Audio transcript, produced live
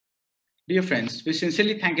Dear friends, we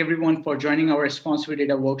sincerely thank everyone for joining our responsive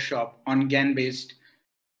data workshop on GAN-based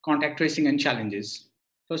contact tracing and challenges.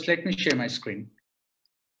 First, let me share my screen.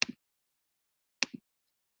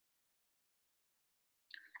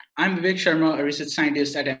 I'm Vivek Sharma, a research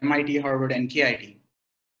scientist at MIT, Harvard, and KIT.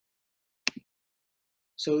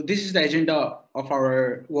 So this is the agenda of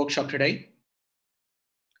our workshop today.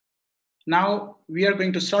 Now, we are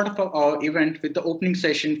going to start off our event with the opening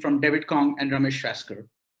session from David Kong and Ramesh Raskar.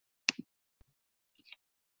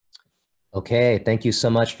 Okay, thank you so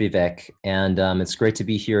much, Vivek. And it's great to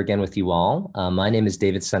be here again with you all. My name is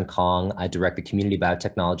David Sun Kong. I direct the Community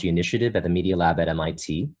Biotechnology Initiative at the Media Lab at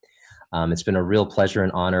MIT. It's been a real pleasure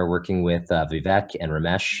and honor working with Vivek and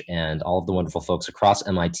Ramesh and all of the wonderful folks across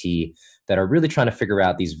MIT that are really trying to figure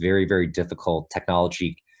out these very, very difficult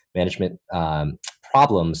technology management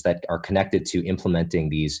problems that are connected to implementing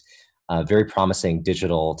these very promising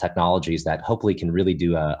digital technologies that hopefully can really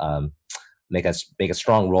do make a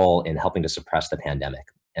strong role in helping to suppress the pandemic.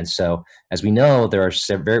 And so, as we know, there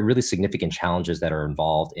are really significant challenges that are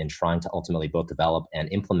involved in trying to ultimately both develop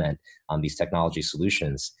and implement these technology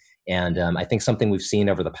solutions. And I think something we've seen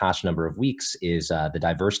over the past number of weeks is the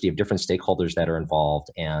diversity of different stakeholders that are involved,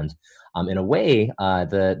 and in a way,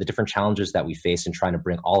 the different challenges that we face in trying to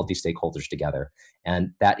bring all of these stakeholders together.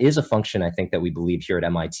 And that is a function, I think, that we believe here at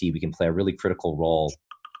MIT we can play a really critical role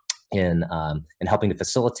in helping to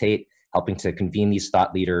facilitate, helping to convene these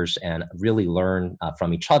thought leaders and really learn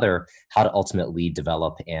from each other how to ultimately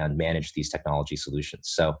develop and manage these technology solutions.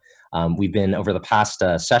 So we've been, over the past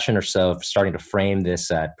session or so, starting to frame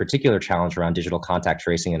this particular challenge around digital contact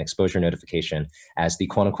tracing and exposure notification as the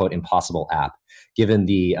quote-unquote impossible app, given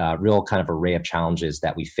the real kind of array of challenges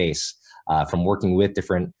that we face from working with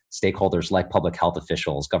different stakeholders like public health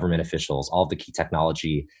officials, government officials, all of the key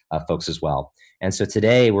technology folks as well. And so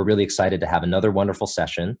today we're really excited to have another wonderful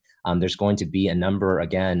session. There's going to be a number,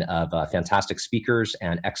 again, of fantastic speakers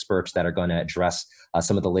and experts that are going to address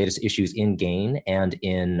some of the latest issues in GAEN and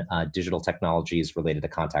in digital technologies related to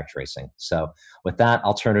contact tracing. So with that,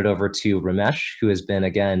 I'll turn it over to Ramesh, who has been,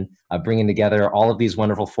 again, bringing together all of these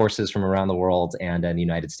wonderful forces from around the world and in the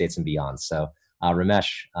United States and beyond. So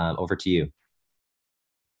Ramesh, over to you.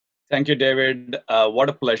 Thank you, David. What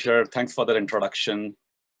a pleasure. Thanks for that introduction.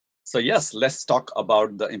 So yes, let's talk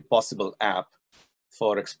about the impossible app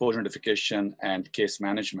for exposure notification and case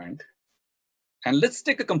management. And let's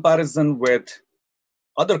take a comparison with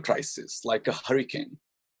other crises like a hurricane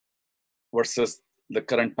versus the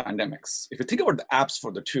current pandemics. If you think about the apps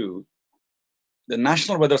for the two, the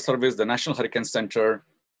National Weather Service, the National Hurricane Center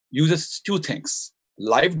uses two things: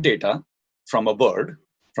 live data from a bird,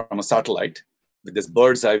 from a satellite, with this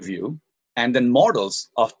bird's eye view, and then models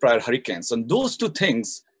of prior hurricanes. And those two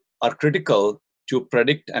things are critical to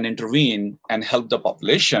predict and intervene and help the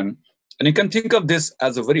population. And you can think of this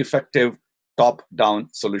as a very effective top-down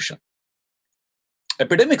solution.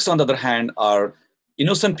 Epidemics, on the other hand, are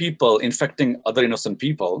innocent people infecting other innocent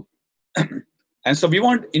people. And so we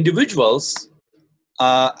want individuals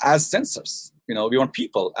as sensors. We want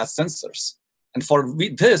people as sensors. And for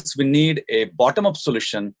this, we need a bottom-up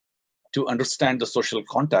solution to understand the social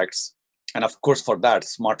contacts. And of course, for that,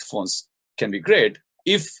 smartphones can be great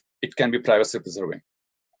if it can be privacy preserving.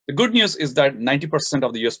 The good news is that 90%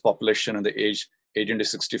 of the US population in the age 18 to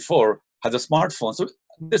 64 has a smartphone. So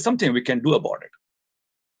there's something we can do about it.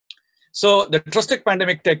 So the Trusted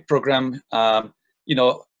Pandemic Tech Program,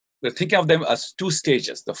 we're thinking of them as two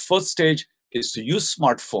stages. The first stage is to use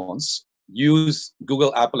smartphones, use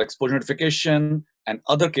Google, Apple exposure notification, and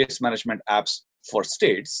other case management apps for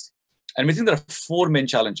states. And we think there are four main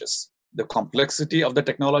challenges: the complexity of the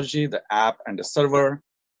technology, the app and the server.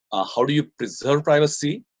 How do you preserve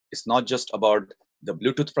privacy? It's not just about the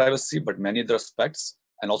Bluetooth privacy, but many other aspects,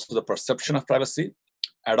 and also the perception of privacy.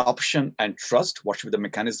 Adoption and trust. What should be the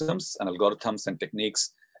mechanisms and algorithms and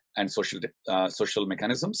techniques and social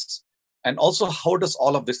mechanisms? And also, how does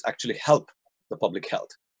all of this actually help the public health?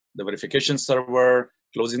 The verification server,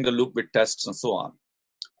 closing the loop with tests, and so on.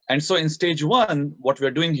 And so in stage one, what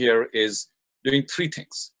we're doing here is doing three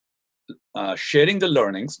things. Sharing the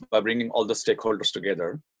learnings by bringing all the stakeholders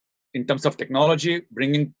together. In terms of technology,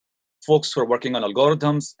 bringing folks who are working on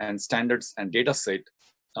algorithms and standards and data set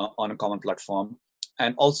on a common platform.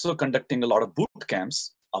 And also conducting a lot of boot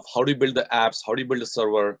camps of how do you build the apps, how do you build a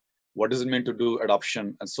server, what does it mean to do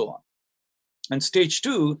adoption, and so on. And stage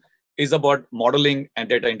two is about modeling and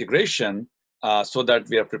data integration so that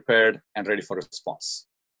we are prepared and ready for response.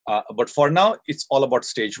 But for now, it's all about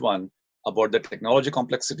stage one, about the technology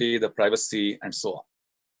complexity, the privacy, and so on.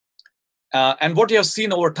 And what you have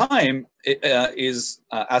seen over time is,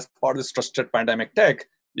 as part of this Trusted Pandemic Tech,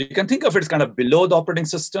 You can think of it as kind of below the operating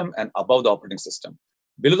system and above the operating system.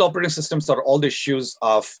 Below the operating systems are all the issues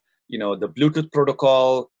of the Bluetooth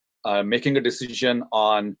protocol, making a decision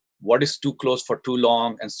on what is too close for too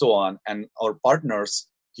long, and so on. And our partners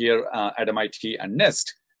here at MIT and NIST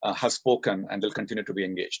have spoken, and they'll continue to be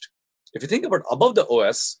engaged. If you think about above the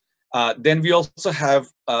OS, then we also have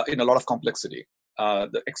a lot of complexity.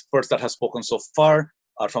 The experts that have spoken so far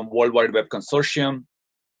are from World Wide Web Consortium,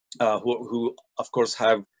 who of course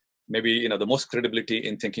have maybe the most credibility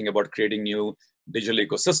in thinking about creating new digital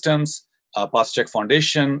ecosystems. PassCheck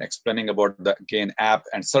Foundation explaining about the GAEN app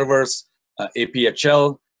and servers,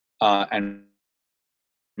 APHL and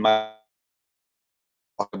National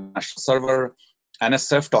Server,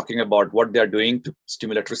 NSF talking about what they are doing to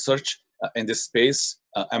stimulate research in this space.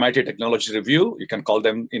 MIT Technology Review, you can call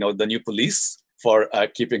them the new police for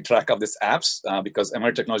keeping track of these apps, because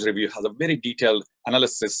MIT Technology Review has a very detailed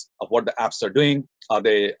analysis of what the apps are doing. Are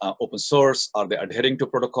they open source? Are they adhering to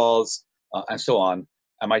protocols? And so on.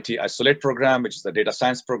 MIT Isolate program, which is the data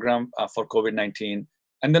science program for COVID-19.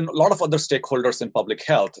 And then a lot of other stakeholders in public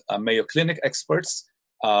health. Mayo Clinic experts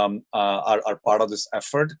are part of this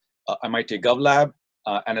effort. MIT GovLab,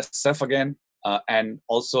 NSF again, and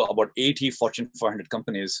also about 80 Fortune 500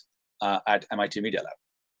 companies at MIT Media Lab.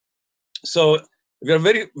 So we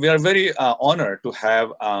are very honored to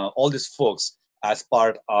have all these folks as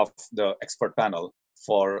part of the expert panel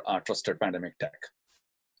for trusted pandemic tech.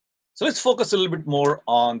 So let's focus a little bit more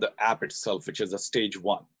on the app itself, which is the stage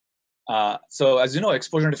one. So as you know,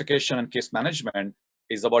 exposure notification and case management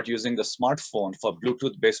is about using the smartphone for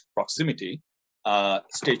Bluetooth-based proximity.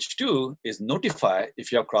 Stage two is notify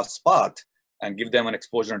if you have crossed path and give them an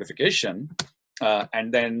exposure notification.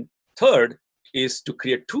 And then third is to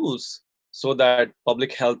create tools so that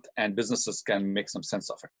public health and businesses can make some sense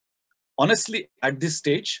of it. Honestly, at this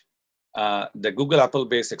stage, the Google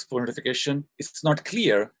Apple-based exposure notification, it's not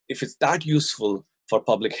clear if it's that useful for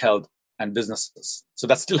public health and businesses. So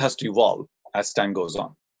that still has to evolve as time goes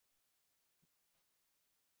on.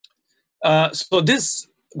 So this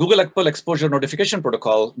Google Apple Exposure Notification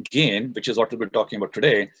Protocol, GAEN, which is what we'll be talking about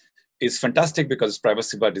today, is fantastic because it's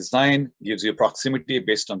privacy by design, gives you proximity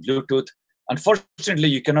based on Bluetooth. Unfortunately,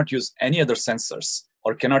 you cannot use any other sensors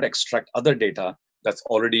or cannot extract other data that's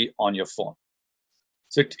already on your phone.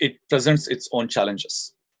 So it presents its own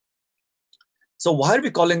challenges. So why are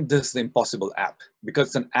we calling this the impossible app? Because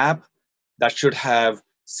it's an app that should have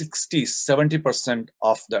 60, 70%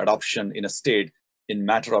 of the adoption in a state in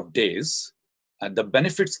matter of days. And the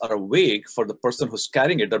benefits are vague for the person who's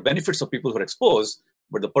carrying it. The benefits of people who are exposed,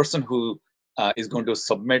 but the person who is going to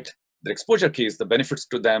submit the exposure keys, the benefits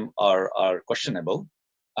to them are questionable.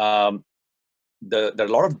 There are a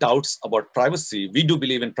lot of doubts about privacy. We do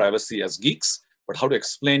believe in privacy as geeks, but how to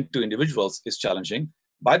explain to individuals is challenging.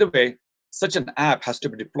 By the way, such an app has to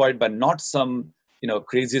be deployed by not some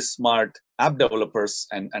crazy smart app developers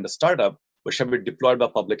and a startup, but should be deployed by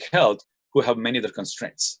public health who have many other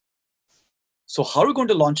constraints. So how are we going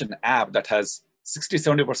to launch an app that has 60,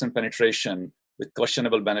 70% penetration with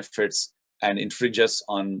questionable benefits and infringes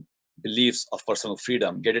on beliefs of personal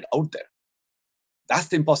freedom, get it out there? That's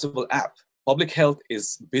the impossible app. Public health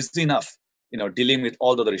is busy enough, dealing with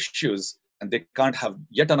all the other issues, and they can't have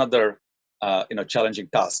yet another, challenging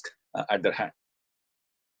task at their hand.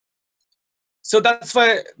 So that's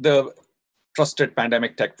why the Trusted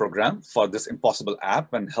Pandemic Tech Program for this impossible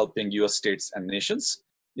app and helping US states and nations.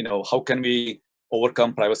 How can we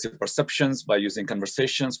overcome privacy perceptions by using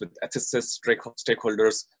conversations with ethicists,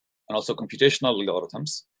 stakeholders, and also computational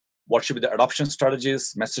algorithms? What should be the adoption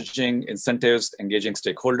strategies, messaging, incentives, engaging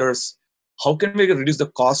stakeholders? How can we reduce the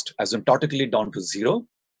cost asymptotically down to zero?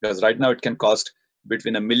 Because right now it can cost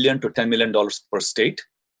between $1 million to $10 million per state.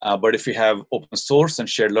 But if we have open source and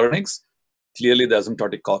shared learnings, clearly the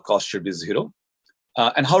asymptotic cost should be zero.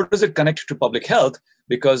 And how does it connect to public health?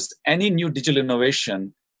 Because any new digital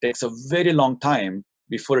innovation takes a very long time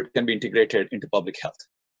before it can be integrated into public health.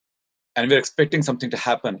 And we're expecting something to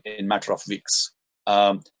happen in a matter of weeks.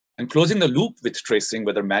 And closing the loop with tracing,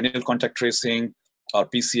 whether manual contact tracing or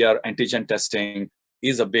PCR antigen testing,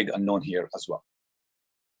 is a big unknown here as well.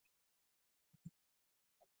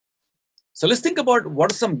 So let's think about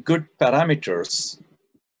what are some good parameters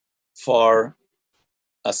for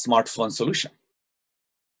a smartphone solution.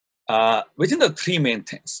 Within the three main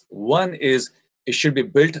things. One is it should be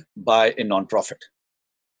built by a nonprofit.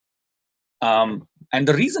 And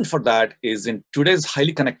the reason for that is in today's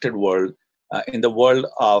highly connected world, in the world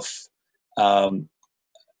of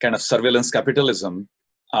kind of surveillance capitalism,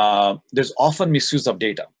 there's often misuse of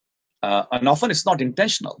data. And often it's not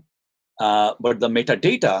intentional, but the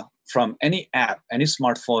metadata from any app, any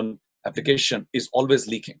smartphone application is always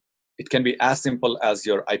leaking. It can be as simple as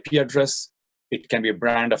your IP address. It can be a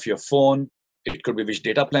brand of your phone. It could be which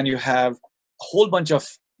data plan you have. A whole bunch of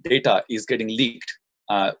data is getting leaked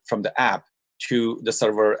from the app to the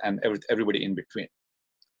server and everybody in between.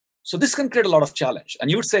 So this can create a lot of challenge.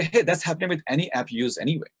 And you would say, hey, that's happening with any app you use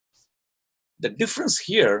anyway. The difference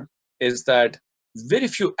here is that very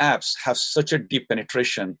few apps have such a deep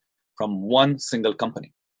penetration from one single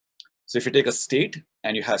company. So if you take a state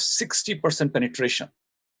and you have 60% penetration,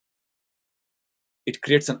 it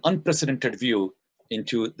creates an unprecedented view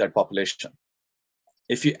into that population.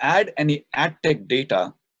 If you add any ad tech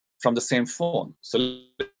data from the same phone, so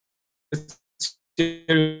let's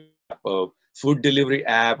say a food delivery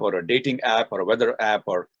app or a dating app or a weather app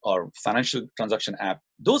or financial transaction app,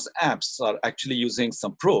 those apps are actually using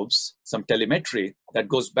some probes, some telemetry that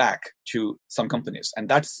goes back to some companies. And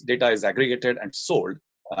that data is aggregated and sold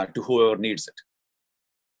to whoever needs it.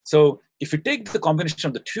 So if you take the combination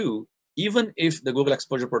of the two, even if the Google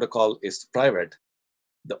Exposure Protocol is private,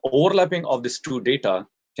 the overlapping of these two data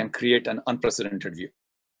can create an unprecedented view.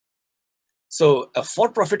 So a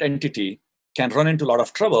for-profit entity can run into a lot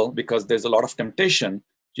of trouble because there's a lot of temptation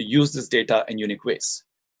to use this data in unique ways.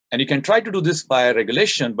 And you can try to do this by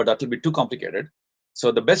regulation, but that will be too complicated.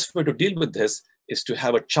 So the best way to deal with this is to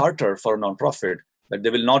have a charter for a nonprofit that they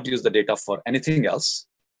will not use the data for anything else,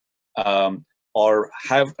 or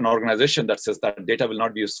have an organization that says that data will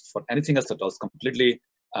not be used for anything else at all, it's completely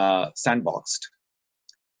sandboxed.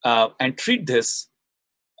 And treat this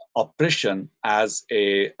operation as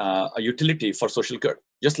a utility for social good,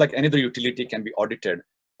 just like any other utility can be audited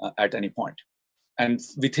at any point. And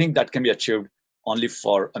we think that can be achieved only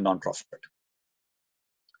for a nonprofit.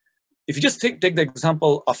 If you just take the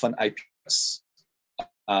example of an IP address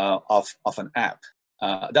of an app,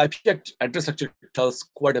 the IP address actually tells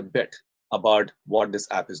quite a bit about what this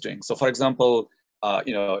app is doing. So for example,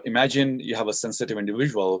 imagine you have a sensitive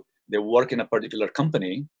individual, they work in a particular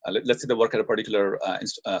company, let's say they work at a particular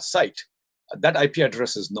site, that IP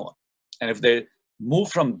address is known. And if they move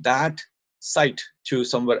from that site to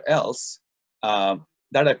somewhere else,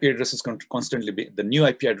 that IP address is constantly the new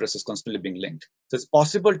IP address is constantly being linked. So it's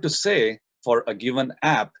possible to say for a given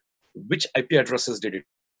app, which IP addresses did it.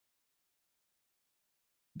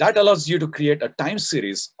 That allows you to create a time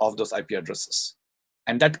series of those IP addresses.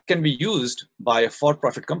 And that can be used by a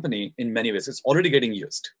for-profit company in many ways. It's already getting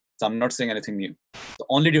used. So I'm not saying anything new. The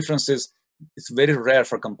only difference is it's very rare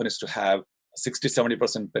for companies to have 60,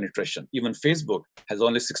 70% penetration. Even Facebook has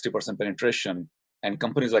only 60% penetration. And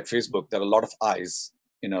companies like Facebook, there are a lot of eyes,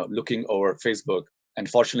 looking over Facebook. And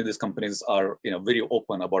fortunately, these companies are, very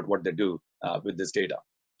open about what they do with this data.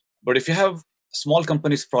 But if you have small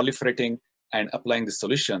companies proliferating and applying these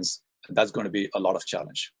solutions, that's going to be a lot of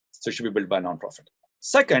challenge. So it should be built by a nonprofit.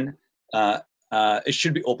 Second, it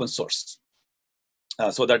should be open source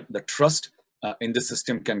so that the trust in the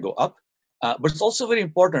system can go up. But it's also very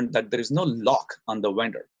important that there is no lock on the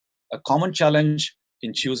vendor. A common challenge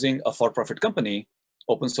in choosing a for-profit company,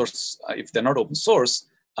 open source, if they're not open source,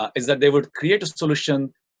 is that they would create a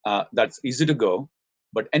solution that's easy to go,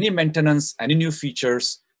 but any maintenance, any new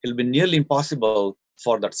features, it'll be nearly impossible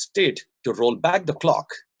for that state to roll back the clock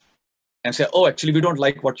and say, oh, actually, we don't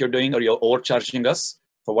like what you're doing, or you're overcharging us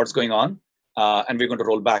for what's going on, and we're going to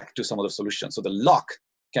roll back to some other solution. So the lock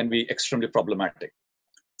can be extremely problematic.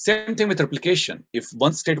 Same thing with replication. If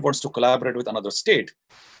one state wants to collaborate with another state,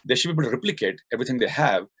 they should be able to replicate everything they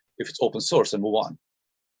have if it's open source and move on.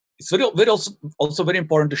 It's also very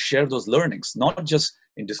important to share those learnings, not just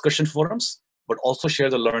in discussion forums, but also share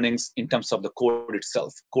the learnings in terms of the code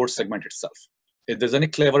itself, code segment itself. If there's any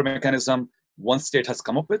clever mechanism one state has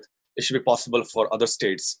come up with, it should be possible for other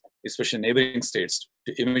states, especially neighboring states,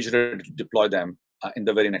 to immediately deploy them in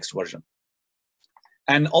the very next version.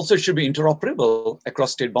 And also, it should be interoperable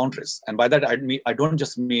across state boundaries. And by that, I don't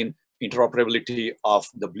just mean interoperability of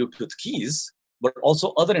the Bluetooth keys, but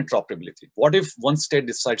also other interoperability. What if one state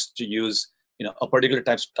decides to use, a particular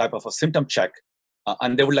type of a symptom check,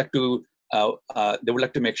 and they would like to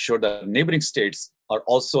make sure that neighboring states are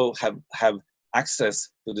also have access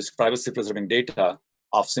to this privacy-preserving data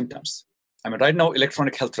of symptoms. I mean, right now,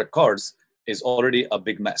 electronic health records is already a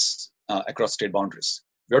big mess across state boundaries.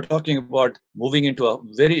 We're talking about moving into a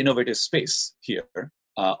very innovative space here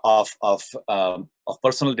of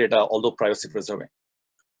personal data, although privacy preserving.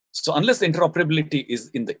 So unless the interoperability is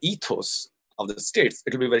in the ethos of the states,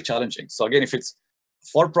 it will be very challenging. So again, if it's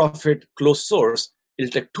for-profit, closed source,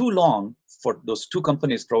 it'll take too long for those two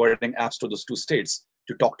companies providing apps to those two states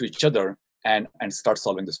to talk to each other and start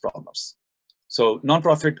solving these problems. So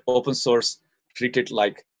nonprofit, open source, treat it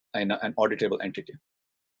like an auditable entity.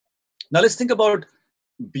 Now let's think about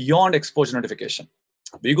beyond exposure notification.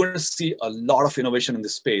 We're going to see a lot of innovation in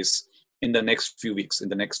this space in the next few weeks, in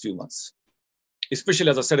the next few months. Especially,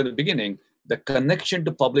 as I said in the beginning, the connection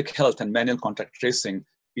to public health and manual contact tracing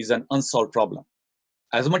is an unsolved problem.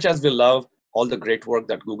 As much as we love all the great work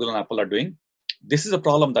that Google and Apple are doing, this is a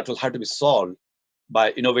problem that will have to be solved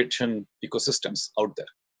by innovation ecosystems out there,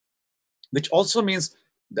 which also means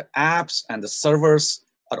the apps and the servers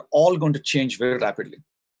are all going to change very rapidly.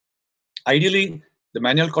 Ideally, the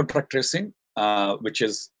manual contact tracing, which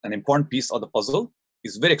is an important piece of the puzzle,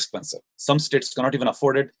 is very expensive. Some states cannot even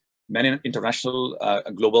afford it. Many international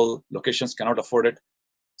global locations cannot afford it.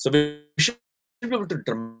 So we should be able to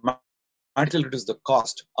dramatically reduce the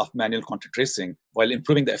cost of manual contact tracing while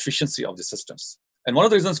improving the efficiency of the systems. And one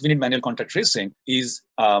of the reasons we need manual contact tracing is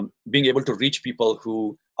being able to reach people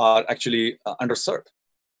who are actually underserved.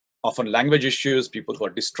 Often language issues, people who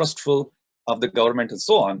are distrustful of the government and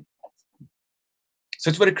so on. So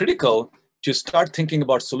it's very critical to start thinking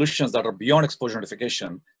about solutions that are beyond exposure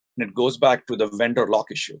notification. And it goes back to the vendor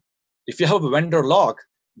lock issue. If you have a vendor lock,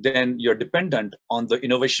 then you're dependent on the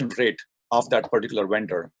innovation rate of that particular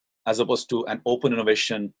vendor, as opposed to an open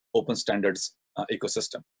innovation, open standards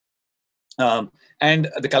ecosystem. And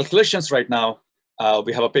the calculations right now,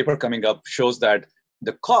 we have a paper coming up, shows that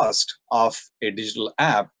the cost of a digital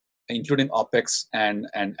app, including OpEx and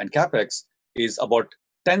CapEx, is about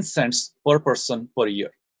 10 cents per person per year,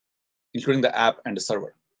 including the app and the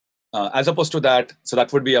server. As opposed to that, so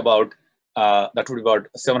that would be about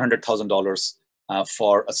 $700,000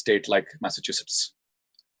 for a state like Massachusetts.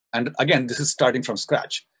 And again, this is starting from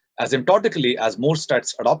scratch. Asymptotically, as more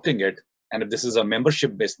states adopting it, and if this is a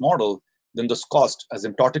membership-based model, then those costs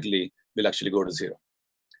asymptotically will actually go to zero.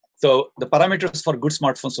 So the parameters for good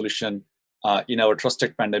smartphone solution in our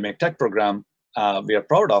Trusted Pandemic Tech program we are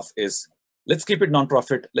proud of is, let's keep it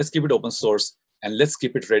nonprofit, let's keep it open source, and let's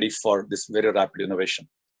keep it ready for this very rapid innovation.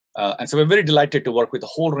 And so we're very delighted to work with a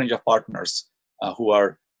whole range of partners who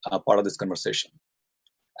are part of this conversation.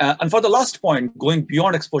 And for the last point, going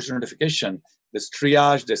beyond exposure notification, there's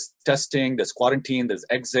triage, there's testing, there's quarantine, there's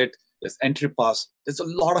exit, there's entry pass. There's a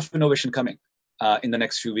lot of innovation coming in the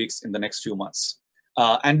next few weeks, in the next few months.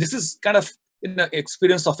 And this is kind of the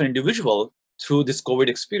experience of an individual through this COVID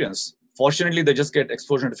experience. Fortunately, they just get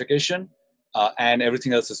exposure notification and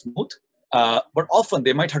everything else is smooth. But often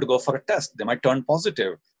they might have to go for a test. They might turn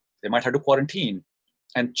positive. They might have to quarantine.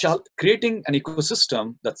 And creating an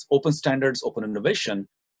ecosystem that's open standards, open innovation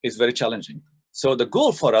is very challenging. So the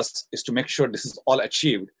goal for us is to make sure this is all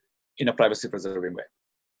achieved in a privacy-preserving way.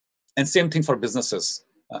 And same thing for businesses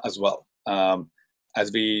as well.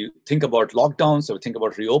 As we think about lockdowns, or we think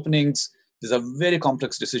about reopenings, there's a very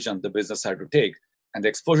complex decision the business had to take. And the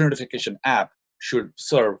exposure notification app should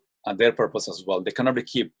serve their purpose as well. They cannot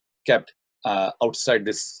be kept outside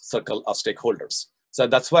this circle of stakeholders. So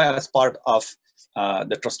that's why, as part of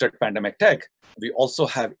the Trusted Pandemic Tech, we also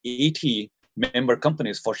have 80 member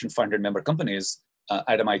companies, Fortune 500 member companies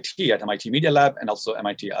at MIT Media Lab, and also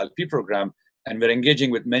MIT ILP program. And we're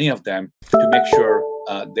engaging with many of them to make sure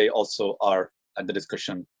they also are at the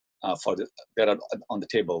discussion they're on the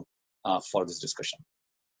table for this discussion.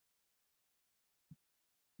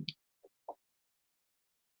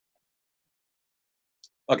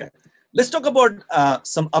 Okay, let's talk about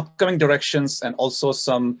some upcoming directions and also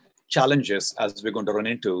some challenges as we're going to run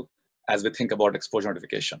into as we think about exposure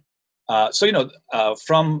notification.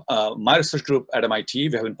 From my research group at MIT,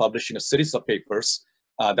 we have been publishing a series of papers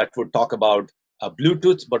that would talk about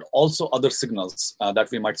Bluetooth, but also other signals that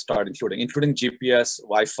we might start including GPS,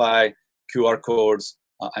 Wi-Fi, QR codes,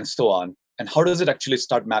 and so on. And how does it actually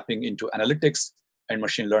start mapping into analytics and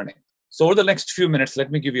machine learning? So over the next few minutes,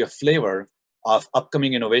 let me give you a flavor of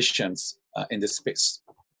upcoming innovations in this space.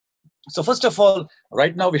 So first of all,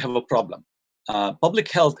 right now we have a problem.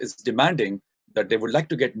 Public health is demanding that they would like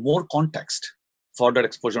to get more context for that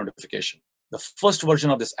exposure notification. The first version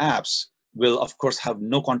of these apps will, of course, have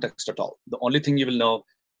no context at all. The only thing you will know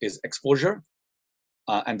is exposure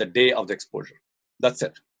and the day of the exposure. That's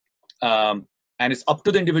it. And it's up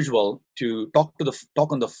to the individual to talk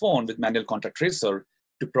on the phone with manual contact tracer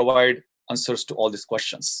to provide answers to all these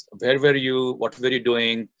questions. Where were you? What were you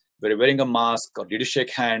doing? Were you wearing a mask? Or did you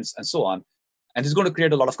shake hands? And so on. And it's going to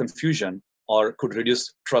create a lot of confusion or could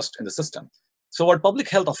reduce trust in the system. So what public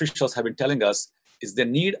health officials have been telling us is they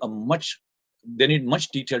need much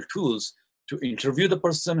detailed tools to interview the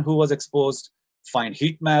person who was exposed, find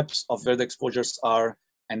heat maps of where the exposures are,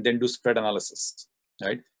 and then do spread analysis,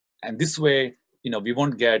 right? And this way, we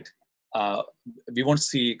won't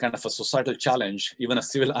see kind of a societal challenge, even a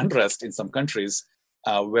civil unrest in some countries,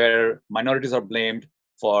 where minorities are blamed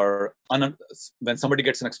for when somebody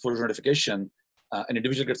gets an exposure notification, an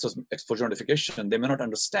individual gets an exposure notification, they may not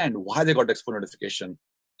understand why they got the exposure notification,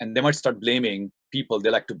 and they might start blaming people they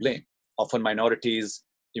like to blame, often minorities,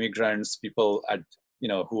 immigrants, people at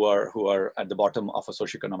who are at the bottom of a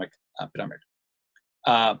socioeconomic pyramid.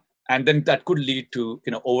 And then that could lead to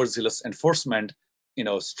overzealous enforcement,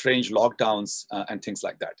 strange lockdowns and things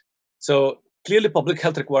like that. So clearly, public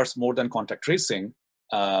health requires more than contact tracing,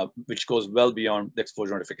 which goes well beyond the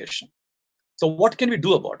exposure notification. So what can we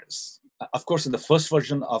do about this? Of course, in the first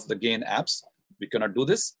version of the GAEN apps, we cannot do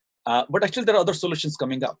this. But actually, there are other solutions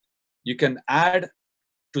coming up. You can add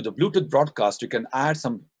to the Bluetooth broadcast, you can add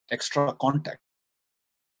some extra context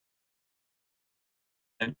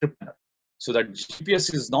encryptor, so that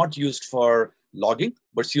GPS is not used for logging,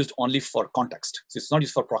 but it's used only for context. So it's not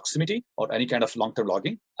used for proximity or any kind of long-term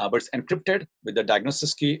logging, but it's encrypted with the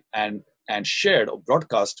diagnosis key and shared or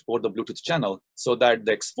broadcast over the Bluetooth channel, so that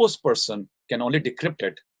the exposed person can only decrypt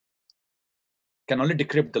it, can only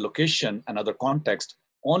decrypt the location and other context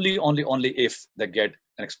only if they get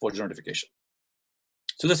an exposure notification.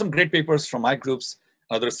 So there's some great papers from my groups,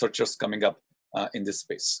 other researchers coming up in this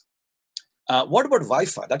space. What about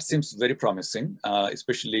Wi-Fi? That seems very promising,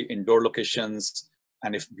 especially indoor locations,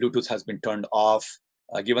 and if Bluetooth has been turned off,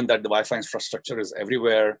 given that the Wi-Fi infrastructure is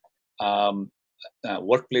everywhere,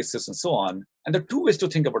 workplaces and so on. And there are two ways to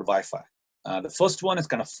think about Wi-Fi. The first one is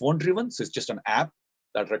kind of phone-driven, so it's just an app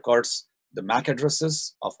that records the MAC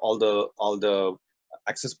addresses of all the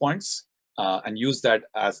access points and use that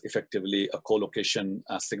as effectively a co-location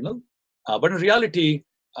signal. But in reality,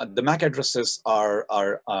 the MAC addresses are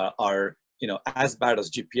as bad as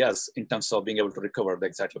GPS in terms of being able to recover the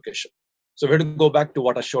exact location. So we have to go back to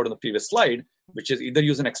what I showed on the previous slide, which is either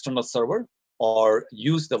use an external server or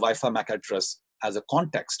use the Wi-Fi MAC address as a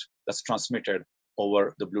context that's transmitted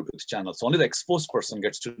over the Bluetooth channel. So only the exposed person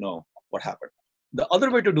gets to know what happened. The other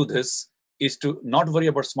way to do this is to not worry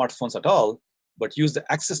about smartphones at all, but use the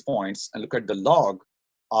access points and look at the log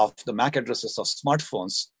of the MAC addresses of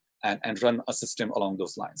smartphones and run a system along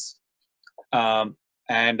those lines.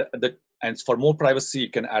 And for more privacy, you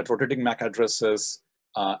can add rotating MAC addresses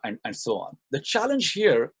and so on. The challenge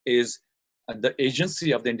here is the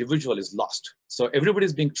agency of the individual is lost. So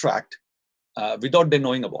everybody's being tracked without them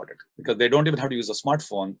knowing about it, because they don't even have to use a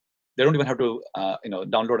smartphone. They don't even have to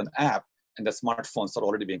download an app, and the smartphones are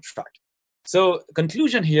already being tracked. So the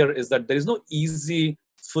conclusion here is that there is no easy,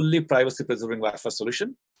 fully privacy-preserving Wi-Fi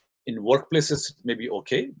solution. In workplaces, it may be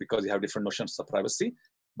okay because you have different notions of privacy,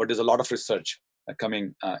 but there's a lot of research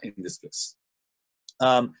coming in this place.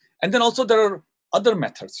 And then also there are other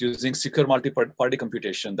methods using secure multi-party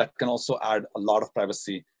computation that can also add a lot of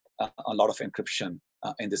privacy, a lot of encryption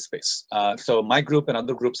in this space. So my group and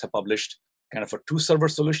other groups have published kind of a two-server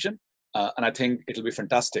solution, and I think it'll be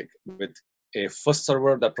fantastic with a first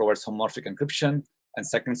server that provides homomorphic encryption and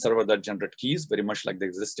second server that generates keys, very much like the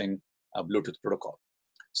existing Bluetooth protocol.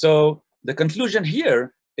 So the conclusion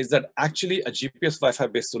here is that actually a GPS Wi-Fi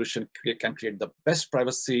based solution can create the best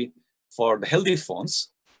privacy for the healthy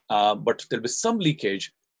phones, but there'll be some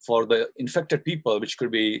leakage for the infected people, which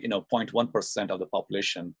could be 0.1% of the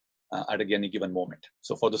population at any given moment.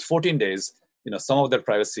 So for those 14 days, some of their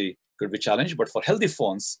privacy could be challenged, but for healthy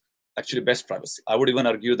phones, actually best privacy. I would even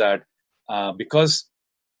argue that because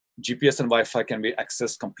GPS and Wi-Fi can be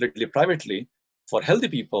accessed completely privately, for healthy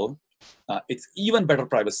people, it's even better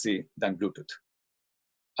privacy than Bluetooth.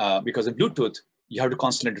 Because in Bluetooth, you have to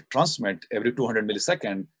constantly transmit every 200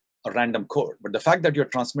 milliseconds a random code. But the fact that you're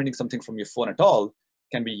transmitting something from your phone at all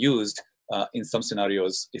can be used in some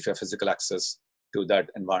scenarios if you have physical access to that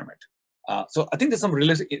environment. So I think there's some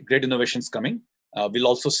really great innovations coming. We'll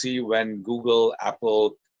also see when Google,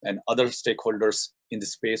 Apple, and other stakeholders in the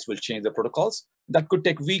space will change the protocols. That could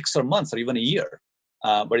take weeks or months or even a year.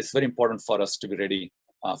 But it's very important for us to be ready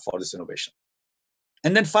for this innovation.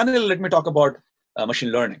 And then finally, let me talk about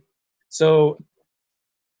machine learning. So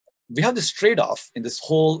we have this trade-off in this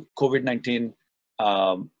whole COVID-19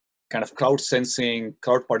 kind of crowd sensing,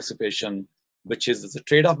 crowd participation, which is the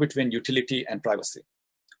trade-off between utility and privacy.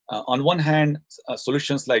 On one hand,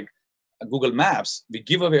 solutions like Google Maps, we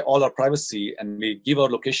give away all our privacy and we give our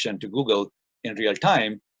location to Google in real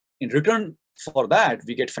time. In return for that,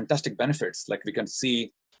 we get fantastic benefits, like we can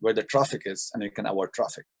see where the traffic is and we can avoid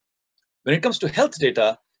traffic. When it comes to health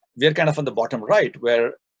data, we are kind of on the bottom right,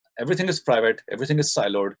 where everything is private, everything is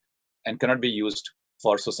siloed, and cannot be used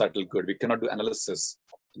for societal good. We cannot do analysis,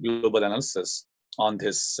 global analysis on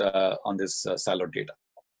this siloed data.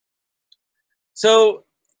 So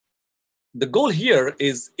the goal here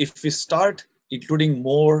is, if we start including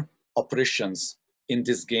more operations in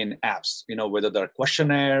these GAEN apps, whether they're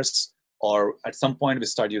questionnaires, or at some point we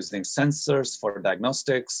start using sensors for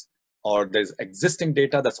diagnostics, or there's existing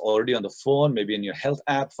data that's already on the phone, maybe in your health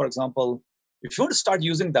app, for example. If you want to start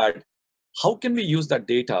using that, how can we use that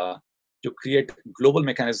data to create global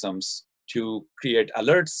mechanisms to create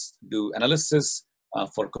alerts, do analysis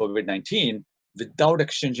for COVID-19 without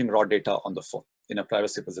exchanging raw data on the phone in a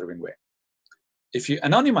privacy-preserving way? If you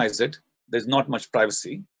anonymize it, there's not much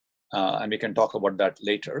privacy, and we can talk about that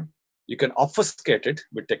later. You can obfuscate it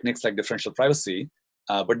with techniques like differential privacy,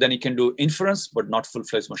 but then you can do inference, but not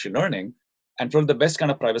full-fledged machine learning. And probably the best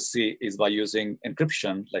kind of privacy is by using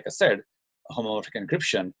encryption, like I said, homomorphic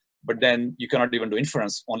encryption, but then you cannot even do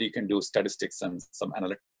inference, only you can do statistics and some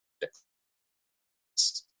analytics.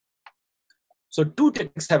 So two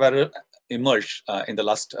techniques have emerged in the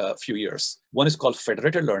last few years. One is called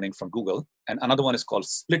federated learning from Google, and another one is called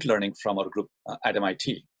split learning from our group at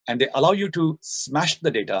MIT. And they allow you to smash the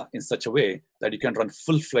data in such a way that you can run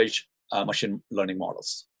full-fledged machine learning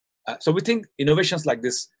models. So we think innovations like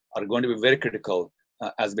this are going to be very critical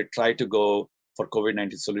as we try to go for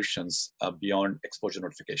COVID-19 solutions beyond exposure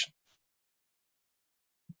notification.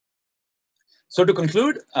 So to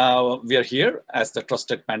conclude, we are here as the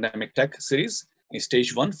Trusted Pandemic Tech series in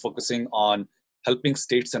stage 1, focusing on helping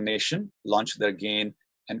states and nations launch their GAEN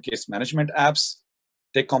and case management apps,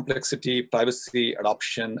 take complexity, privacy,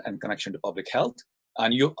 adoption, and connection to public health.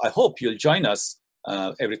 And I hope you'll join us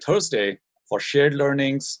every Thursday for shared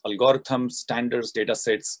learnings, algorithms, standards, data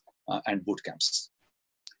sets, and boot camps.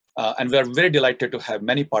 And we are very delighted to have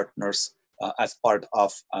many partners as part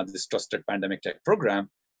of this Trusted Pandemic Tech program,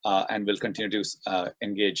 and we'll continue to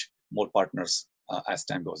engage more partners as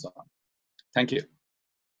time goes on. Thank you.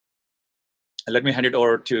 And let me hand it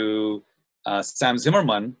over to Sam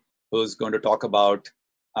Zimmerman, who's going to talk about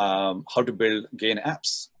how to build GAEN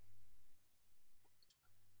apps.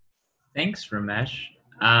 Thanks, Ramesh.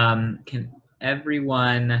 Can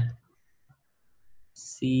everyone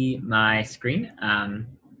see my screen?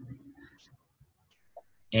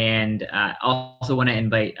 And I also want to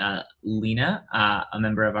invite Lena, a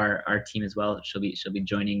member of our team as well. She'll be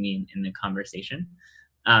joining me in the conversation.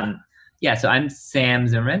 Yeah, so I'm Sam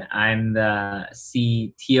Zimmerman. I'm the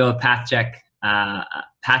CTO of PathCheck.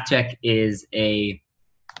 PathCheck is a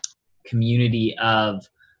community of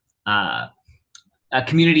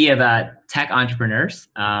tech entrepreneurs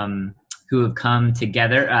who have come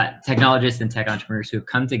together, technologists and tech entrepreneurs who have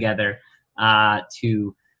come together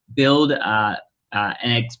to build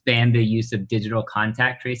and expand the use of digital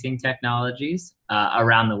contact tracing technologies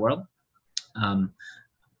around the world.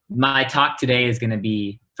 My talk today is going to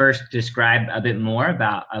be first describe a bit more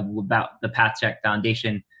about the PathCheck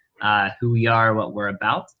Foundation, who we are, what we're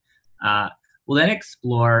about. We'll then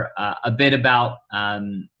explore a bit about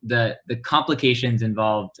the complications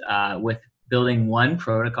involved with building one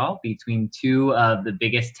protocol between two of the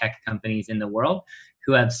biggest tech companies in the world,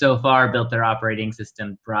 who have so far built their operating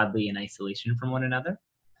system broadly in isolation from one another.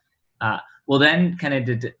 We'll then kind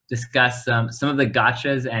of discuss some of the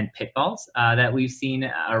gotchas and pitfalls that we've seen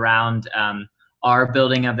around our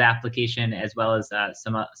building of the application, as well as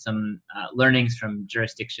some learnings from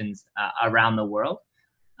jurisdictions around the world.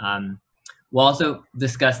 We'll also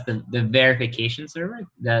discuss the verification server,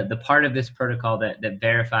 the part of this protocol that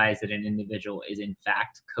verifies that an individual is in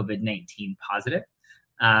fact COVID-19 positive.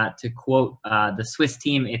 To quote the Swiss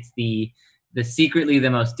team, it's the secretly the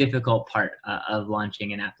most difficult part of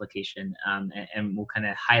launching an application, and we'll kind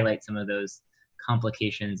of highlight some of those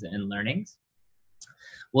complications and learnings.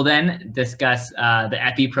 We'll then discuss the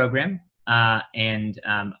EPI program and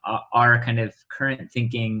our kind of current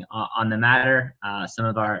thinking on the matter. Some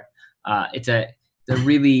of our it's a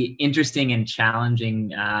really interesting and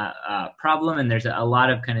challenging problem, and there's a lot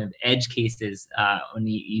of kind of edge cases when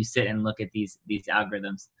you sit and look at these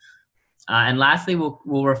algorithms. And lastly,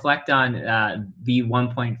 we'll reflect on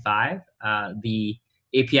v1.5, the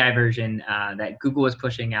API version that Google is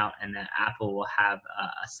pushing out, and that Apple will have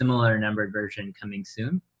a similar numbered version coming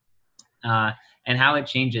soon, and how it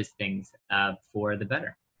changes things for the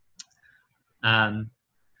better.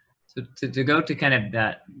 So to go to kind of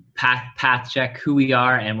that PathCheck, who we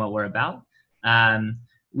are and what we're about.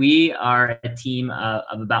 We are a team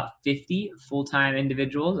of about 50 full-time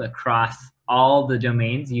individuals across all the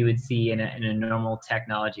domains you would see in a normal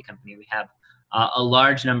technology company. We have a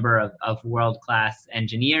large number of world-class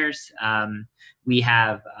engineers. We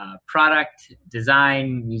have product,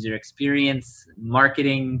 design, user experience,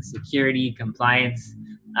 marketing, security, compliance,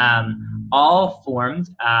 all formed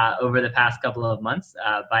over the past couple of months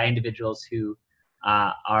by individuals who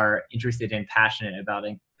are interested and passionate about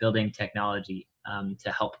building technology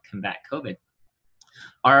to help combat COVID.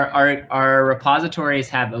 Our repositories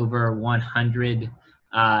have over 100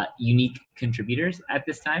 unique contributors at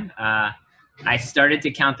this time. I started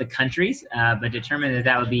to count the countries, but determined that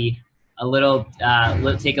that would be a little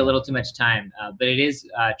take a little too much time. But it is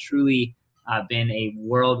truly been a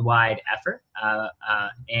worldwide effort,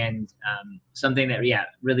 and something that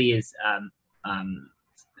really is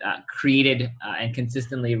created and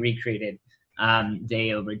consistently recreated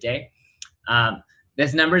day over day.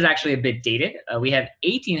 This number is actually a bit dated. We have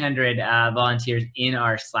 1,800 volunteers in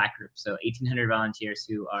our Slack group. So 1,800 volunteers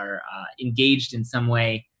who are engaged in some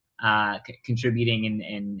way, contributing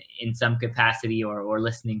in some capacity or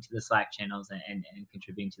listening to the Slack channels and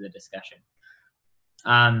contributing to the discussion.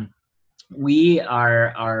 We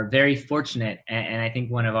are very fortunate, and I think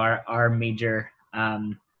one of our major,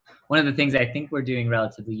 one of the things I think we're doing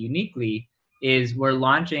relatively uniquely is we're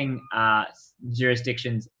launching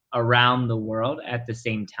jurisdictions around the world at the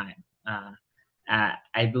same time.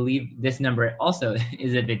 I believe this number also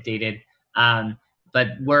is a bit dated, but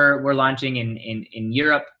we're launching in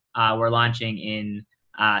Europe. We're launching in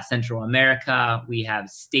Central America. We have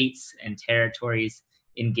states and territories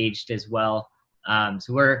engaged as well.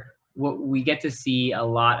 So we get to see a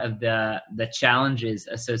lot of the challenges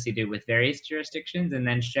associated with various jurisdictions and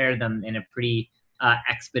then share them in a pretty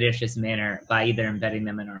expeditious manner by either embedding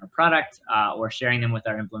them in our product or sharing them with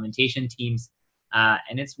our implementation teams.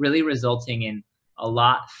 And it's really resulting in a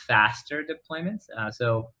lot faster deployments.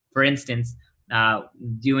 So for instance,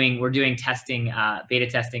 we're doing testing, beta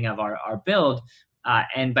testing of our build.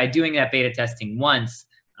 And by doing that beta testing once,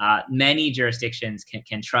 many jurisdictions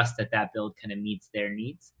can trust that that build kind of meets their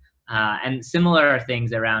needs. And similar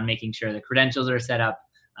things around making sure the credentials are set up,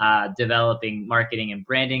 developing marketing and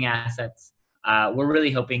branding assets. We're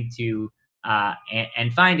really hoping to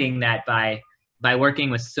and finding that by working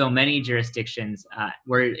with so many jurisdictions,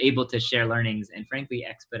 we're able to share learnings and frankly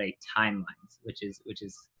expedite timelines, which is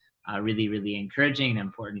really, really encouraging and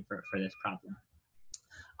important for this problem.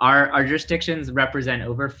 Our jurisdictions represent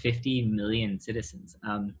over 50 million citizens.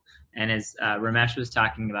 And as Ramesh was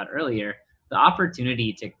talking about earlier, the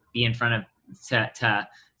opportunity to be in front of, to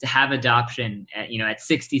have adoption at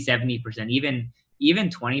 60, 70%, even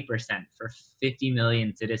 20% for 50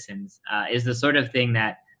 million citizens is the sort of thing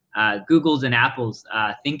that Googles and Apples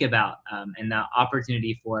think about, and the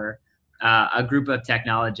opportunity for a group of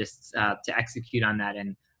technologists to execute on that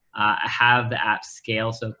and have the app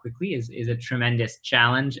scale so quickly is a tremendous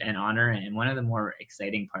challenge and honor, and one of the more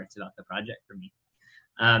exciting parts about the project for me.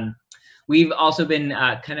 We've also been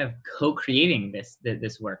kind of co-creating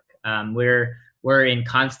this work. We're in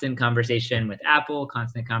constant conversation with Apple,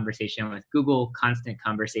 constant conversation with Google, constant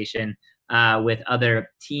conversation with other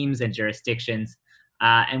teams and jurisdictions.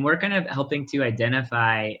 And we're kind of helping to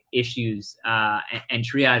identify issues and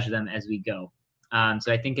triage them as we go.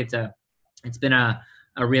 So I think it's been a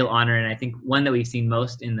real honor, and I think one that we've seen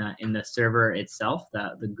most in the server itself,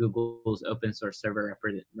 the Google's open source server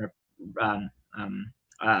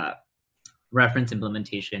reference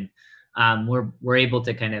implementation. We're able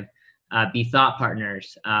to kind of be thought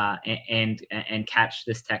partners and catch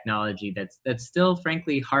this technology that's still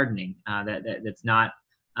frankly hardening, that's not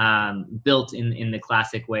built in the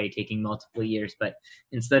classic way, taking multiple years, but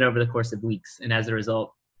instead over the course of weeks. And as a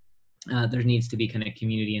result, there needs to be kind of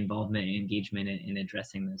community involvement and engagement in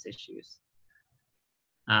addressing those issues.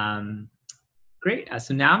 Great.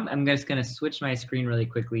 So now I'm just going to switch my screen really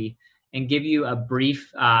quickly and give you a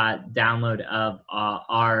brief download of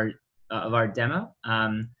our demo.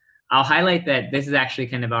 I'll highlight that this is actually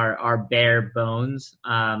kind of our bare bones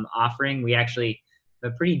offering. We actually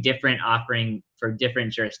have a pretty different offering for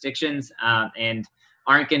different jurisdictions, and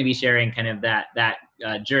aren't going to be sharing kind of that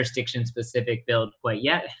jurisdiction specific build quite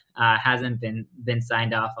yet. Hasn't been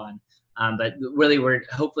signed off on. But really, we're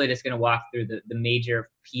hopefully just going to walk through the major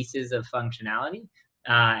pieces of functionality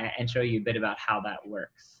and show you a bit about how that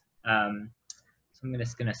works. So I'm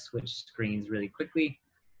just going to switch screens really quickly.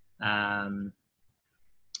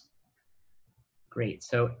 Great.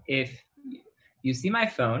 So if you see my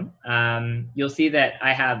phone, you'll see that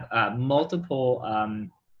I have multiple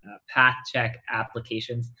path check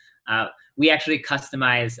applications. We actually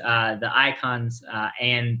customize the icons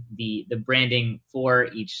and the branding for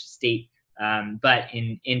each state. But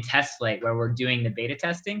in test flight, where we're doing the beta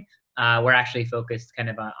testing, we're actually focused kind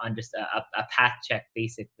of on just a path check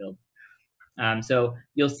basic build. So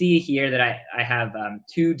you'll see here that I have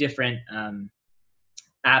two different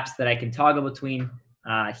apps that I can toggle between.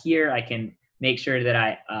 Here I can make sure that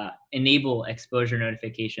I enable exposure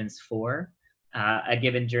notifications for a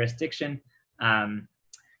given jurisdiction.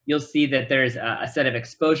 You'll see that there's a set of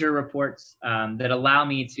exposure reports that allow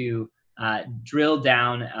me to drill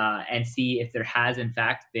down and see if there has in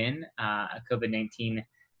fact been a COVID-19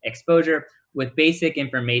 exposure with basic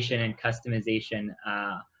information and customization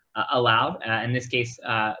allowed. In this case,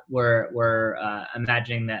 we're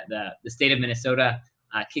imagining that the state of Minnesota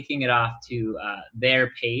kicking it off to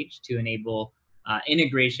their page to enable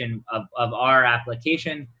integration of our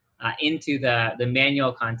application into the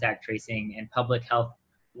manual contact tracing and public health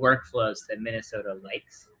workflows that Minnesota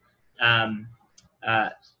likes.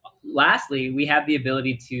 Lastly, we have the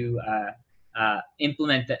ability to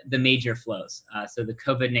implement the major flows. So the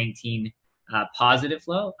COVID-19 positive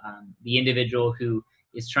flow, the individual who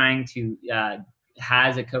is trying to,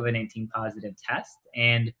 has a COVID-19 positive test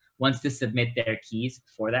and wants to submit their keys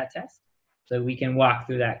for that test. So we can walk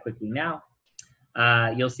through that quickly now.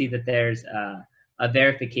 You'll see that there's a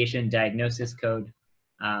verification diagnosis code.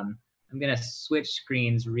 I'm going to switch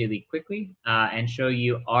screens really quickly and show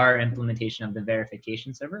you our implementation of the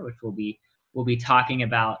verification server, which we'll be talking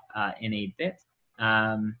about in a bit.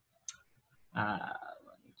 Let me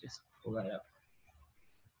just pull that up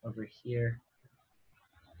over here.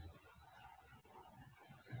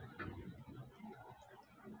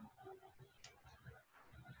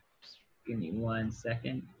 Give me 1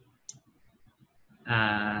 second.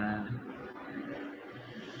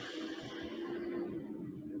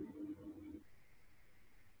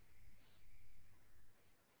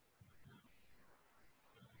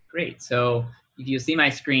 Great. So if you see my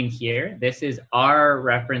screen here, this is our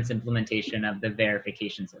reference implementation of the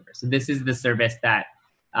verification server. So this is the service that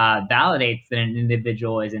validates that an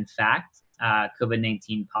individual is in fact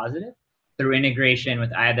COVID-19 positive through integration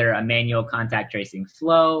with either a manual contact tracing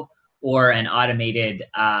flow or an automated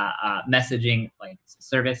messaging like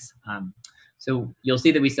service. So you'll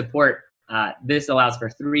see that we support, this allows for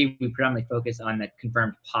 3. We predominantly focus on the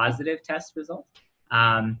confirmed positive test result.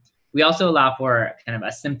 We also allow for kind of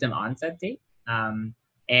a symptom onset date and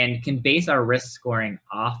can base our risk scoring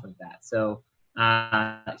off of that. So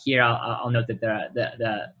here I'll note that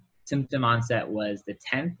the symptom onset was the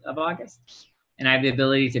 10th of August, and I have the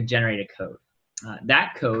ability to generate a code.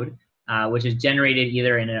 That code, which is generated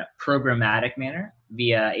either in a programmatic manner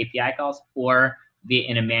via API calls or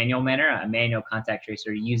in a manual manner, a manual contact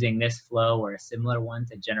tracer using this flow or a similar one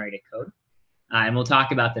to generate a code. And we'll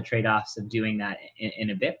talk about the trade-offs of doing that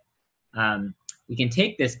in a bit. We can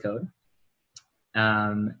take this code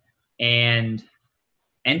and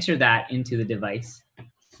enter that into the device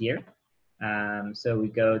here. So we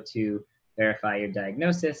go to verify your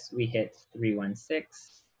diagnosis. We hit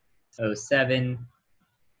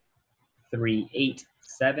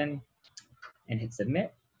 316-07-387 and hit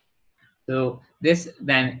submit. So this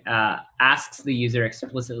then asks the user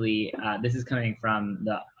explicitly, this is coming from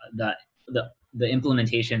the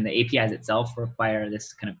implementation, the APIs itself require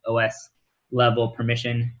this kind of OS level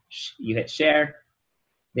permission. You hit share,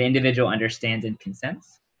 the individual understands and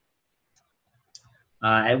consents,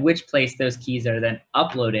 at which place those keys are then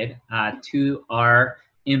uploaded to our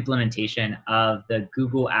implementation of the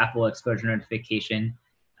Google Apple exposure notification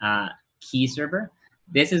key server.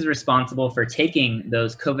 This is responsible for taking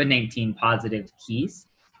those COVID-19 positive keys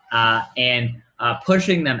and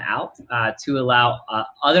pushing them out to allow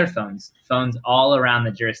other phones all around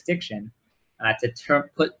the jurisdiction to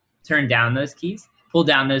turn down those keys, pull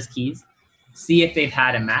down those keys, see if they've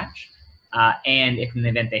had a match, and if in the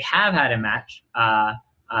event they have had a match,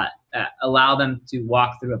 allow them to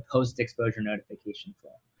walk through a post-exposure notification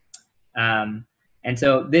flow. And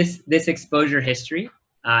so this exposure history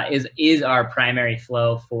is our primary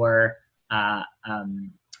flow for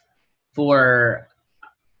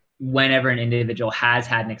whenever an individual has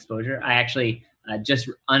had an exposure. I actually just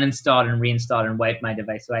uninstalled and reinstalled and wiped my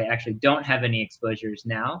device, so I actually don't have any exposures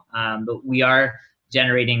now, but we are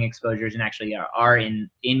generating exposures and actually are in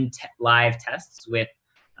live tests with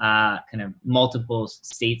kind of multiple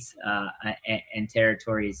states and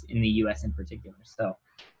territories in the US in particular. So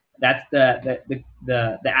that's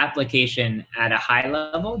the application at a high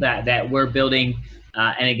level that we're building,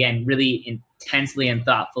 and again, really intensely and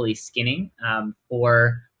thoughtfully skinning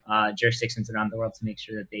for jurisdictions around the world to make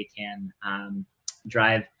sure that they can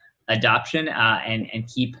drive adoption and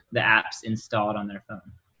keep the apps installed on their phone.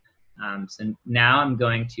 So now I'm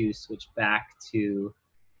going to switch back to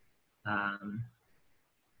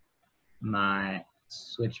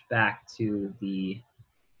the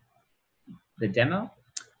demo.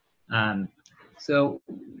 So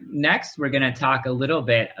next, we're going to talk a little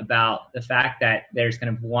bit about the fact that there's kind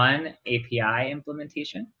of one API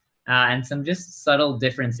implementation and some just subtle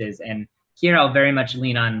differences. And here I'll very much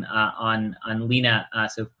lean on Lena.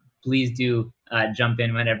 So please do jump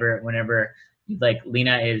in whenever like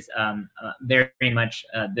Lena is very much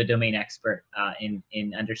the domain expert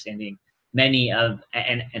in understanding many of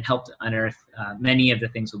and helped unearth many of the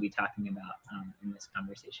things we'll be talking about in this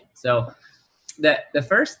conversation. So the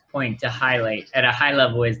first point to highlight at a high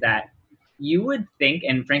level is that you would think,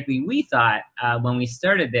 and frankly we thought when we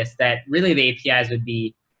started this, that really the APIs would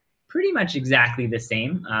be pretty much exactly the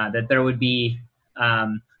same, that there would be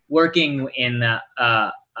working in the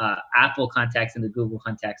Apple context and the Google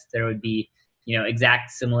context, there would be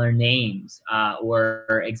exact similar names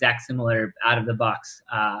or exact similar out-of-the-box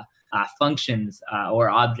functions or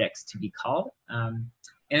objects to be called. And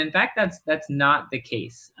in fact, that's not the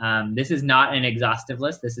case. This is not an exhaustive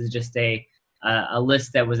list. This is just a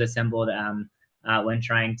list that was assembled when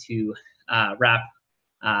trying to wrap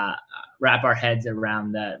our heads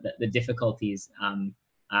around the difficulties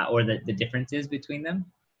or the differences between them.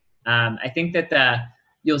 I think that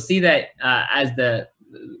you'll see that as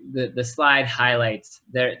the slide highlights,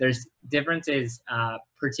 there's differences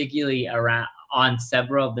particularly on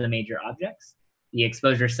several of the major objects: the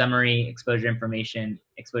exposure summary, exposure information,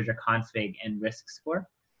 exposure config, and risk score.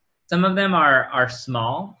 Some of them are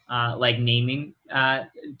small, like naming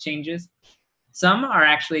changes. Some are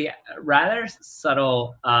actually rather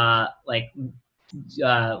subtle,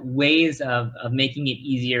 ways of making it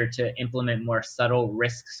easier to implement more subtle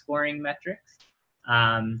risk scoring metrics.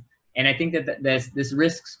 And I think that this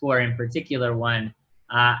risk score in particular one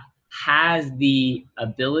has the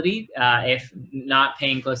ability, if not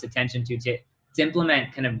paying close attention to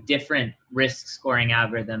implement kind of different risk scoring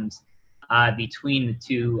algorithms between the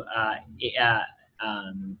two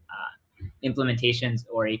implementations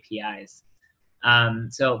or APIs.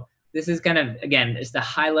 So this is kind of, again, it's the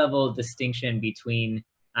high level distinction between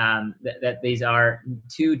that these are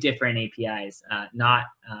two different APIs, not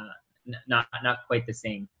quite the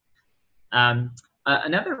same.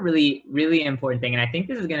 Another really important thing, and I think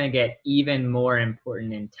this is going to get even more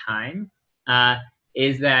important in time,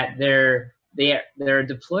 is that they're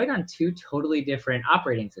deployed on two totally different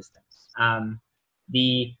operating systems.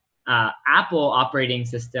 The Apple operating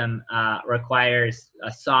system requires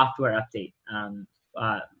a software update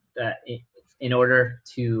in order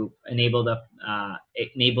to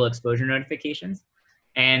enable exposure notifications.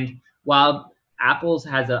 And while Apple's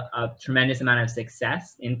has a tremendous amount of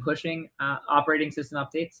success in pushing operating system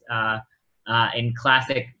updates, in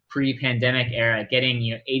classic pre-pandemic era,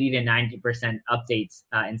 getting 80 to 90% updates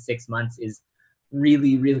in 6 months is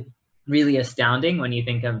really astounding when you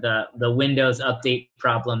think of the Windows update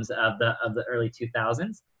problems of the early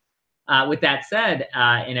 2000s. With that said,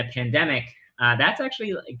 in a pandemic, that's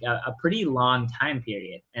actually like a pretty long time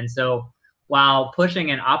period. And so while pushing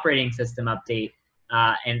an operating system update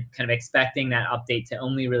and kind of expecting that update to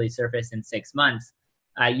only really surface in 6 months,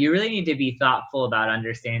 you really need to be thoughtful about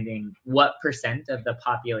understanding what % of the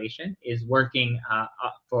population is working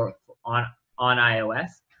on iOS,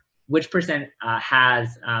 which %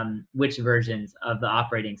 has which versions of the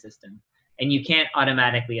operating system. And you can't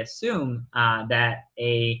automatically assume that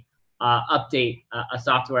a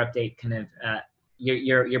software update kind of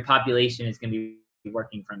your population is going to be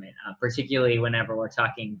working from it, particularly whenever we're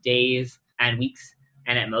talking days and weeks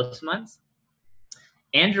and at most months.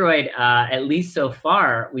 Android, at least so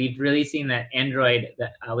far, we've really seen that Android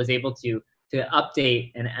was able to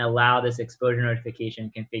update and allow this exposure notification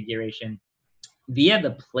configuration via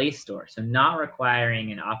the Play Store, so not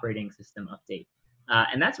requiring an operating system update.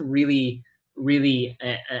 And that's really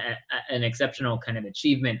an exceptional kind of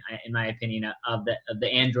achievement, in my opinion, of the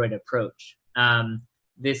Android approach.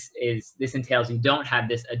 This entails you don't have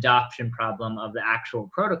this adoption problem of the actual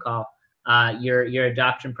protocol. Your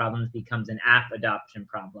adoption problem becomes an app adoption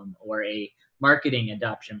problem or a marketing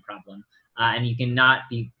adoption problem, and you cannot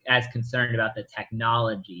be as concerned about the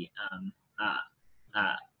technology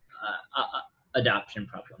adoption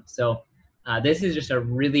problem. So this is just a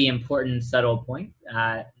really important subtle point.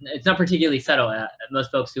 It's not particularly subtle.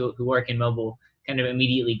 Most folks who work in mobile kind of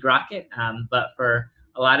immediately grok it, but for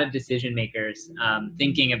a lot of decision makers,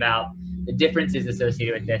 thinking about the differences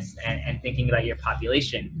associated with this and thinking about your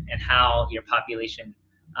population and how your population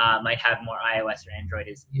might have more iOS or Android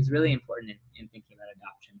is really important in thinking about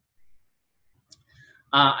adoption.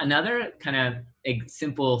 Another kind of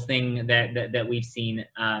simple thing that we've seen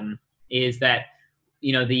is that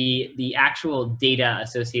the actual data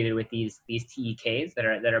associated with these TEKs that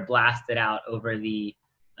are blasted out over the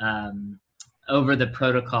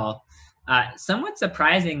protocol. Somewhat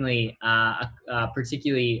surprisingly,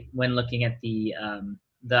 particularly when looking at the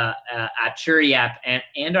Aturi app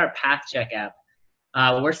and our PathCheck app,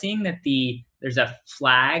 we're seeing that there's a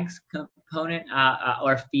flags component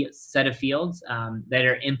or set of fields that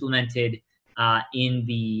are implemented in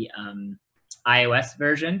the iOS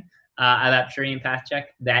version of App-Tree and Path Check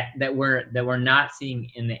that we're not seeing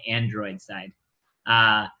in the Android side.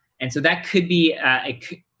 And so that could be,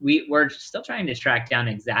 we're still trying to track down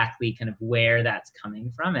exactly kind of where that's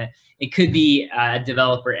coming from. It could be a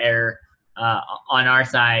developer error on our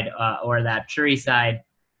side or the App-Tree side.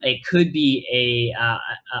 It could be a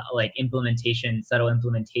like subtle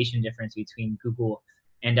implementation difference between Google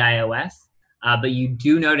and iOS. But you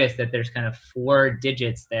do notice that there's kind of 4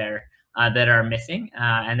 digits there that are missing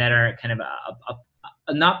and that are kind of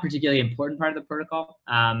a not particularly important part of the protocol,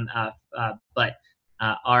 but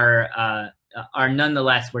are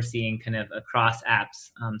nonetheless, we're seeing kind of across apps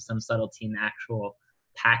some subtlety in the actual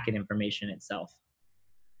packet information itself.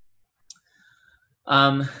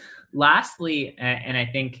 Lastly, and I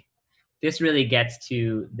think this really gets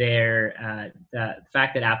to the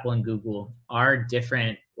fact that Apple and Google are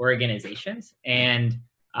different organizations and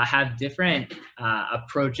have different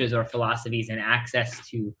approaches or philosophies and access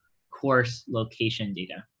to coarse location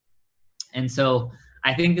data. And so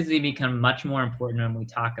I think this has become much more important when we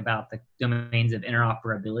talk about the domains of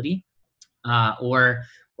interoperability, or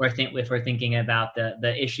if we're thinking about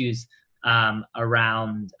the issues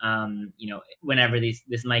around, whenever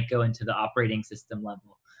this might go into the operating system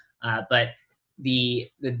level. But the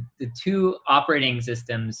 2 operating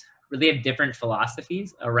systems really have different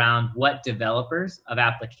philosophies around what developers of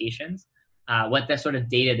applications, what the sort of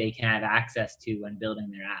data they can have access to when building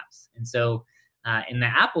their apps. And so in the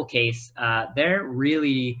Apple case, they're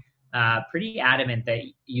really pretty adamant that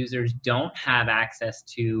users don't have access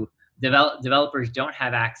to, developers don't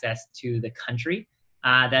have access to the country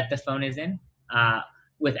that the phone is in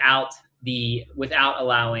without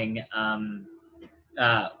allowing,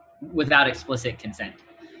 without explicit consent.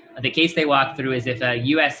 The case they walk through is if a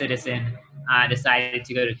US citizen decided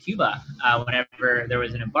to go to Cuba whenever there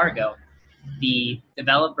was an embargo, the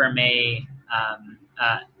developer may,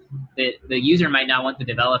 the user might not want the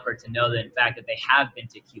developer to know that in fact that they have been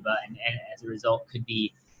to Cuba, and as a result could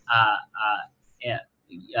be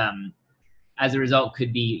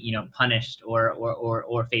punished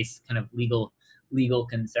or face kind of legal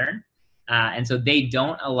concern. And so they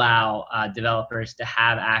don't allow developers to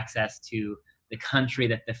have access to the country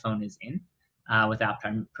that the phone is in without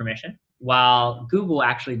permission, while Google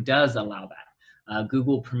actually does allow that.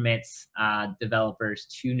 Google permits developers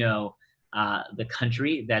to know the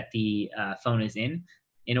country that the phone is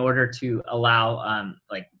in order to allow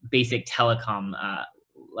like basic telecom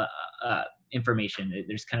information.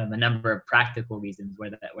 There's kind of a number of practical reasons where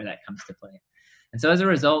that comes to play. And so as a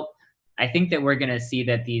result, I think that we're going to see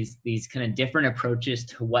that these kind of different approaches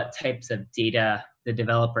to what types of data the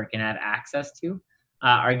developer can have access to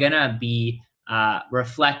are going to be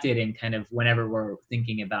reflected in kind of whenever we're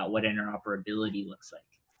thinking about what interoperability looks like.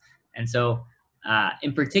 And so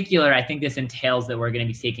in particular, I think this entails that we're going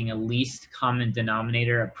to be taking a least common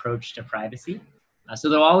denominator approach to privacy. So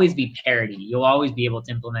there'll always be parity. You'll always be able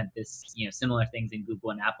to implement this, similar things in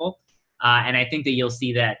Google and Apple. And I think that you'll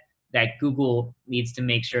see that Google needs to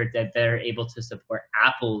make sure that they're able to support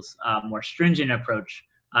Apple's more stringent approach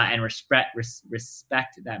and respect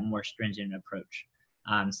that more stringent approach.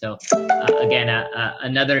 So again,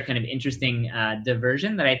 another kind of interesting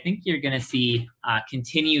diversion that I think you're going to see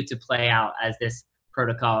continue to play out as this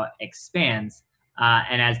protocol expands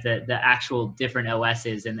and as the actual different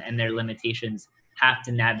OSs and their limitations have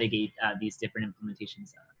to navigate these different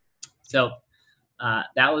implementations. So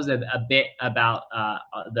that was a bit about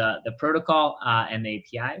the protocol and the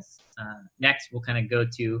APIs. Next, we'll kind of go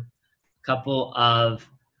to a couple of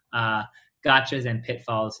gotchas and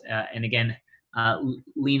pitfalls. And again,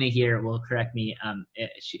 Lena here will correct me.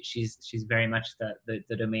 She's very much the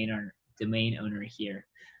domain owner here.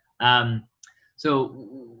 So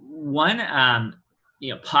one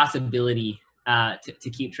possibility to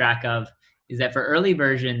keep track of is that for early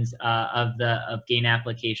versions of GAEN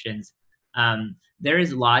applications, there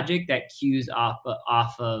is logic that queues off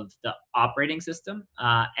of the operating system,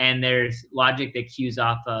 and there's logic that queues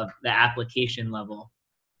off of the application level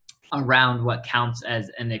around what counts as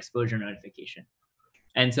an exposure notification.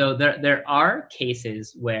 And so there are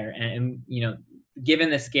cases where, and given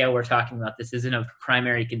the scale we're talking about, this isn't of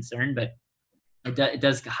primary concern, but it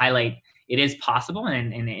does highlight it is possible,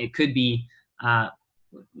 and it could be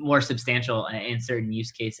more substantial in certain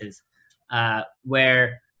use cases,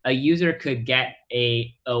 where a user could get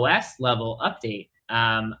a OS level update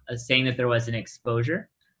saying that there was an exposure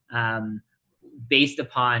based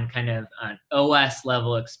upon kind of an OS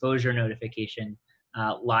level exposure notification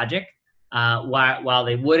logic, while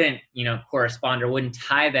they wouldn't correspond or wouldn't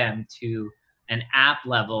tie them to an app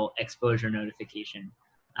level exposure notification.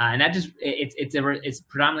 And that just it's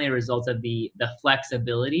predominantly a result of the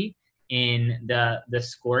flexibility in the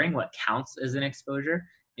scoring, what counts as an exposure,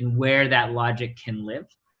 and where that logic can live.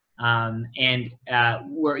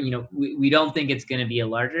 We don't think it's going to be a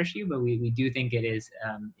larger issue, but we do think it is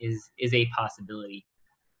a possibility.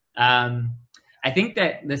 I think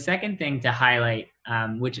that the second thing to highlight,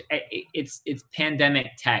 which it's pandemic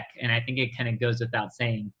tech, and I think it kind of goes without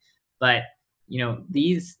saying, but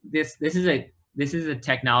this is a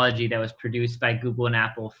technology that was produced by Google and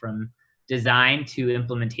Apple from design to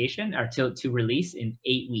implementation, or to release, in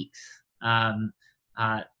 8 weeks. And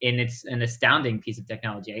it's an astounding piece of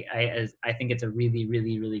technology. I think it's a really,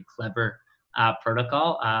 really, really clever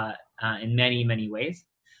protocol in many, many ways.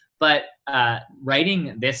 But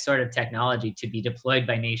writing this sort of technology to be deployed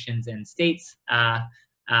by nations and states,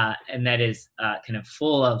 and that is kind of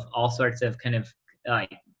full of all sorts of kind of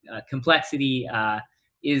complexity,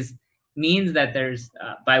 means that there's,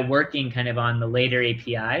 by working kind of on the later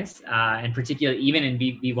APIs, and particularly even in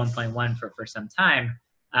v1.1 for some time,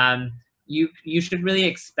 you should really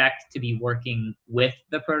expect to be working with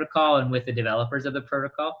the protocol and with the developers of the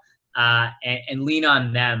protocol, and lean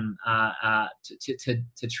on them to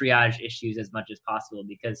triage issues as much as possible,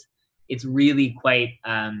 because it's really quite,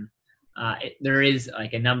 there is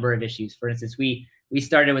like a number of issues. For instance, we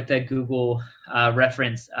started with the Google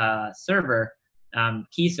reference server,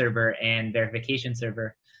 key server and verification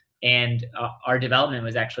server, and our development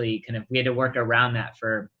was actually we had to work around that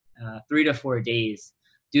for 3 to 4 days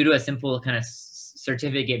due to a simple kind of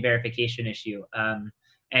certificate verification issue.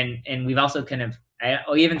 And we've also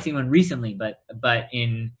we haven't seen one recently, but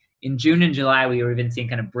in June and July, we were even seeing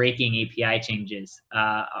kind of breaking API changes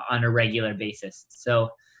on a regular basis. So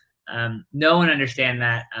no one understand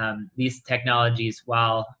that these technologies,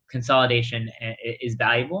 while consolidation is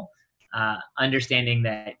valuable, understanding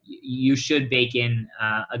that you should bake in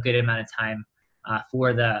a good amount of time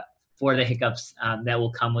for the hiccups that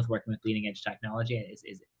will come with working with bleeding edge technology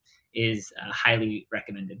is highly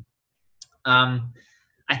recommended.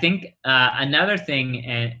 I think another thing,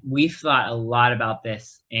 and we've thought a lot about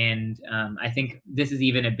this, and I think this is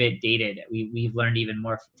even a bit dated. We've learned even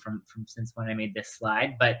more from since when I made this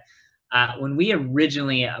slide. But when we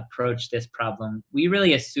originally approached this problem, we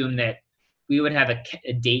really assumed that we would have a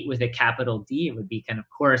date with a capital D. It would be kind of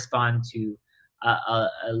correspond to a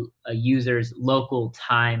user's local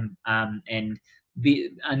time, and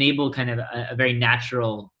enable kind of a very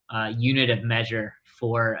natural unit of measure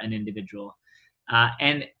for an individual.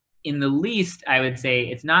 And in the least, I would say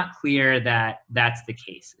it's not clear that that's the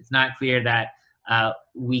case. It's not clear that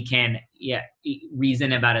we can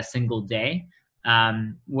reason about a single day.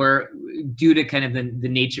 We're due to kind of the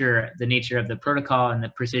nature of the protocol and the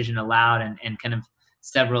precision allowed, and kind of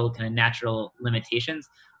several kind of natural limitations.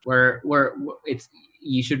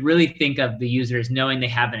 You should really think of the users knowing they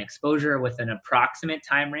have an exposure with an approximate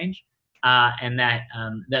time range, and that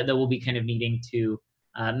will be kind of needing to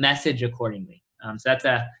message accordingly. So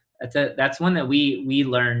that's one that we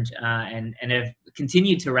learned and have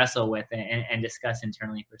continued to wrestle with and discuss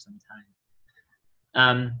internally for some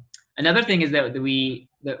time. Another thing is that we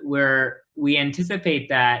anticipate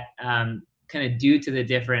that kind of due to the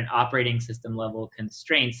different operating system level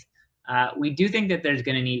constraints, we do think that there's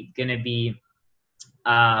going to be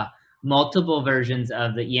multiple versions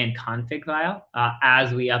of the enconfig file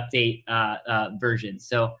as we update versions.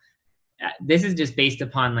 So this is just based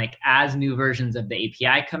upon as new versions of the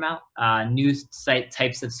API come out, new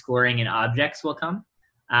types of scoring and objects will come.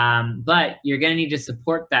 But you're going to need to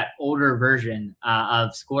support that older version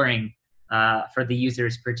of scoring for the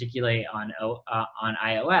users, particularly on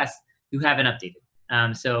iOS, who haven't updated.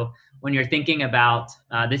 So when you're thinking about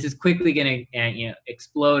this is quickly going to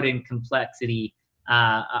explode in complexity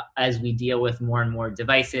as we deal with more and more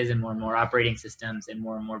devices and more operating systems and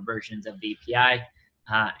more versions of the API.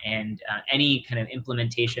 And any kind of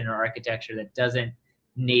implementation or architecture that doesn't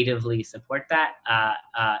natively support that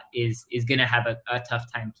is going to have a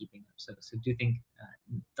tough time keeping up. So do think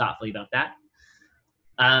thoughtfully about that.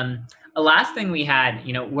 A last thing we had,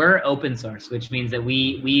 we're open source, which means that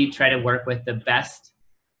we try to work with the best.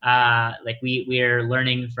 We are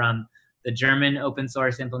learning from the German open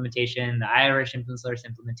source implementation, the Irish open source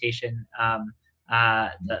implementation.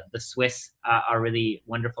 The Swiss are really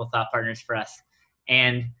wonderful thought partners for us.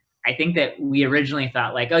 And I think that we originally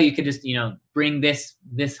thought you could just, bring this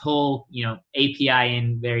whole, API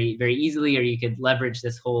in very, very easily, or you could leverage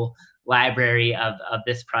this whole library of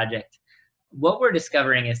this project. What we're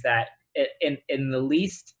discovering is that in the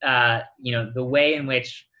least, the way in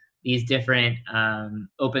which these different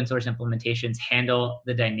open source implementations handle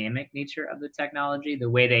the dynamic nature of the technology, the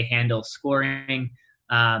way they handle scoring,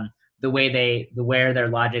 where their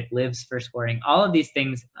logic lives for scoring. All of these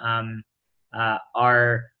things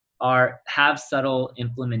have subtle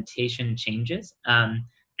implementation changes.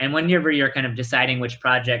 And whenever you're kind of deciding which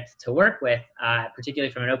project to work with,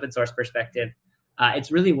 particularly from an open source perspective,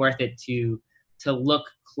 it's really worth it to look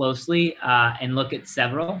closely and look at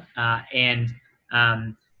several and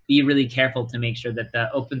be really careful to make sure that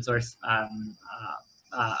the open source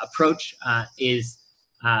approach is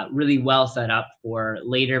really well set up for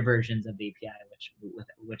later versions of the API,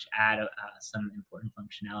 which add some important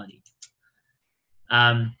functionality.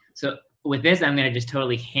 So with this, I'm going to just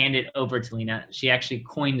totally hand it over to Lena. She actually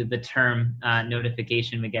coined the term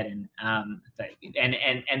notification-mageddon. And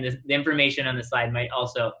the information on the slide might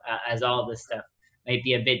also, as all of this stuff, might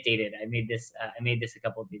be a bit dated. I made this a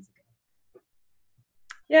couple of days ago.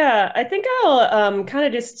 Yeah, I think I'll kind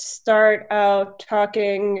of just start out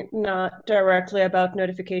talking not directly about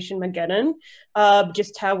notification-mageddon,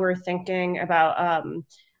 just how we're thinking about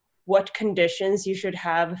what conditions you should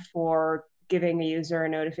have for giving a user a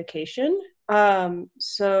notification.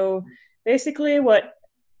 So basically what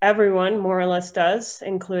everyone more or less does,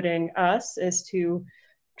 including us, is to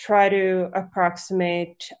try to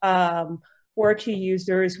approximate 2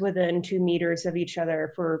 users within 2 meters of each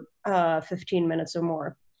other for 15 minutes or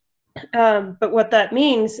more. But what that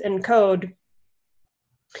means in code,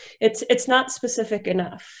 it's not specific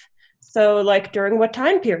enough. So like during what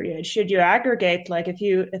time period should you aggregate? Like if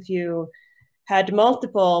you had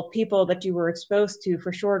multiple people that you were exposed to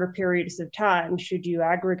for shorter periods of time, should you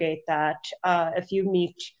aggregate that? If you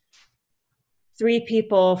meet 3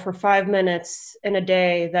 people for 5 minutes in a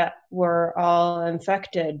day that were all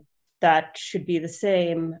infected, that should be the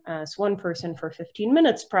same as 1 person for 15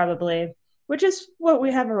 minutes probably, which is what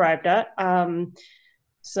we have arrived at.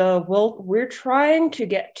 So we're trying to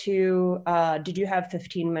get to, did you have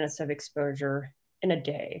 15 minutes of exposure in a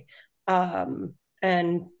day?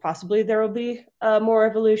 And possibly there will be more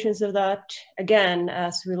evolutions of that again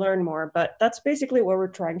as we learn more, but that's basically what we're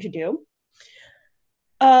trying to do.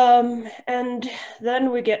 And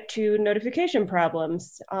then we get to notification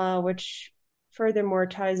problems, which furthermore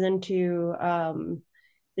ties into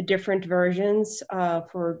the different versions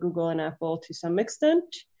for Google and Apple to some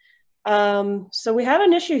extent. So we have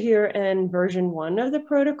an issue here in version 1 of the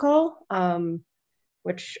protocol,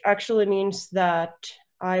 which actually means that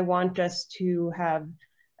I want us to have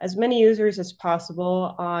as many users as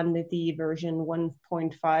possible on the version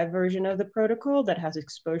 1.5 version of the protocol that has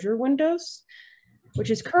exposure windows,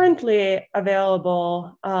 which is currently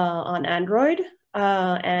available on Android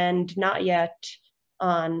and not yet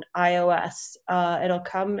on iOS. It'll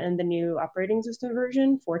come in the new operating system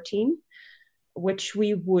version 14, which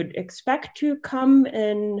we would expect to come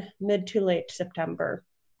in mid to late September.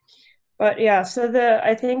 But yeah, so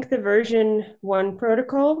I think the version 1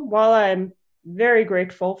 protocol, while I'm very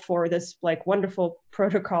grateful for this like wonderful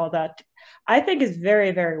protocol that I think is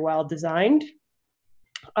very, very well designed,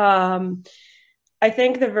 I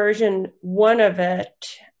think the version 1 of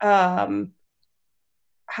it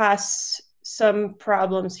has some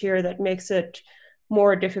problems here that makes it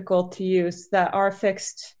more difficult to use that are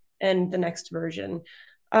fixed in the next version,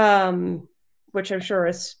 which I'm sure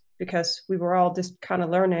is because we were all just kind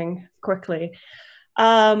of learning quickly.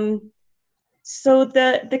 So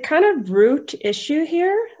the kind of root issue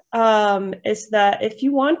here is that if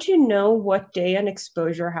you want to know what day an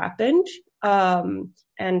exposure happened,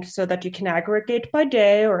 and so that you can aggregate by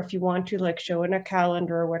day, or if you want to like show in a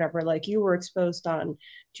calendar or whatever, like you were exposed on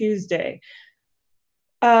Tuesday,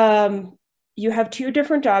 you have 2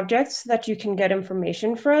 different objects that you can get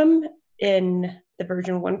information from in the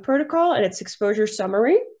version 1 protocol, and it's exposure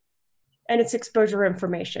summary and it's exposure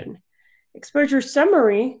information. Exposure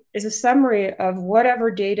summary is a summary of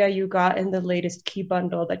whatever data you got in the latest key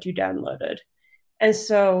bundle that you downloaded. And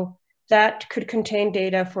so that could contain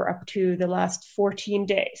data for up to the last 14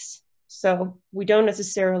 days. So we don't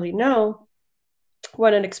necessarily know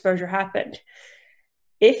when an exposure happened.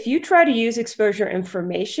 If you try to use exposure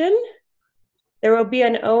information, there will be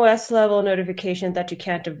an OS level notification that you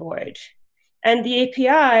can't avoid. And the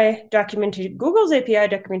API documentation, Google's API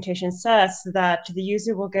documentation says that the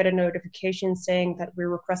user will get a notification saying that we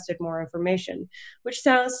requested more information, which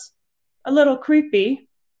sounds a little creepy,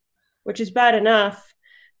 which is bad enough.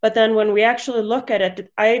 But then when we actually look at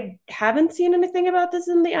it, I haven't seen anything about this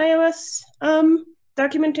in the iOS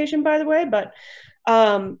documentation, by the way, but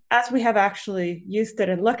as we have actually used it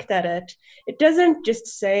and looked at it, it doesn't just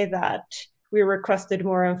say that we requested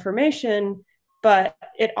more information, but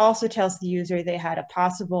it also tells the user they had a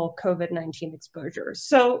possible COVID-19 exposure.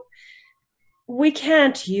 So we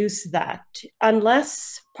can't use that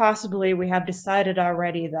unless possibly we have decided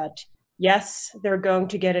already that, yes, they're going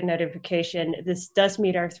to get a notification. This does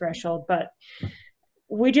meet our threshold, but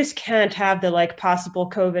we just can't have the like possible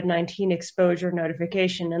COVID-19 exposure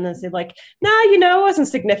notification and then say like, nah, you know, it wasn't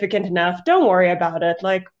significant enough. Don't worry about it.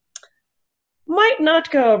 Like, might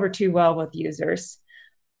not go over too well with users.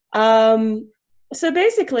 So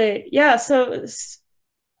basically, yeah, so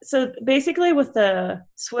basically what the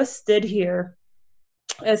Swiss did here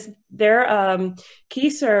is their key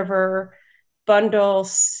server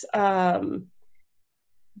bundles the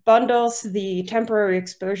temporary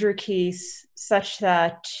exposure keys such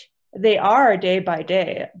that they are day by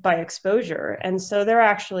day by exposure. And so they're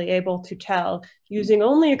actually able to tell using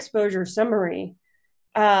only exposure summary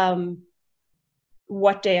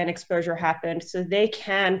what day an exposure happened. So they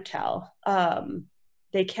can tell,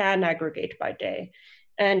 they can aggregate by day.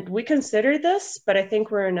 And we consider this, but I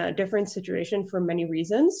think we're in a different situation for many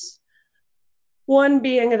reasons. One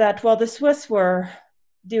being that while the Swiss were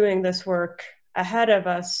doing this work ahead of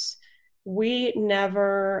us, we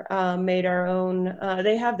never made our own,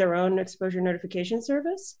 they have their own exposure notification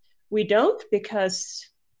service. We don't, because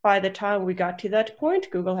by the time we got to that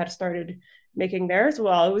point, Google had started making theirs.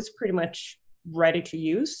 Well, it was pretty much ready to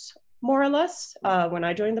use, more or less, when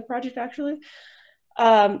I joined the project, actually.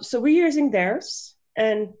 So we're using theirs.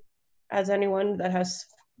 And as anyone that has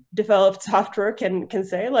developed software can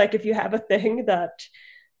say, like, if you have a thing that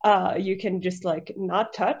you can just like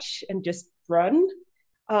not touch and just run,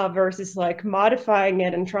 versus like modifying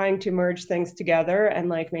it and trying to merge things together and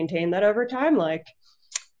like maintain that over time, like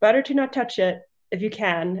better to not touch it if you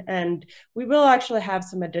can. And we will actually have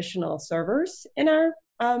some additional servers in our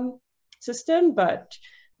system, but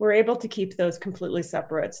we're able to keep those completely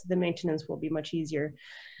separate, so the maintenance will be much easier.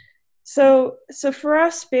 So for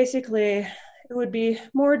us, basically, it would be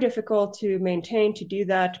more difficult to maintain to do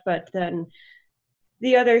that. But then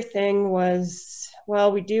the other thing was,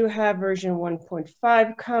 well, we do have version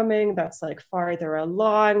 1.5 coming. That's like farther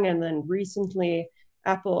along. And then recently,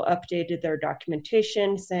 Apple updated their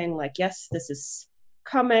documentation saying like, yes, this is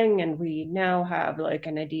coming. And we now have like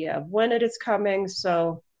an idea of when it is coming.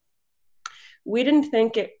 So we didn't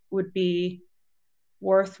think it would be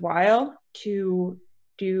worthwhile to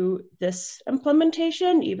do this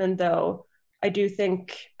implementation, even though I do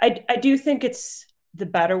think it's the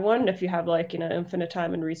better one if you have like, you know, infinite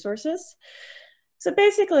time and resources. So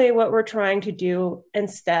basically what we're trying to do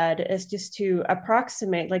instead is just to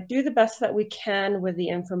approximate, like do the best that we can with the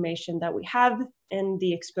information that we have in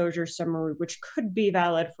the exposure summary, which could be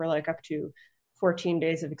valid for like up to 14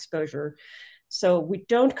 days of exposure. So we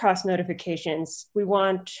don't cause notifications. We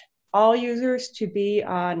want all users to be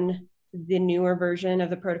on the newer version of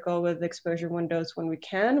the protocol with exposure windows when we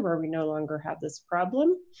can, where we no longer have this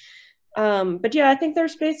problem. But yeah, I think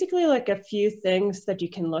there's basically like a few things that you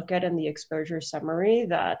can look at in the exposure summary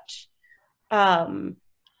that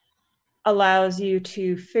allows you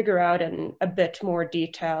to figure out in a bit more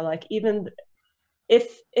detail, like even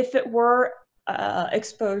if it were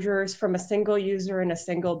exposures from a single user in a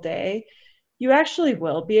single day, you actually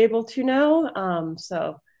will be able to know.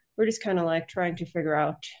 So we're just kind of like trying to figure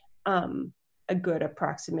out a good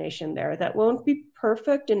approximation there. That won't be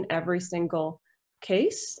perfect in every single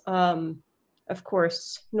case. Of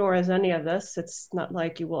course, nor is any of this. It's not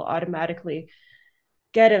like you will automatically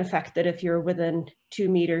get infected if you're within 2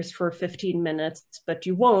 meters for 15 minutes, but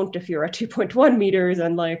you won't if you're at 2.1 meters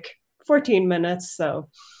and like 14 minutes. So,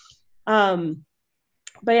 but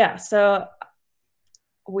yeah, so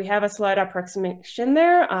we have a slight approximation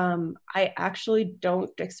there. I actually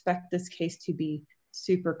don't expect this case to be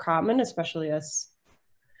super common, especially as,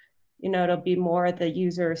 you know, it'll be more the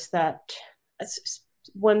users that,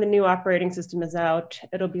 when the new operating system is out,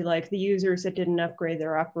 it'll be like the users that didn't upgrade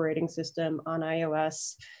their operating system on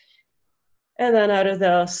iOS. And then out of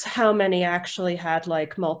those, how many actually had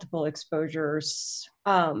like multiple exposures?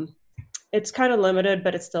 It's kind of limited,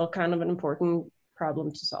 but it's still kind of an important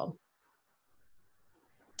problem to solve.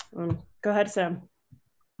 Go ahead, Sam.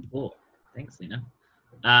 Cool. Thanks, Lena.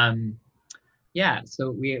 Yeah,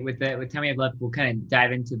 so with time we have left, we'll kind of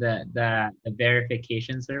dive into the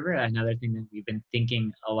verification server, another thing that we've been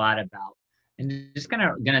thinking a lot about, and just kind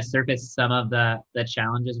of going to surface some of the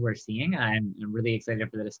challenges we're seeing. I'm really excited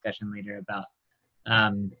for the discussion later about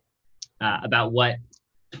what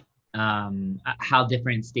how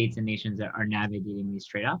different states and nations are navigating these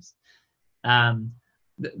trade-offs.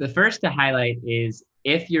 The first to highlight is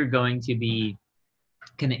if you're going to be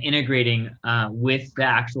kind of integrating with the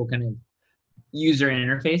actual kind of user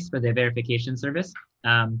interface for the verification service,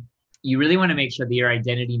 you really want to make sure that your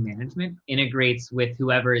identity management integrates with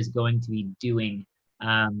whoever is going to be doing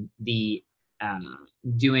the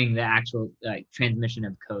actual transmission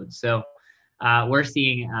of code. So we're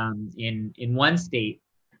seeing in one state,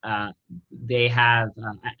 they have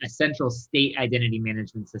a central state identity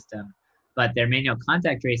management system, but their manual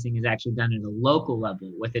contact tracing is actually done at a local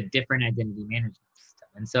level with a different identity management system.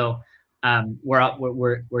 And so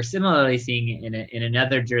we're similarly seeing in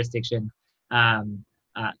another jurisdiction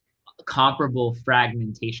comparable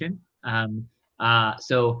fragmentation.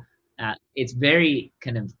 So it's very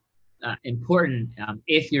kind of important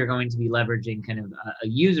if you're going to be leveraging kind of a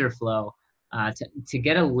user flow to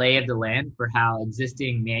get a lay of the land for how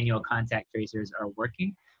existing manual contact tracers are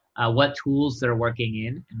working, what tools they're working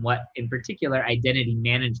in, and what in particular identity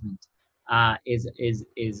management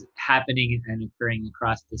is happening and occurring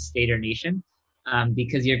across the state or nation,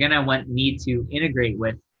 because you're going to need to integrate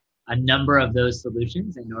with a number of those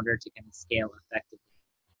solutions in order to kind of scale effectively.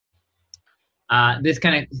 This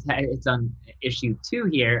kind of, it's on issue 2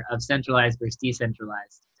 here of centralized versus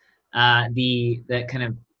decentralized. The kind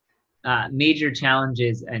of major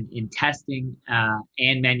challenges in testing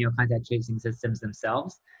and manual contact tracing systems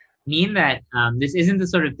themselves mean that this isn't the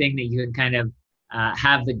sort of thing that you can kind of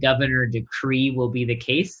have the governor decree will be the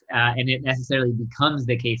case, and it necessarily becomes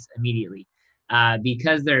the case immediately.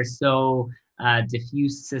 Because they're so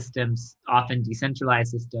diffuse systems, often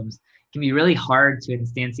decentralized systems, it can be really hard to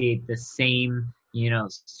instantiate the same,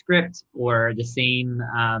 script or the same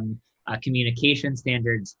communication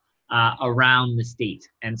standards around the state.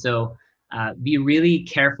 And so be really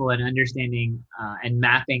careful in understanding and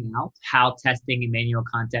mapping out how testing and manual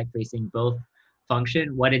contact tracing both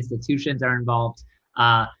function, what institutions are involved,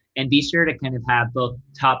 and be sure to kind of have both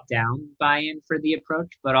top-down buy-in for the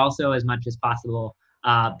approach, but also as much as possible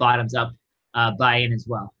bottoms-up buy-in as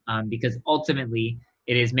well, because ultimately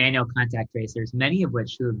it is manual contact tracers, many of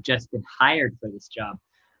which who have just been hired for this job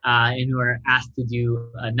and who are asked to do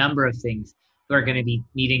a number of things, who are going to be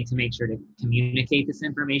needing to make sure to communicate this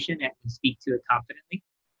information and speak to it confidently.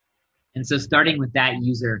 And so starting with that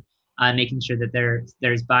user, making sure that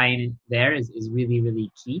there's buy-in there is really,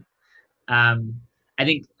 really key. I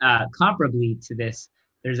think comparably to this,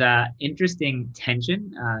 there's an interesting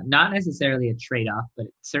tension, not necessarily a trade-off, but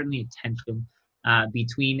certainly a tension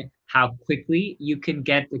between how quickly you can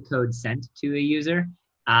get the code sent to a user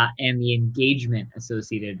and the engagement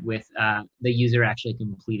associated with the user actually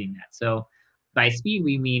completing that. So by speed,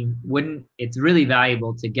 we mean it's really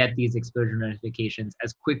valuable to get these exposure notifications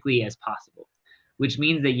as quickly as possible, which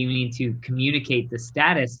means that you need to communicate the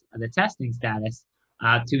status, the testing status,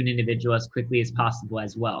 to an individual as quickly as possible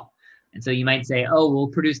as well. And so you might say, oh, we'll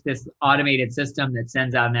produce this automated system that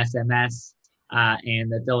sends out an SMS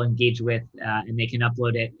and that they'll engage with and they can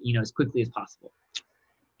upload it, as quickly as possible.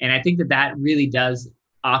 And I think that really does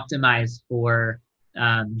optimize for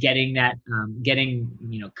getting that,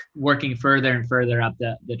 working further and further up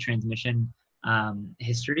the transmission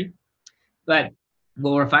history. But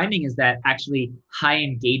what we're finding is that actually high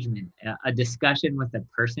engagement, a discussion with the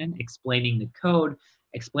person, explaining the code,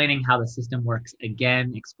 explaining how the system works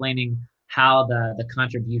again, explaining how the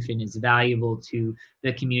contribution is valuable to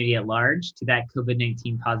the community at large, to that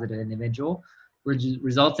COVID-19 positive individual,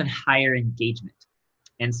 results in higher engagement.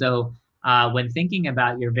 And so when thinking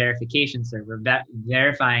about your verification server,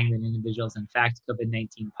 verifying that an individual is in fact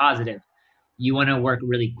COVID-19 positive, you want to work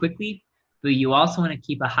really quickly, but you also want to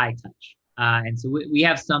keep a high touch. And so we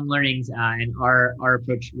have some learnings, and our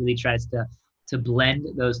approach really tries to blend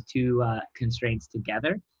those two constraints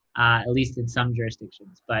together, at least in some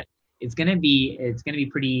jurisdictions. But it's going to be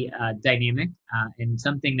pretty dynamic and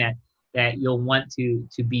something that you'll want to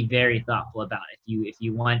be very thoughtful about if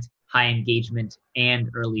you want high engagement and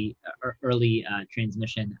early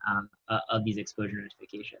transmission of these exposure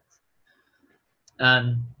notifications.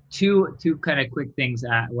 Two kind of quick things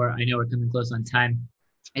where I know we're coming close on time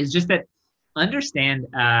is just that understand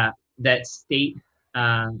that state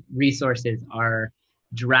resources are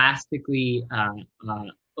drastically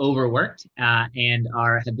overworked and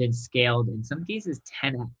have been scaled in some cases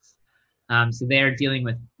 10x. So they are dealing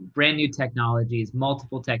with brand new technologies,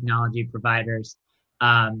 multiple technology providers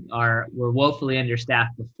were woefully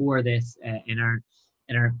understaffed before this and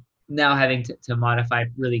are now having to modify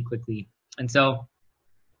really quickly. And so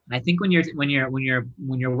I think when you're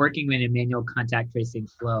working in a manual contact tracing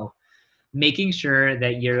flow, making sure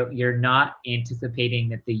that you're not anticipating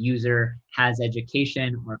that the user has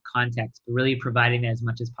education or context, but really providing that as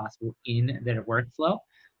much as possible in their workflow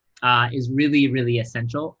is really, really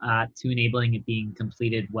essential to enabling it being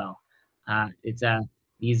completed well.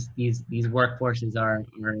 These workforces are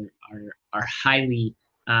highly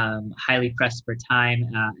highly pressed for time,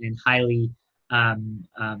 and highly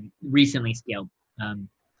recently scaled.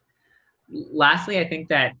 Lastly, I think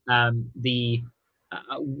that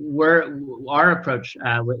our approach,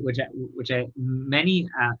 which many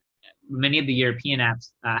of the European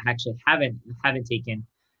apps actually haven't taken,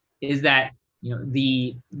 is that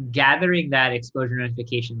the gathering that exposure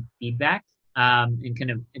notification feedback, and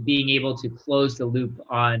kind of being able to close the loop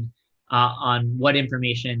on what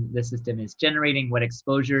information the system is generating, what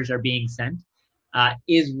exposures are being sent,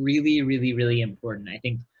 is really, really, really important. I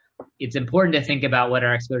think it's important to think about what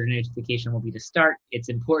our exposure notification will be to start. It's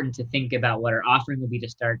important to think about what our offering will be to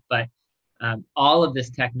start, but all of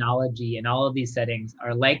this technology and all of these settings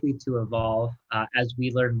are likely to evolve as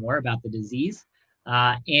we learn more about the disease,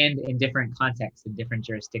 and in different contexts and different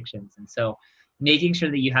jurisdictions. And so making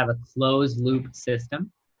sure that you have a closed loop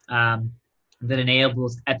system that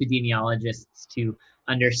enables epidemiologists to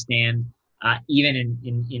understand, even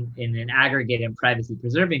in an aggregate and privacy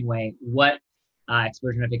preserving way, what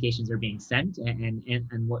exposure notifications are being sent,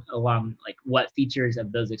 and what, along what features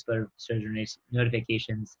of those exposure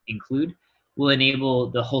notifications include, will enable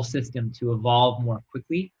the whole system to evolve more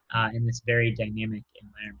quickly in this very dynamic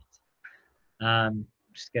environment. I'm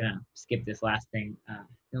just gonna skip this last thing.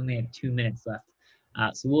 We only have 2 minutes left,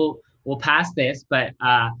 so we'll pass this. But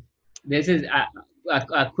this is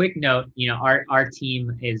a quick note. Our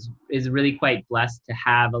team is really quite blessed to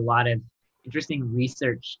have a lot of interesting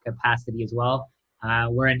research capacity as well.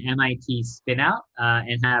 We're an MIT spinout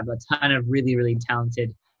and have a ton of really, really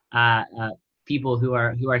talented people who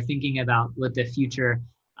are thinking about what the future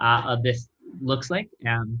of this looks like.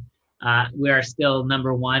 We are still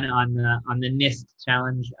number one on the NIST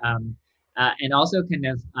challenge, and also kind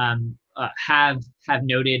of have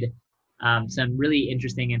noted some really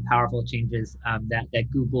interesting and powerful changes that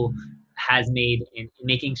Google has made in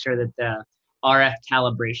making sure that the RF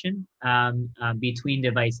calibration between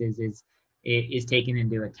devices is taken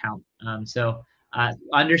into account. So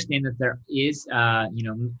understand that there is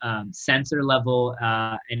sensor level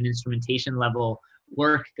and instrumentation level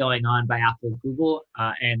work going on by Apple, Google,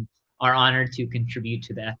 and are honored to contribute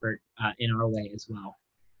to the effort in our way as well.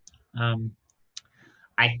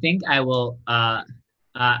 I think I will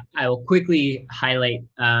quickly highlight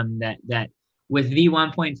that with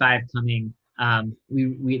V1.5 coming,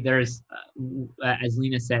 there's as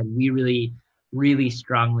Lena said, we really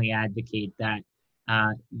strongly advocate that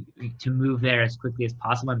to move there as quickly as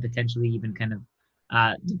possible, and potentially even kind of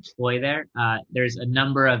deploy there. There's a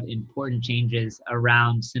number of important changes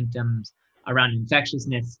around symptoms, around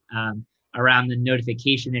infectiousness, around the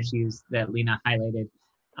notification issues that Lena highlighted,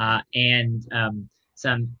 and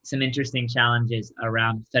some interesting challenges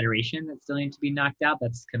around federation that still need to be knocked out.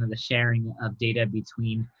 That's kind of the sharing of data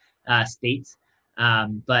between states.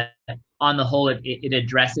 But on the whole, it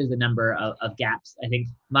addresses a number of gaps. I think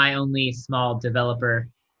my only small developer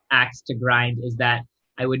axe to grind is that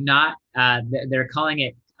I would not, they're calling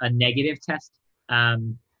it a negative test.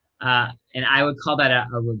 And I would call that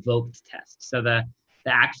a revoked test. So the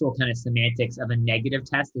actual kind of semantics of a negative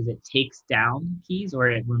test is it takes down keys or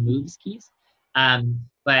it removes keys.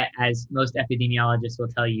 But as most epidemiologists will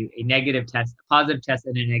tell you, a negative test, a positive test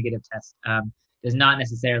and a negative test does not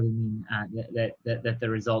necessarily mean that the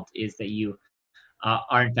result is that you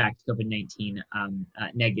are in fact COVID-19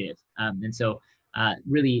 negative. And so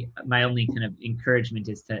really my only kind of encouragement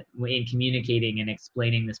is to, in communicating and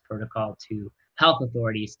explaining this protocol to health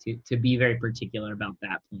authorities, to be very particular about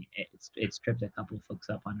that point. It's tripped a couple of folks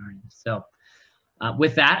up on our end. So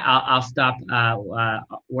with that, I'll stop.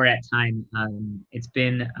 We're at time. It's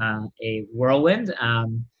been a whirlwind,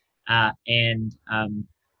 and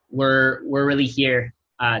we're really here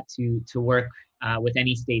to work with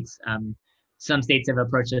any states. Some states have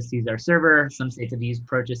approached us to use our server. Some states have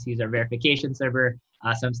approached us to use our verification server.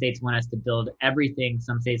 Some states want us to build everything.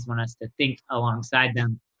 Some states want us to think alongside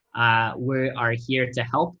them. We are here to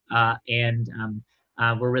help, and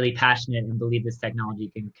we're really passionate and believe this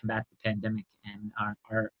technology can combat the pandemic, and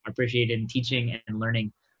are appreciated in teaching and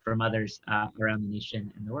learning from others around the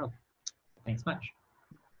nation and the world. Thanks much.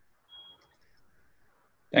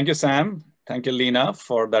 Thank you, Sam. Thank you, Lena,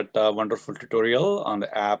 for that wonderful tutorial on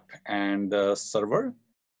the app and the server.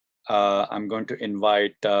 I'm going to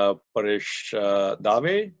invite Paresh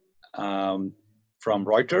Dave from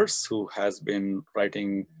Reuters, who has been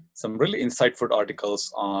writing some really insightful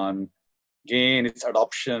articles on GAEN, its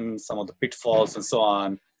adoption, some of the pitfalls, and so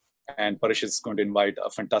on. And Paresh is going to invite a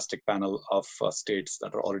fantastic panel of states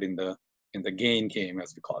that are already in the GAEN game,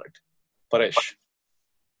 as we call it. Paresh.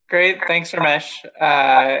 Great, thanks, Ramesh,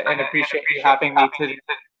 and appreciate you having me today.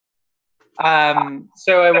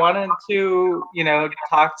 So I wanted to,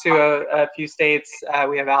 talk to a few states.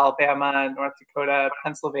 We have Alabama, North Dakota,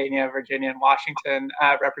 Pennsylvania, Virginia, and Washington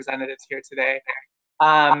representatives here today.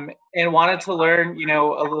 And wanted to learn,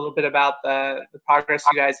 a little bit about the progress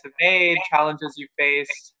you guys have made, challenges you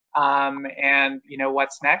faced, and,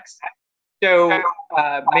 what's next. So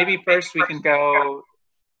maybe first we can go,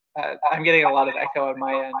 I'm getting a lot of echo on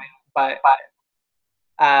my end, but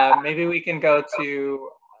maybe we can go to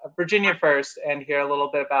Virginia first and hear a little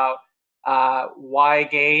bit about why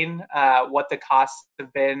GAEN, what the costs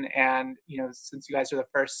have been, and since you guys are the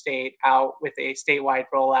first state out with a statewide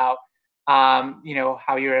rollout,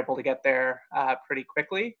 how you were able to get there pretty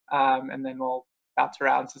quickly, and then we'll bounce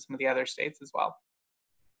around to some of the other states as well.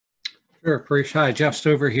 Sure, Parish. Hi, Jeff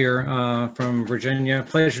Stover here from Virginia.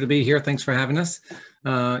 Pleasure to be here. Thanks for having us.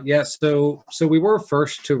 So we were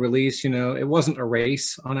first to release. It wasn't a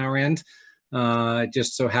race on our end. It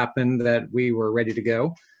just so happened that we were ready to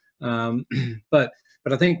go. But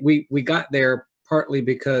I think we got there partly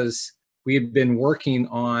because we had been working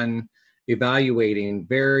on evaluating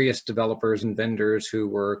various developers and vendors who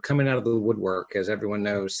were coming out of the woodwork, as everyone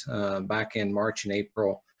knows, back in March and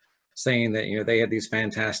April, saying that they had these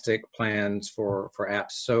fantastic plans for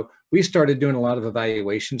apps. So we started doing a lot of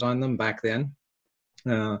evaluations on them back then.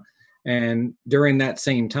 And during that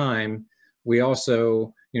same time, we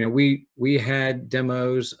also, we had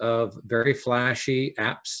demos of very flashy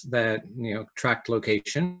apps that tracked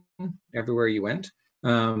location everywhere you went,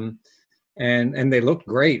 and they looked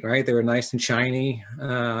great, right? They were nice and shiny,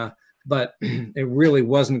 but it really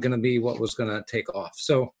wasn't going to be what was going to take off.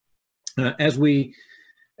 So as we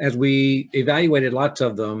evaluated lots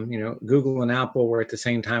of them, Google and Apple were at the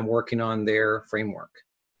same time working on their framework.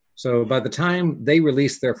 So by the time they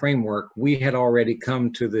released their framework, we had already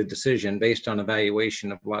come to the decision based on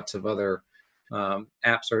evaluation of lots of other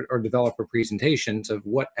apps or developer presentations of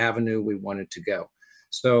what avenue we wanted to go.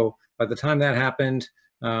 So by the time that happened,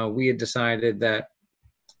 we had decided that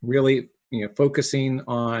really, focusing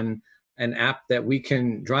on an app that we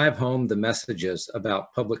can drive home the messages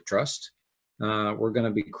about public trust were going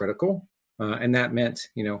to be critical. And that meant,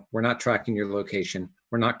 we're not tracking your location.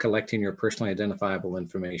 We're not collecting your personally identifiable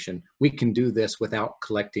information. We can do this without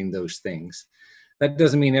collecting those things. That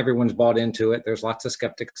doesn't mean everyone's bought into it. There's lots of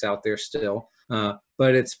skeptics out there still, but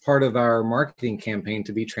it's part of our marketing campaign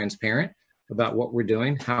to be transparent about what we're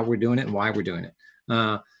doing, how we're doing it, and why we're doing it.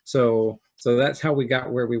 So that's how we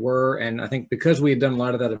got where we were. And I think because we had done a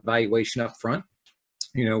lot of that evaluation up front,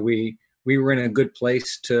 we were in a good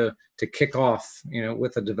place to kick off,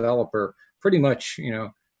 with a developer pretty much,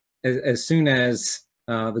 as soon as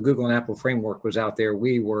the Google and Apple framework was out there,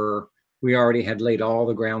 we already had laid all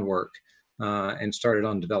the groundwork and started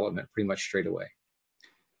on development pretty much straight away.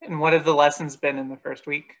 And what have the lessons been in the first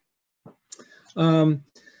week?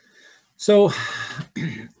 So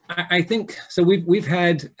I think, so we've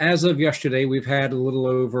had, as of yesterday, we've had a little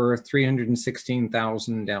over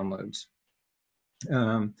 316,000 downloads.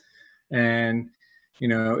 And,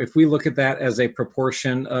 if we look at that as a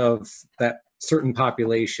proportion of that certain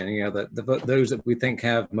population, those that we think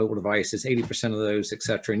have mobile devices, 80% of those, et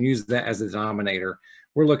cetera, and use that as a denominator,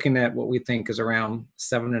 we're looking at what we think is around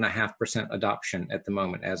 7.5% adoption at the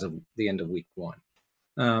moment as of the end of week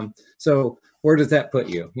 1. So where does that put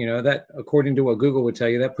you? That, according to what Google would tell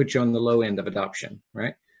you, that puts you on the low end of adoption,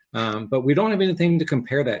 right? But we don't have anything to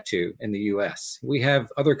compare that to in the US. We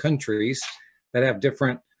have other countries that have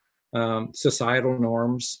different societal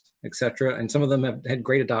norms, et cetera, and some of them have had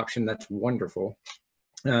great adoption. That's wonderful.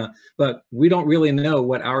 But we don't really know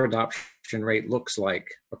what our adoption rate looks like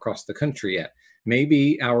across the country yet.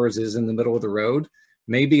 Maybe ours is in the middle of the road.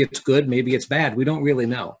 Maybe it's good, maybe it's bad. We don't really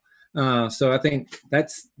know. So I think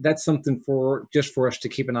that's something for us to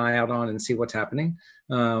keep an eye out on and see what's happening.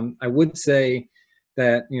 I would say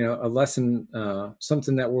that, a lesson,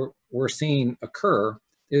 something that we're seeing occur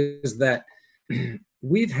is that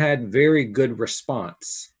we've had very good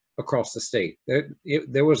response across the state.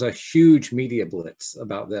 There was a huge media blitz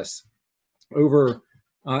about this. Over,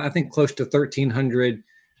 I think, close to 1,300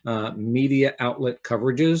 media outlet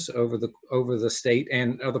coverages over the state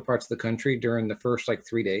and other parts of the country during the first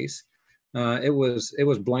 3 days. It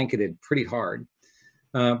was blanketed pretty hard,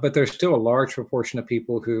 but there's still a large proportion of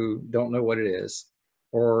people who don't know what it is,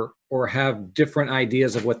 or have different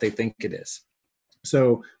ideas of what they think it is.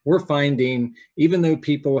 So we're finding, even though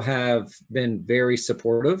people have been very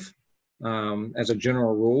supportive, as a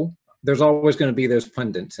general rule, there's always going to be those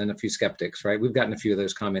pundits and a few skeptics, right? We've gotten a few of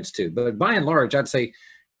those comments too, but by and large, I'd say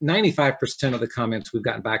 95% of the comments we've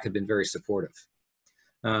gotten back have been very supportive.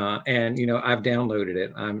 And, you know, I've downloaded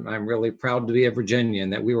it. I'm really proud to be a Virginian,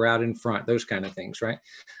 that we were out in front, those kind of things, right?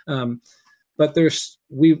 But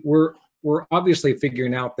we're obviously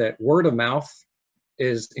figuring out that word of mouth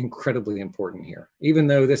is incredibly important here, even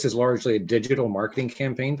though this is largely a digital marketing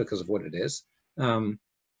campaign because of what it is.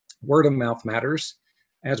 Word of mouth matters.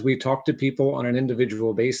 As we talk to people on an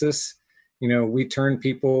individual basis, you know, we turn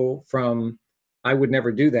people from, I would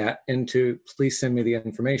never do that, into, please send me the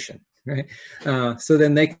information, right? So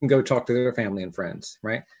then they can go talk to their family and friends,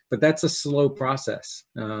 right? But that's a slow process.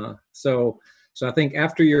 So I think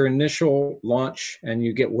after your initial launch and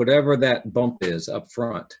you get whatever that bump is up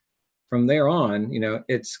front, from there on, you know,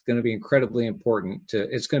 it's going to be incredibly important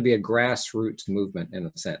it's going to be a grassroots movement in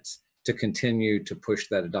a sense to continue to push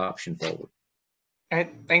that adoption forward. All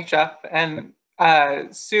right, thanks, Jeff. And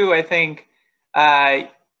Sue, I think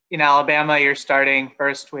in Alabama, you're starting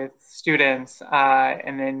first with students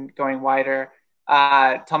and then going wider.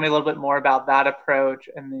 Tell me a little bit more about that approach.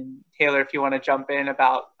 And then Taylor, if you want to jump in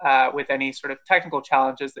about with any sort of technical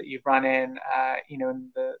challenges that you've run in, you know, in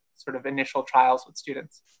the sort of initial trials with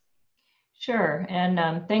students. Sure,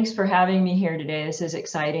 and thanks for having me here today. This is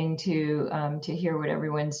exciting to hear what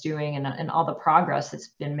everyone's doing and all the progress that's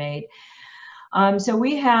been made. So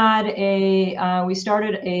we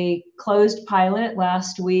started a closed pilot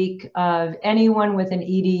last week of anyone with an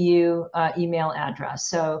EDU email address.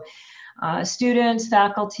 So students,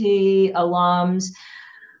 faculty, alums,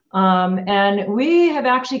 and we have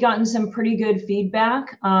actually gotten some pretty good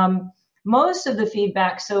feedback. Most of the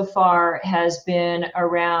feedback so far has been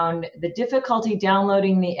around the difficulty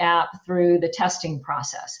downloading the app through the testing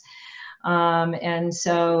process. And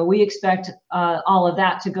so we expect all of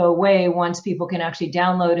that to go away once people can actually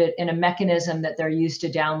download it in a mechanism that they're used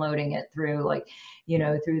to downloading it through, like, you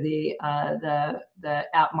know, through the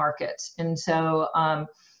app markets. And so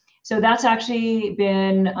so that's actually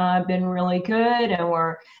been really good, and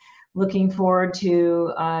we're looking forward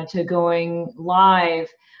to going live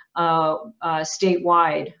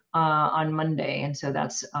statewide on Monday, and so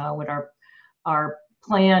that's what our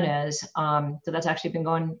plan is. So that's actually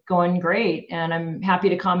been going great, and I'm happy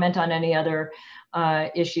to comment on any other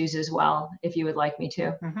issues as well if you would like me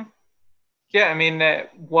to. Mm-hmm. Yeah, I mean,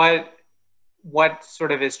 what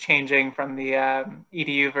sort of is changing from the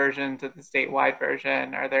EDU version to the statewide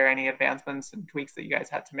version? Are there any advancements and tweaks that you guys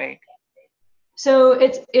had to make? So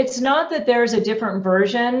it's not that there's a different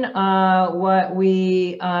version. What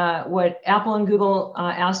Apple and Google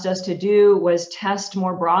asked us to do was test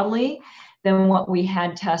more broadly than what we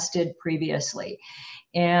had tested previously,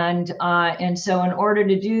 and so in order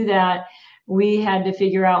to do that, we had to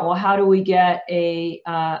figure out, well, how do we get a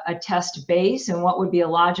test base, and what would be a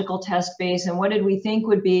logical test base, and what did we think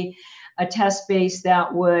would be a test base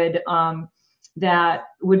that would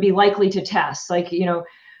be likely to test, like, you know,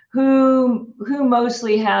 who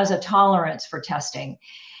mostly has a tolerance for testing.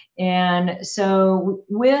 And so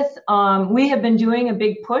with we have been doing a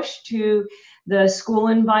big push to the school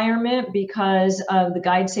environment because of the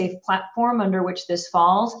GuideSafe platform under which this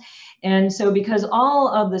falls. And so because all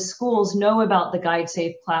of the schools know about the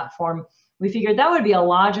GuideSafe platform, we figured that would be a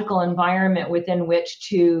logical environment within which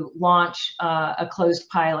to launch a closed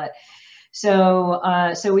pilot. So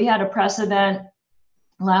we had a press event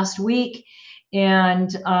last week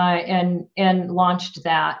and launched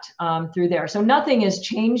that through there. So nothing is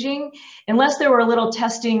changing unless there were little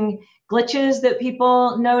testing glitches that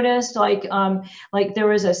people noticed, like there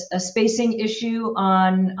was a spacing issue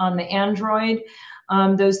on the Android.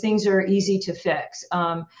 Those things are easy to fix.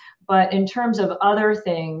 But in terms of other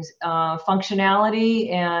things,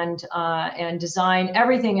 functionality and design,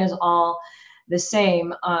 everything is all the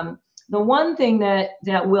same. The one thing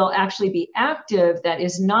that will actually be active that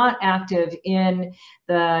is not active in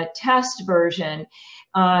the test version,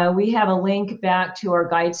 we have a link back to our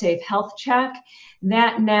GuideSafe Health Check.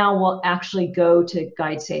 That now will actually go to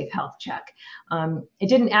GuideSafe Health Check. It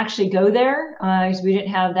didn't actually go there because we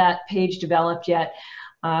didn't have that page developed yet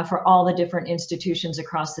for all the different institutions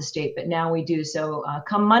across the state, but now we do. So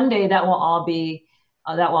come Monday, that will all be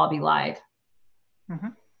live. Mm-hmm.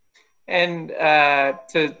 And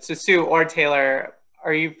to Sue or Taylor,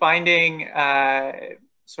 are you finding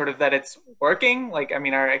sort of that it's working? Like, I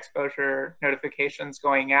mean, are exposure notifications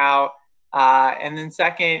going out? And then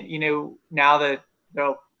second, you know, now that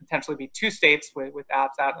there'll potentially be 2 states with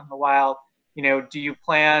apps out in the wild, you know, do you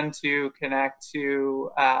plan to connect to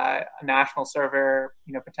a national server,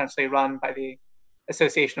 you know, potentially run by the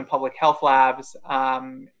Association of Public Health Labs?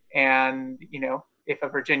 And, you know, if a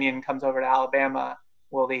Virginian comes over to Alabama,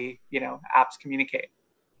 will the, you know, apps communicate?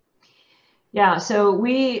 Yeah, so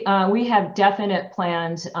we have definite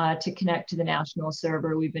plans to connect to the national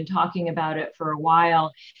server. We've been talking about it for a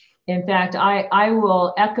while. In fact, I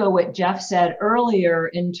will echo what Jeff said earlier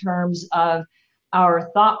in terms of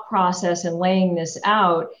our thought process and laying this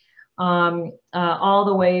out, all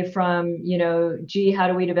the way from, you know, gee, how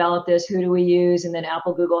do we develop this? Who do we use? And then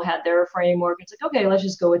Apple, Google had their framework. It's like, okay, let's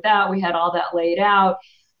just go with that. We had all that laid out.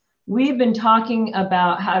 We've been talking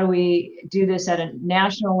about how do we do this at a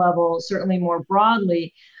national level, certainly more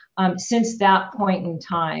broadly, since that point in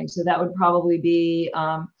time. So that would probably be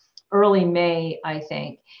early May, I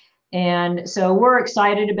think. And so we're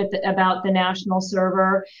excited about the national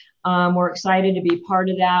server. We're excited to be part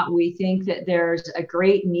of that. We think that there's a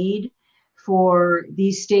great need for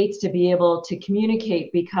these states to be able to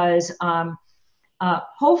communicate because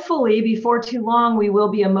hopefully before too long, we will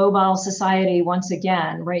be a mobile society once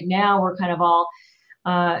again. Right now, we're kind of all,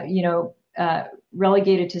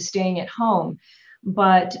 relegated to staying at home.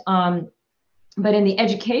 But in the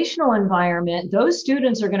educational environment, those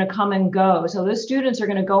students are going to come and go. So those students are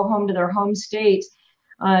going to go home to their home states.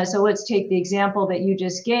 So let's take the example that you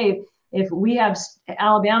just gave. If we have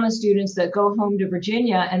Alabama students that go home to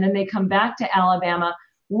Virginia and then they come back to Alabama,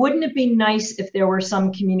 wouldn't it be nice if there were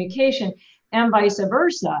some communication? And vice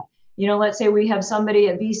versa. You know, let's say we have somebody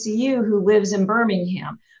at VCU who lives in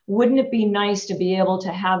Birmingham. Wouldn't it be nice to be able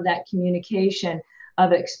to have that communication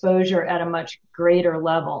of exposure at a much greater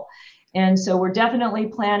level? And so we're definitely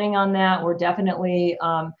planning on that. We're definitely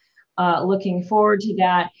looking forward to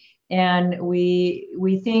that. And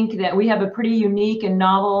we think that we have a pretty unique and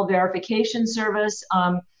novel verification service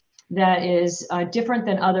that is different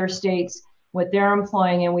than other states, what they're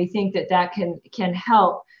employing. And we think that that can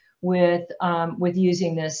help with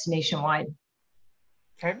using this nationwide.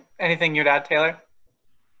 Okay. Anything you'd add, Taylor?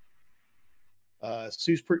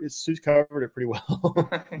 Sue's covered it pretty well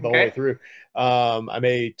the whole way through. I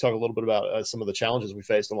may talk a little bit about some of the challenges we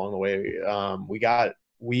faced along the way.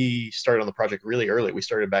 We started on the project really early. We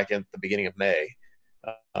started back at the beginning of May.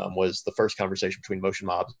 Was the first conversation between Motion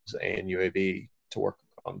Mobs and UAB to work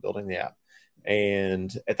on building the app.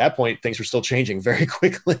 And at that point, things were still changing very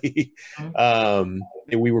quickly.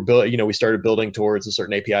 We started building towards a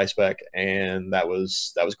certain API spec, and that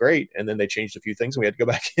was great. And then they changed a few things, and we had to go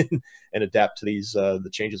back in and adapt to these the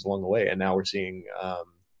changes along the way. And now we're seeing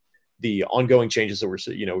the ongoing changes that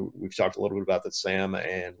we've talked a little bit about that Sam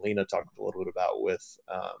and Lena talked a little bit about with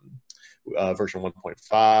version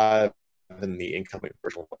 1.5 and the incoming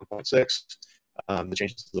version 1.6. The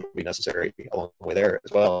changes that will be necessary along the way there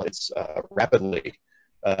as well. It's rapidly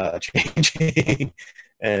changing.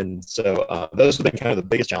 And so those have been kind of the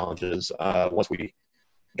biggest challenges once we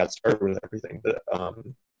got started with everything. But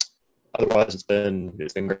otherwise, it's been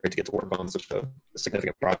great to get to work on such a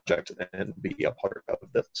significant project and be a part of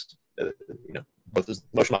this. Both as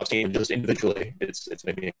Motion Ops team and just individually, it's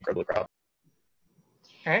made me incredibly proud.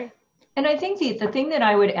 Okay. And I think the thing that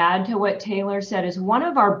I would add to what Taylor said is one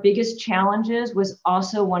of our biggest challenges was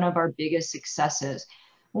also one of our biggest successes.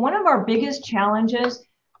 One of our biggest challenges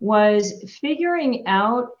was figuring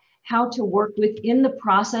out how to work within the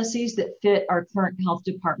processes that fit our current health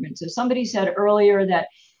department. So somebody said earlier that,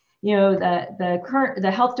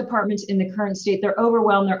 the health departments in the current state, they're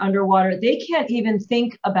overwhelmed, they're underwater. They can't even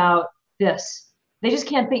think about this. They just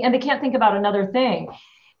can't think, and they can't think about another thing.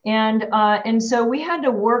 And so we had to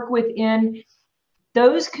work within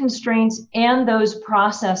those constraints and those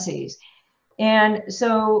processes. And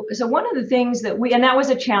so one of the things that and that was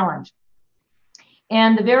a challenge.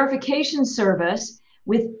 And the verification service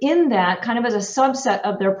within that, kind of as a subset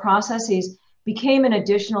of their processes, became an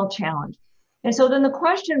additional challenge. And so then the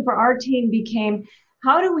question for our team became,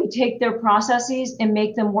 how do we take their processes and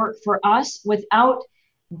make them work for us without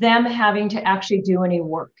them having to actually do any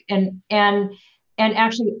work and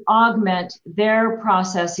actually augment their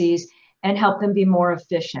processes and help them be more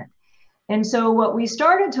efficient. And so what we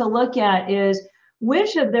started to look at is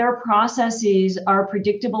which of their processes are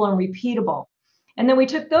predictable and repeatable. And then we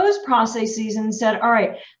took those processes and said, all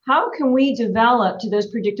right, how can we develop to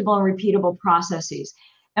those predictable and repeatable processes?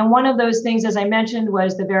 And one of those things, as I mentioned,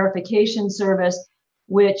 was the verification service,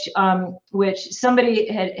 which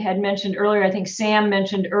somebody had mentioned earlier. I think Sam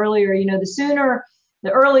mentioned earlier, the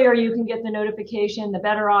earlier you can get the notification, the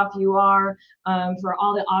better off you are for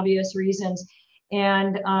all the obvious reasons.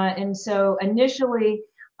 And so initially,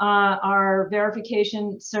 our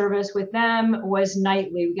verification service with them was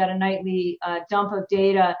nightly. We got a nightly dump of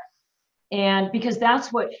data, and because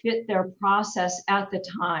that's what fit their process at the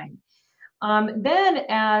time. Then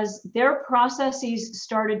as their processes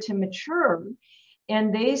started to mature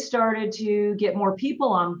and they started to get more people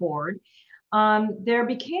on board, there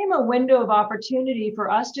became a window of opportunity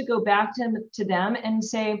for us to go back to them and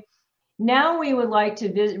say, now we would like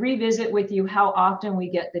to revisit with you how often we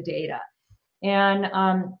get the data. And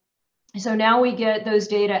so now we get those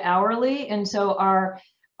data hourly. And so our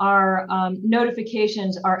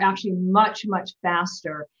notifications are actually much, much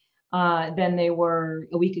faster than they were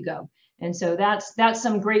a week ago. And so that's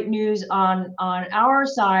some great news on our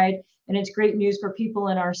side, and it's great news for people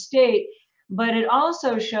in our state. But it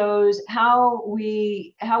also shows how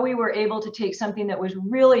we were able to take something that was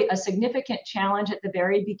really a significant challenge at the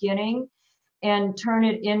very beginning and turn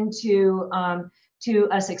it into to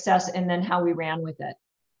a success, and then how we ran with it.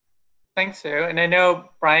 Thanks, Sue. And I know,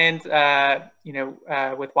 Brian,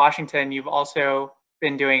 with Washington, you've also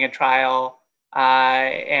been doing a trial,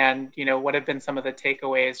 and what have been some of the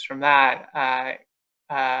takeaways from that?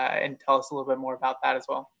 And tell us a little bit more about that as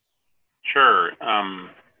well. Sure.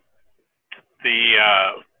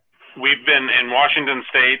 We've been in Washington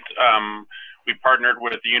State. We partnered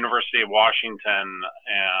with the University of Washington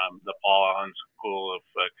and the Paul Allen School of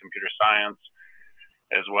Computer Science,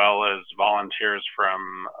 as well as volunteers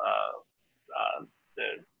from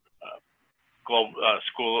the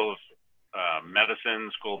School of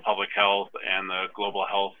Medicine, School of Public Health, and the Global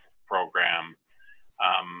Health Program.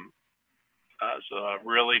 So a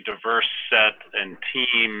really diverse set and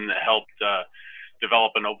team that helped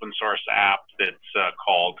develop an open source app that's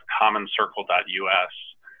called commoncircle.us.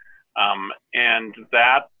 And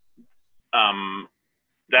that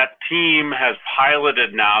team has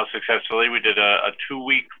piloted now successfully. We did a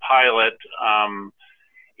 2-week pilot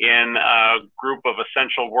in a group of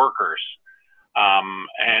essential workers,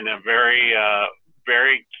 and a very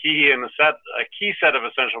key a key set of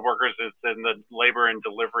essential workers is in the labor and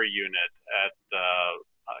delivery unit at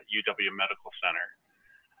UW Medical Center.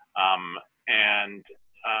 And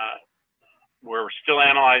we're still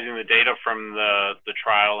analyzing the data from the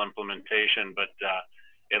trial implementation, but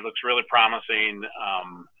it looks really promising.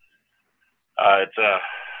 It's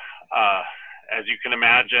as you can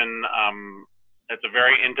imagine, it's a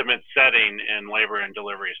very intimate setting in labor and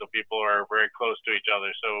delivery, so people are very close to each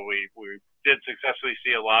other. So we did successfully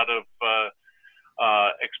see a lot of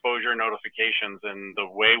exposure notifications, and the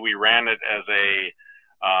way we ran it as a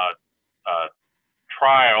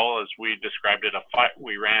trial, as we described it,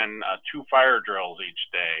 we ran 2 fire drills each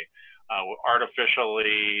day,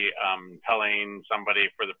 artificially telling somebody,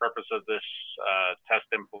 for the purpose of this test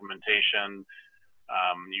implementation,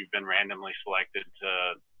 you've been randomly selected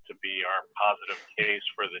to be our positive case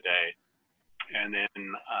for the day, and then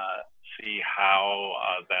see how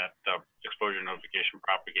that exposure notification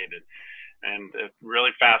propagated. And it's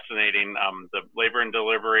really fascinating. The labor and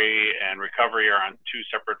delivery and recovery are on 2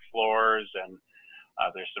 separate floors, and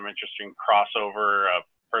there's some interesting crossover of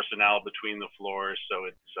personnel between the floors. So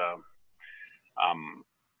it's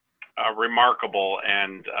remarkable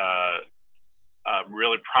and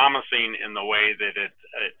really promising in the way that it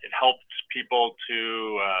helps people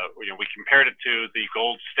to, we compared it to the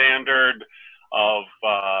gold standard of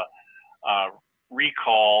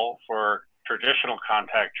recall for traditional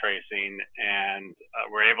contact tracing, and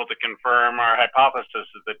we're able to confirm our hypothesis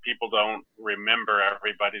is that people don't remember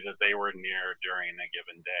everybody that they were near during a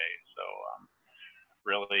given day. So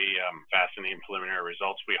really fascinating preliminary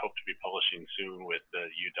results. We hope to be publishing soon with our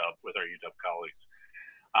UW colleagues.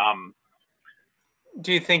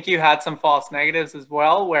 Do you think you had some false negatives as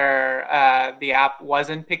well, where the app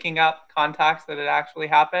wasn't picking up contacts that had actually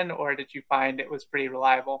happened, or did you find it was pretty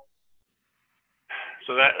reliable?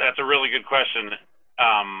 So that's a really good question.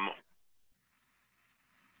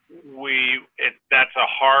 That's a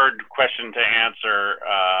hard question to answer,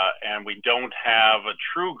 and we don't have a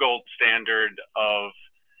true gold standard of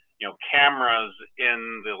cameras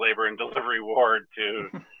in the labor and delivery ward to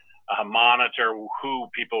monitor who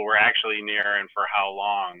people were actually near and for how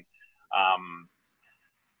long.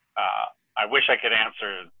 I wish I could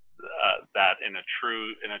answer that in a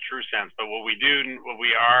true sense, but what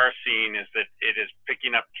we are seeing is that it is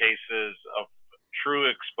picking up cases of true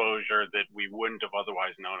exposure that we wouldn't have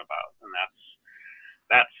otherwise known about, and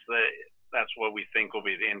that's what we think will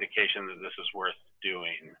be the indication that this is worth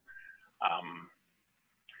doing.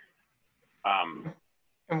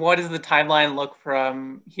 And what does the timeline look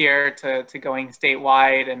from here to going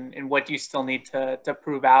statewide, and what do you still need to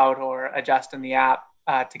prove out or adjust in the app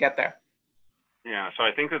to get there? Yeah, so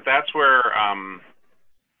I think that's where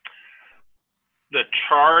the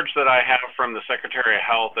charge that I have from the Secretary of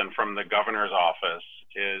Health and from the Governor's office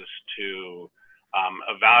is to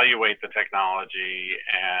evaluate the technology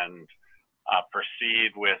and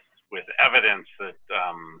proceed with evidence that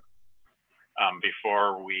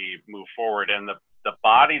before we move forward. And the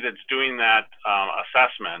body that's doing that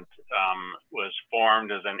assessment was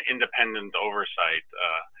formed as an independent oversight,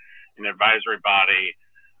 an advisory body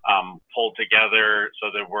pulled together so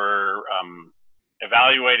that we're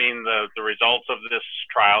evaluating the results of this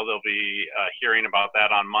trial. They'll be hearing about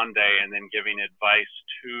that on Monday and then giving advice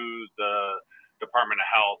to the Department of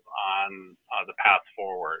Health on the path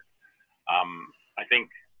forward. I think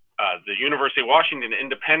the University of Washington,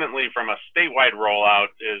 independently from a statewide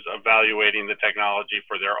rollout, is evaluating the technology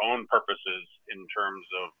for their own purposes in terms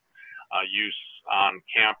of use on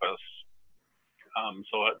campus.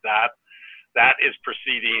 So that is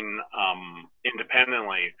proceeding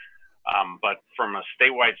independently. But from a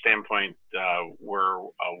statewide standpoint, we're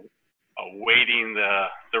awaiting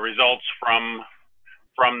the results from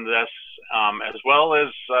this, as well as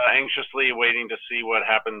anxiously waiting to see what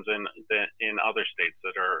happens in other states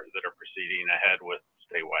that are proceeding ahead with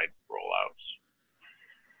statewide rollouts.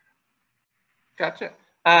 Gotcha.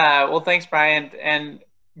 Well, thanks, Brian. And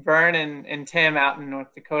Vern and Tim out in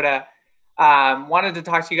North Dakota, wanted to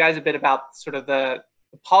talk to you guys a bit about sort of the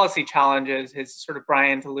policy challenges, as sort of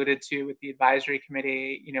Brian alluded to with the advisory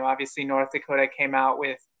committee. You know, obviously North Dakota came out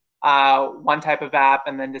with one type of app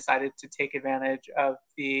and then decided to take advantage of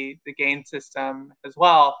the GAEN system as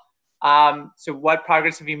well. So what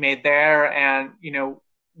progress have you made there? And, you know,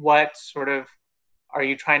 what sort of are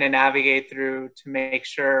you trying to navigate through to make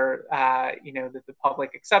sure, you know, that the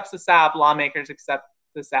public accepts this app, lawmakers accept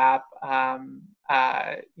this app?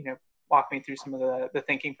 You know, walk me through some of the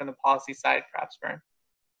thinking from the policy side, perhaps, Vern.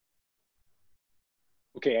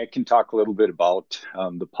 Okay, I can talk a little bit about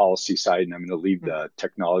the policy side, and I'm going to leave the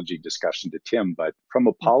technology discussion to Tim. But from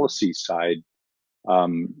a policy side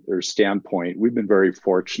or standpoint, we've been very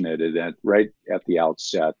fortunate that right at the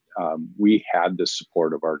outset, we had the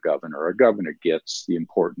support of our governor. Our governor gets the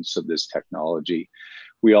importance of this technology.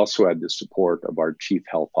 We also had the support of our chief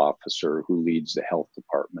health officer who leads the health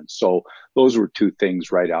department. So those were two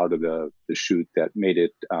things right out of the chute that made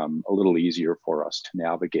it a little easier for us to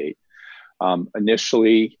navigate.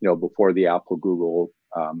 Initially, you know, before the Apple Google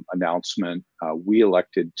announcement, we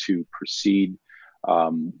elected to proceed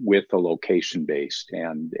with the location-based,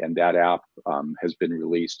 and that app has been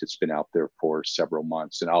released. It's been out there for several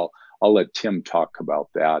months, and I'll let Tim talk about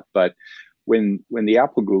that. But when the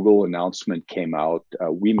Apple Google announcement came out,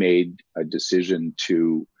 we made a decision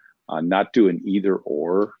to not do an either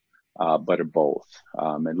or, but a both,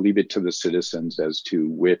 and leave it to the citizens as to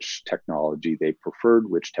which technology they preferred,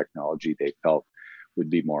 which technology they felt would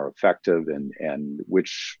be more effective, and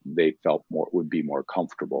which they felt would be more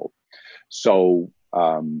comfortable. So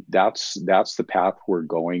that's the path we're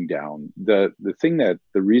going down. The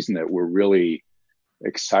reason that we're really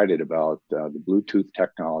excited about the Bluetooth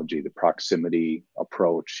technology, the proximity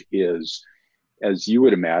approach, is, as you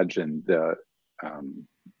would imagine, the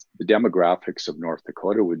demographics of North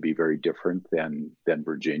Dakota would be very different than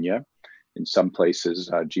Virginia. In some places,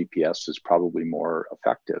 GPS is probably more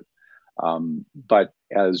effective. But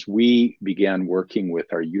as we began working with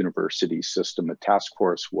our university system, a task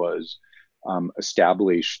force was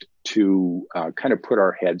established to kind of put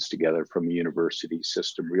our heads together from a university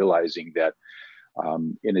system, realizing that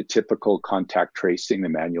in a typical contact tracing, the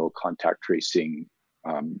manual contact tracing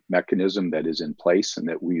mechanism that is in place and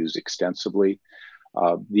that we use extensively,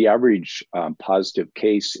 the average positive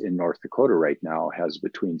case in North Dakota right now has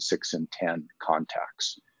between 6 and 10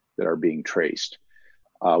 contacts that are being traced.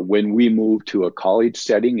 When we move to a college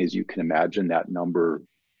setting, as you can imagine, that number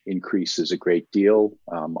increases a great deal.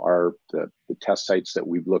 The test sites that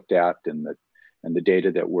we've looked at and the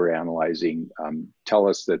data that we're analyzing tell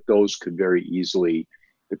us that those could very easily,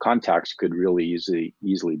 the contacts could really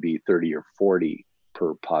easily be 30 or 40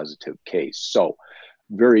 per positive case. So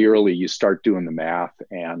very early, you start doing the math,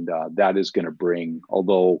 and that is going to bring,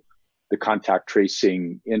 although the contact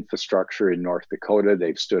tracing infrastructure in North Dakota,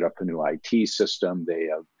 they've stood up a new IT system. They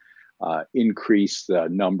have increased the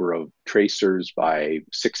number of tracers by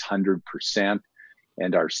 600%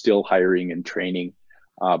 and are still hiring and training.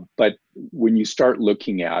 But when you start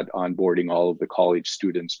looking at onboarding all of the college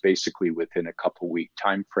students basically within a couple-week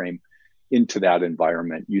time frame into that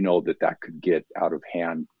environment, you know that could get out of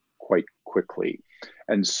hand quite quickly.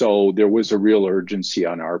 And so there was a real urgency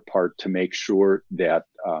on our part to make sure that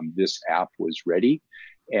this app was ready.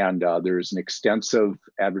 And there's an extensive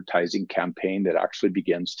advertising campaign that actually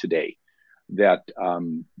begins today that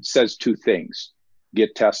says two things: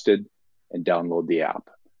 get tested and download the app.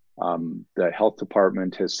 The health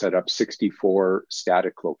department has set up 64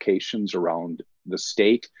 static locations around the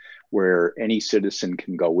state where any citizen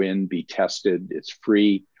can go in, be tested. It's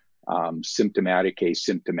free. Symptomatic,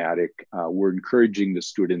 asymptomatic. We're encouraging the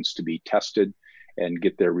students to be tested and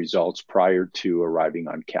get their results prior to arriving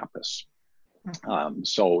on campus.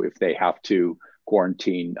 So if they have to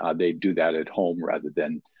quarantine, they do that at home rather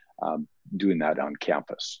than doing that on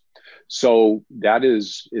campus. So that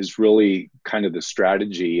is really kind of the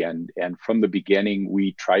strategy. And from the beginning,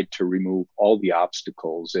 we tried to remove all the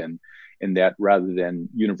obstacles, and that rather than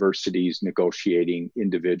universities negotiating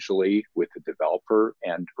individually with the developer,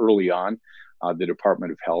 and early on, the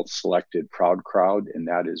Department of Health selected ProudCrowd, and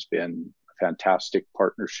that has been a fantastic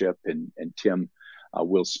partnership, and Tim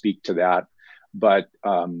will speak to that. But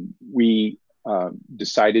we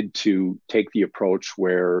decided to take the approach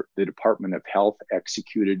where the Department of Health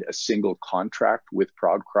executed a single contract with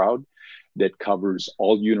ProudCrowd that covers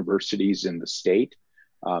all universities in the state.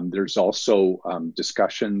 There's also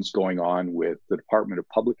discussions going on with the Department of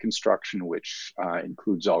Public Instruction, which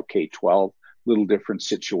includes all K-12, little different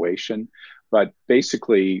situation. But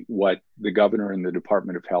basically what the governor and the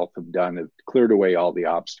Department of Health have done is cleared away all the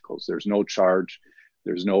obstacles. There's no charge.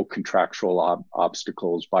 There's no contractual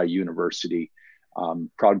obstacles by university.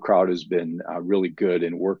 ProudCrowd has been really good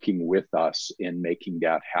in working with us in making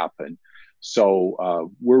that happen.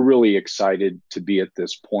 So we're really excited to be at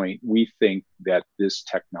this point. We think that this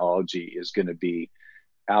technology is going to be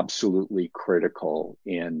absolutely critical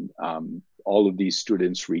in all of these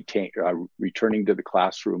students returning to the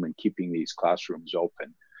classroom and keeping these classrooms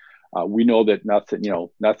open. We know that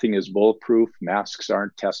nothing is bulletproof. Masks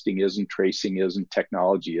aren't, testing isn't, tracing isn't,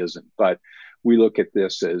 technology isn't. But we look at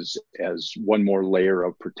this as one more layer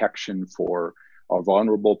of protection for a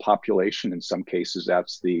vulnerable population. In some cases,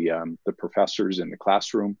 that's the professors in the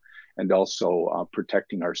classroom, and also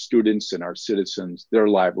protecting our students and our citizens, their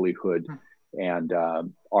livelihood, and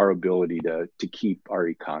our ability to keep our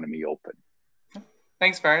economy open.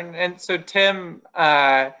 Thanks, Vern. And so, Tim,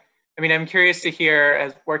 I'm curious to hear,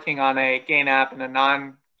 as working on a GAEN app and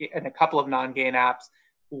a couple of non-GAEN apps,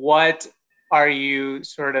 what are you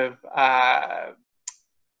sort of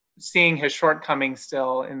seeing as shortcomings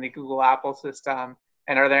still in the Google Apple system?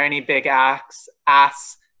 And are there any big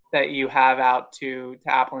asks that you have out to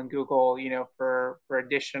Apple and Google, for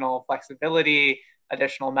additional flexibility,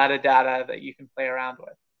 additional metadata that you can play around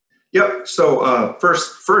with? Yep. So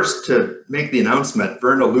first to make the announcement,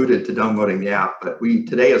 Vern alluded to downloading the app, but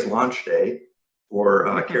today is launch day for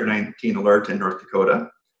CARE-19 Alert in North Dakota,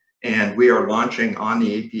 and we are launching on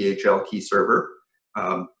the APHL key server.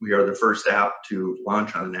 We are the first app to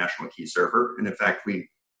launch on the national key server, and in fact, we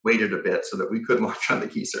waited a bit so that we could launch on the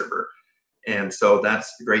key server, and so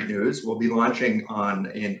that's great news. We'll be launching on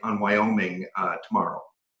Wyoming tomorrow,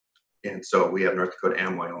 and so we have North Dakota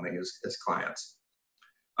and Wyoming as clients.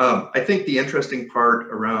 I think the interesting part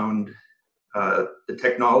around the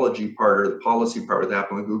technology part or the policy part with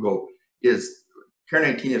Apple and Google is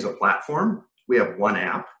CARE-19 is a platform. We have one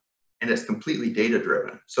app, and it's completely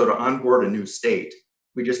data-driven. So to onboard a new state,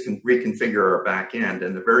 we just can reconfigure our back end,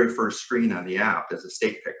 and the very first screen on the app is a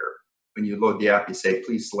state picker. When you load the app, you say,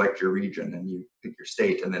 please select your region, and you pick your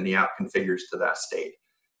state, and then the app configures to that state.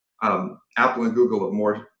 Apple and Google have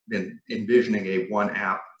more been envisioning a one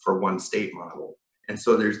app for one state model. And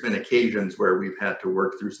so there's been occasions where we've had to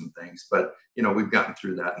work through some things, but we've gotten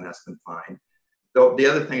through that, and that's been fine. Though the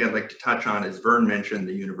other thing I'd like to touch on is Vern mentioned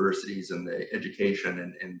the universities and the education,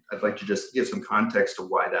 and I'd like to just give some context to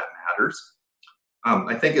why that matters.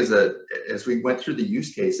 I think as we went through the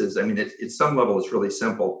use cases, at some level it's really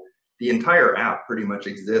simple. The entire app pretty much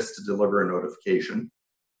exists to deliver a notification,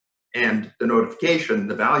 and the notification,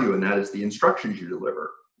 the value in that is the instructions you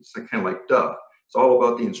deliver. It's kind of like, duh, it's all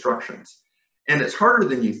about the instructions. And it's harder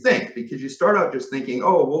than you think, because you start out just thinking,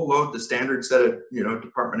 oh, we'll load the standard set of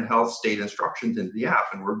Department of Health state instructions into the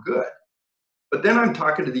app and we're good. But then I'm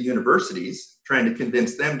talking to the universities, trying to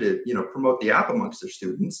convince them to promote the app amongst their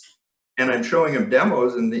students. And I'm showing them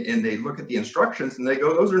demos, and they look at the instructions and they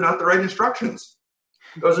go, those are not the right instructions.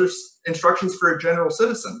 Those are instructions for a general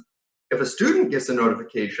citizen. If a student gets a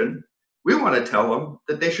notification, we want to tell them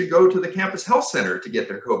that they should go to the campus health center to get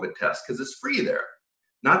their COVID test because it's free there.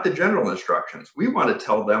 Not the general instructions. We want to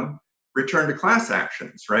tell them return to class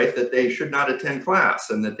actions, right? That they should not attend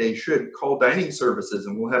class, and that they should call dining services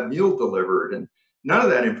and we'll have meals delivered. And none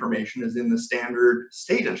of that information is in the standard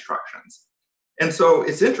state instructions. And so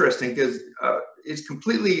it's interesting because it's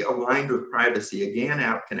completely aligned with privacy. A GAN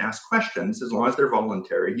app can ask questions as long as they're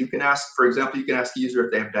voluntary. You can ask, for example, you can ask the user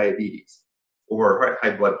if they have diabetes or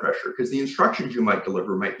high blood pressure, because the instructions you might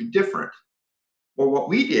deliver might be different. Well, what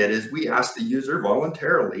we did is we asked the user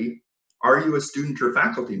voluntarily, are you a student or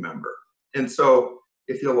faculty member? And so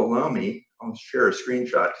if you'll allow me, I'll share a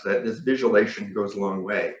screenshot because this visualization goes a long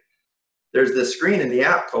way. There's this screen in the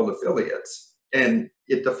app called affiliates. And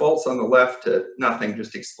it defaults on the left to nothing,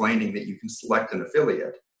 just explaining that you can select an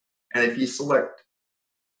affiliate. And if you select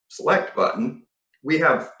button, we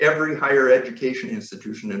have every higher education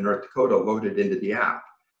institution in North Dakota loaded into the app.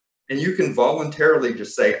 And you can voluntarily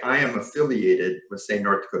just say, I am affiliated with, say,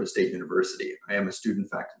 North Dakota State University. I am a student,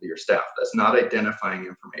 faculty, or staff. That's not identifying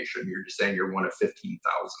information. You're just saying you're one of 15,000.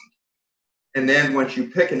 And then once you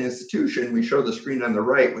pick an institution, we show the screen on the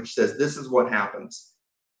right, which says this is what happens.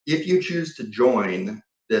 If you choose to join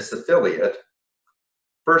this affiliate,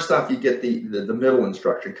 first off, you get the middle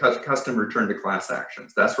instruction, custom return to class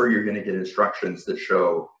actions. That's where you're going to get instructions that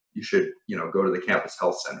show you should, go to the campus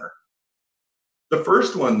health center. The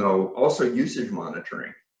first one, though, also usage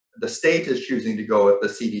monitoring. The state is choosing to go with the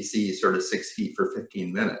CDC sort of 6 feet for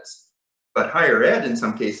 15 minutes. But higher ed, in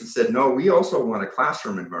some cases, said, no, we also want a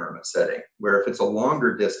classroom environment setting, where if it's a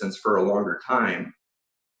longer distance for a longer time,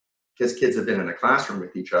 because kids have been in a classroom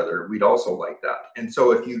with each other, we'd also like that. And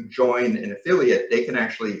so if you join an affiliate, they can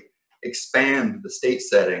actually expand the state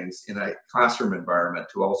settings in a classroom environment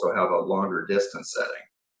to also have a longer distance setting.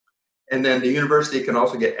 And then the university can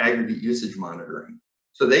also get aggregate usage monitoring.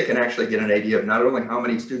 So they can actually get an idea of not only how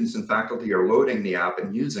many students and faculty are loading the app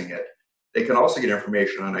and using it, they can also get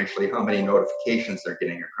information on actually how many notifications they're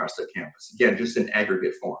getting across their campus. Again, just in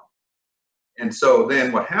aggregate form. And so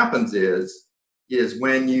then what happens is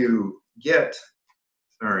when you get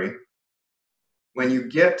an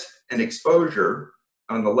exposure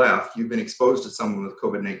on the left, you've been exposed to someone with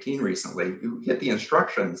COVID-19 recently, you hit the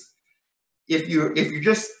instructions. If you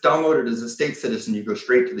just download it as a state citizen, you go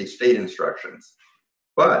straight to the state instructions.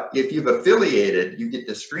 But if you've affiliated, you get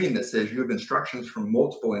this screen that says you have instructions from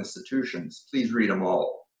multiple institutions. Please read them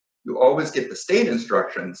all. You always get the state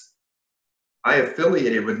instructions. I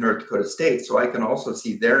affiliated with North Dakota State, so I can also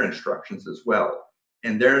see their instructions as well.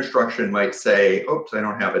 And their instruction might say, oops, I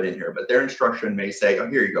don't have it in here, but their instruction may say, oh,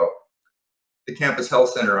 here you go. The campus health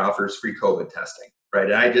center offers free COVID testing, right?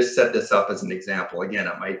 And I just set this up as an example. Again,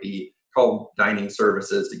 it might be called dining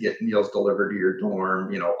services to get meals delivered to your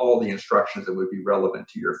dorm, all the instructions that would be relevant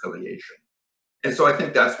to your affiliation. And so I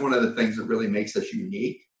think that's one of the things that really makes us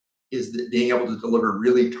unique, is that being able to deliver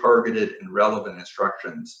really targeted and relevant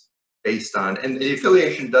instructions based on, and the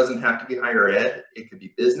affiliation doesn't have to be higher ed, it could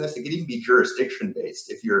be business, it could even be jurisdiction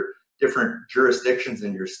based. If your different jurisdictions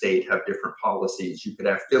in your state have different policies, you could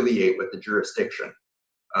affiliate with the jurisdiction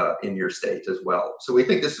in your state as well. So we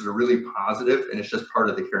think this is a really positive, and it's just part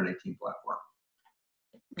of the Care19 platform.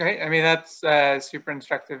 Great. I mean, that's a super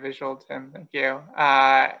instructive visual, Tim. Thank you.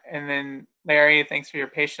 And then Larry, thanks for your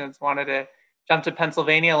patience. Wanted to jump to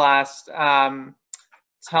Pennsylvania last.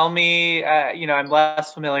 Tell me, I'm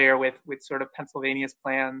less familiar with sort of Pennsylvania's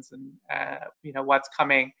plans and, what's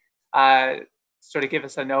coming. Sort of give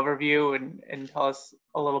us an overview and tell us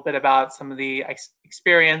a little bit about some of the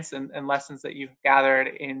experience and lessons that you've gathered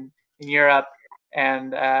in Europe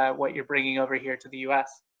and what you're bringing over here to the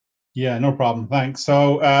US. Yeah, no problem. Thanks.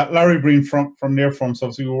 So Larry Breen from Nearform. So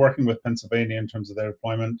obviously we're working with Pennsylvania in terms of their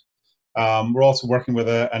deployment. We're also working with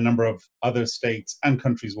a number of other states and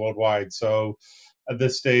countries worldwide. So at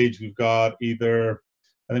this stage, we've got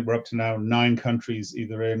I think we're up to now 9 countries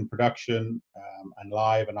either in production and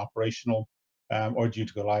live and operational, or due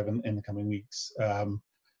to go live in the coming weeks.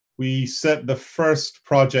 We set the first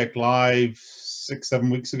project live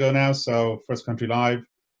 6-7 weeks ago now, so first country live,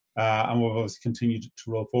 and we'll obviously continue to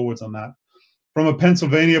roll forwards on that. From a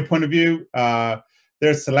Pennsylvania point of view,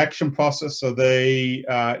 their selection process, so they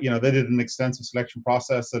did an extensive selection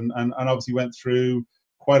process and obviously went through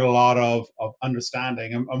quite a lot of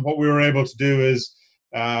understanding. And what we were able to do is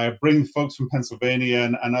bring folks from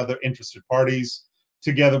Pennsylvania and other interested parties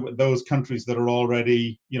together with those countries that are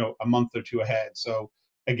already, a month or 2 ahead. So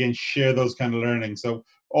again, share those kind of learnings. So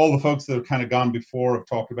all the folks that have kind of gone before have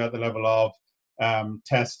talked about the level of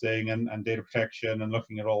testing and data protection and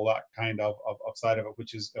looking at all that kind of side of it,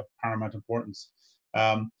 which is of paramount importance.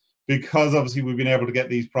 Because obviously we've been able to get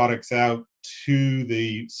these products out to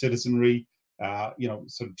the citizenry,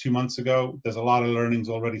 sort of 2 months ago. There's a lot of learnings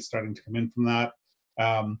already starting to come in from that.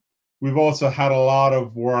 We've also had a lot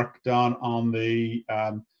of work done on the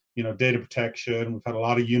data protection. We've had a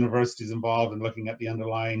lot of universities involved in looking at the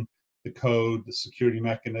underlying, the code, the security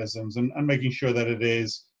mechanisms, and making sure that it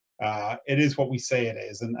is what we say it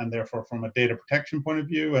is, and therefore from a data protection point of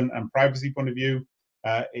view and privacy point of view,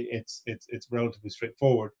 it's relatively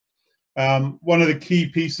straightforward. One of the key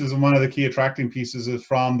pieces and one of the key attracting pieces is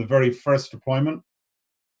from the very first deployment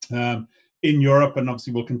in Europe, and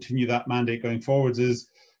obviously we'll continue that mandate going forwards, is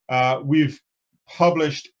we've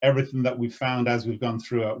published everything that we've found as we've gone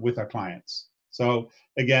through it with our clients. So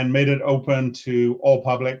again, made it open to all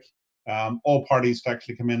public. all parties to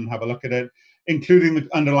actually come in and have a look at it, including the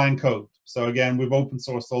underlying code. So again, we've open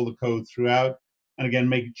sourced all the code throughout, and again,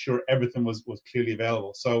 making sure everything was clearly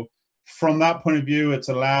available. So from that point of view, it's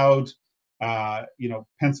allowed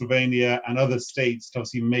Pennsylvania and other states to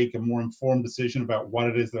obviously make a more informed decision about what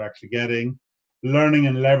it is they're actually getting, learning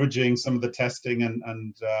and leveraging some of the testing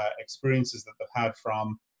and experiences that they've had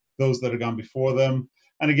from those that have gone before them.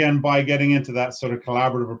 And again, by getting into that sort of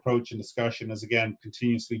collaborative approach and discussion is, again,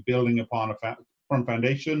 continuously building upon a firm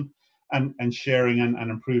foundation and sharing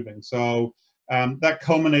and improving. So that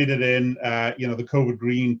culminated in the COVID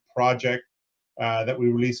Green project that we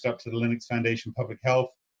released up to the Linux Foundation Public Health.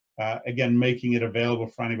 Again, making it available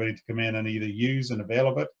for anybody to come in and either use and avail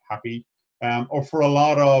of it, happy, or for a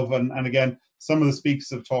lot of, and again, some of the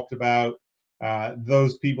speakers have talked about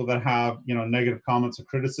those people that have negative comments or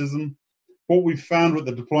criticism. What we've found with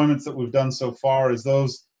the deployments that we've done so far is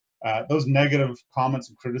those negative comments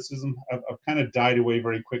and criticism have kind of died away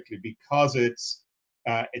very quickly because it's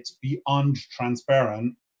beyond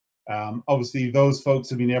transparent. Obviously, those folks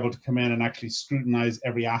have been able to come in and actually scrutinize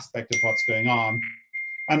every aspect of what's going on,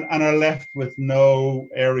 and are left with no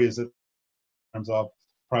areas in terms of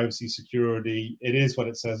privacy, security. It is what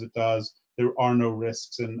it says it does. There are no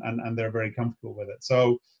risks, and they're very comfortable with it.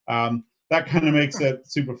 So that kind of makes it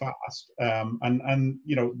super fast. And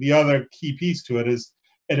the other key piece to it is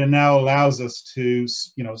it now allows us to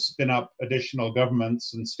spin up additional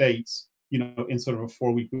governments and states in sort of a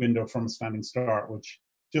 4-week window from a standing start, which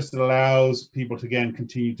just allows people to again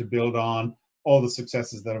continue to build on all the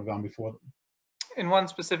successes that have gone before them. And one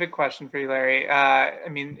specific question for you, Larry. I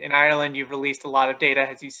mean, in Ireland, you've released a lot of data,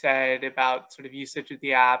 as you said, about sort of usage of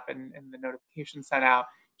the app and the notifications sent out.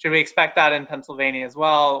 Should we expect that in Pennsylvania as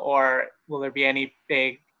well, or will there be any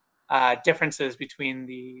big differences between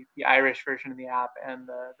the Irish version of the app and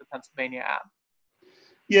the Pennsylvania app?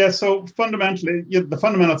 Yeah, so fundamentally, the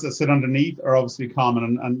fundamentals that sit underneath are obviously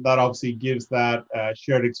common, and that obviously gives that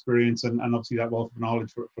shared experience and obviously that wealth of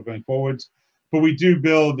knowledge for going forwards. But we do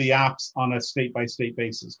build the apps on a state-by-state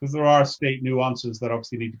basis because there are state nuances that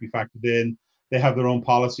obviously need to be factored in. They have their own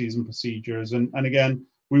policies and procedures, and again,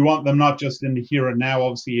 we want them not just in the here and now.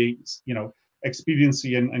 Obviously,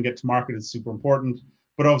 expediency and get to market is super important,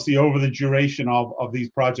 but obviously over the duration of these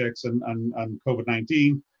projects and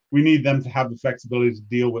COVID-19, we need them to have the flexibility to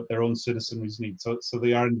deal with their own citizenry's needs. So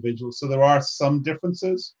they are individuals. So there are some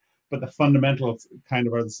differences, but the fundamentals kind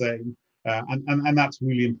of are the same, and that's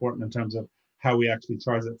really important in terms of how we actually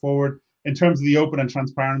charge it forward. In terms of the open and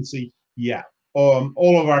transparency, yeah,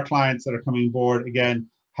 all of our clients that are coming aboard, again,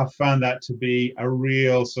 have found that to be a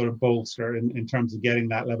real sort of bolster in terms of getting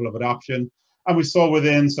that level of adoption. And we saw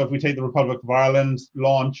so if we take the Republic of Ireland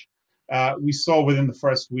launch, we saw within the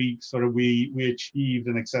first week, sort of we achieved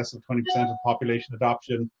in excess of 20% of population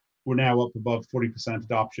adoption. We're now up above 40%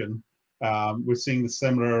 adoption. We're seeing the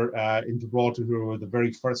similar in Gibraltar, who were the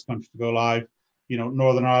very first country to go live.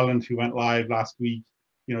 Northern Ireland, who went live last week,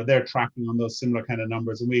 they're tracking on those similar kind of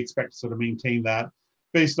numbers, and we expect to sort of maintain that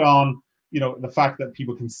based on the fact that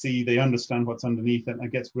people can see, they understand what's underneath it, and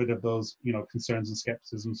it gets rid of those concerns and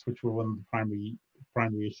skepticisms, which were one of the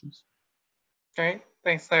primary issues. Great,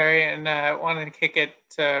 thanks, Larry. And I wanted to kick it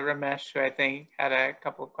to Ramesh, who I think had a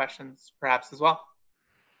couple of questions perhaps as well.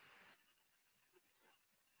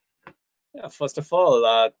 Yeah, first of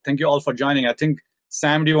all, thank you all for joining. I think,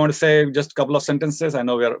 Sam, do you want to say just a couple of sentences? I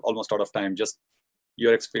know we are almost out of time. Just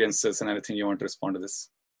your experiences and anything you want to respond to this.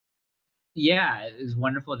 Yeah, it was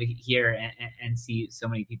wonderful to hear and see so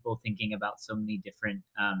many people thinking about so many different,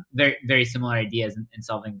 very, very similar ideas and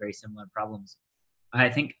solving very similar problems. I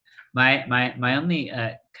think my only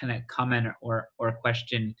kind of comment or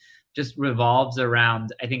question just revolves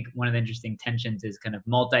around, I think one of the interesting tensions is kind of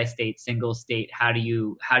multi-state, single state. How do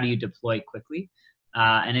you deploy quickly?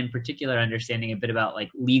 And in particular, understanding a bit about like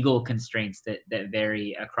legal constraints that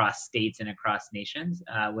vary across states and across nations,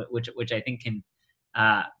 which I think can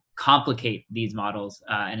complicate these models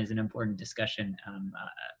and is an important discussion. I'd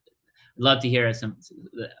love to hear some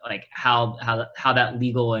like how that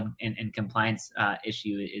legal and compliance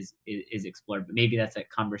issue is explored, but maybe that's a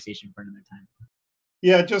conversation for another time.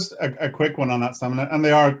 Yeah, just a quick one on that, Simon, and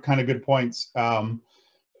they are kind of good points.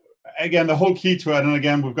 Again, the whole key to it, and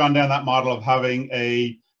again, we've gone down that model of having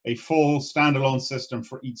a full standalone system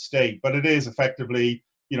for each state, but it is effectively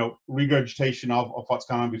regurgitation of what's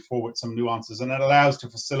gone on before with some nuances, and it allows to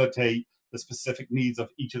facilitate the specific needs of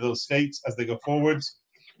each of those states as they go forwards.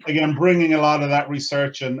 Again, bringing a lot of that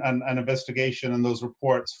research and investigation and those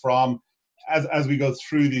reports from as we go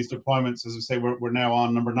through these deployments. As we say, we're now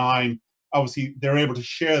on number 9. Obviously, they're able to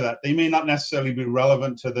share that. They may not necessarily be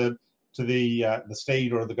relevant to the to the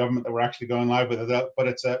state or the government that we're actually going live with it, but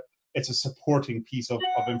it's a supporting piece of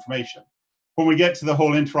information. When we get to the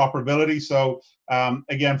whole interoperability, so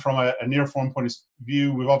again, from a Nearform point of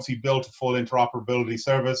view, we've obviously built a full interoperability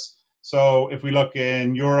service. So if we look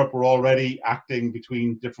in Europe, we're already acting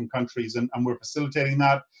between different countries and we're facilitating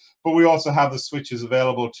that. But we also have the switches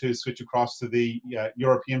available to switch across to the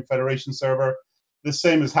European Federation server. The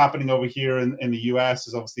same is happening over here in the US,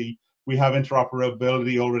 is obviously we have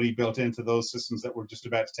interoperability already built into those systems that we're just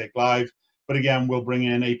about to take live. But again, we'll bring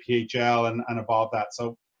in APHL and above that.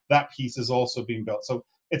 So that piece is also being built. So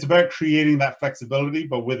it's about creating that flexibility,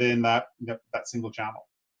 but within that single channel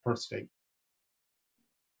per state.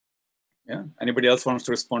 Yeah. Anybody else wants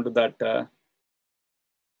to respond to that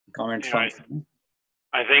comment? Yeah,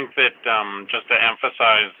 I think that just to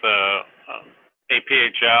emphasize,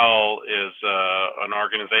 APHL is an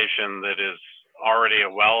organization that is already a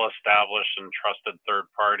well-established and trusted third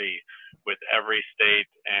party with every state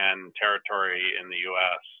and territory in the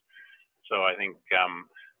U.S. So I think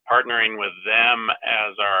partnering with them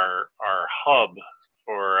as our hub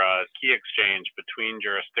for key exchange between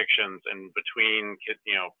jurisdictions and between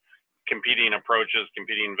competing approaches,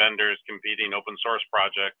 competing vendors, competing open source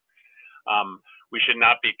projects. We should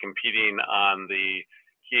not be competing on the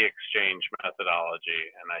key exchange methodology,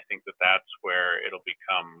 and I think that that's where it'll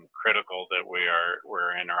become critical that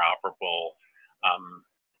we're interoperable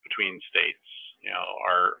between states.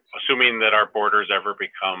 Assuming that our borders ever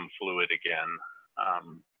become fluid again,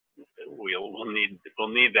 we'll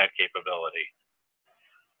need that capability.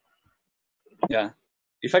 Yeah.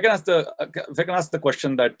 If I can ask the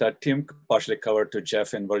question that Tim partially covered to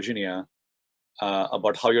Jeff in Virginia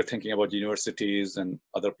about how you're thinking about universities and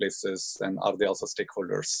other places, and are they also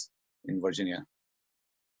stakeholders in Virginia?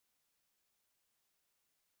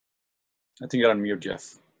 I think you're on mute,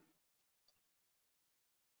 Jeff.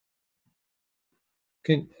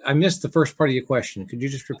 I missed the first part of your question. Could you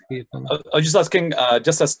just repeat it for me? I was just asking,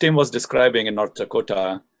 just as Tim was describing in North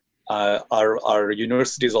Dakota, are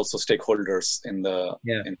universities also stakeholders in the?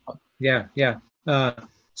 Yeah.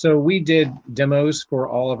 So we did demos for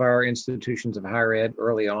all of our institutions of higher ed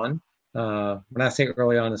early on. When I say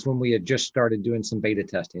early on, it's when we had just started doing some beta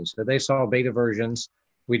testing. So they saw beta versions.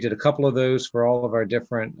 We did a couple of those for all of our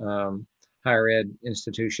different higher ed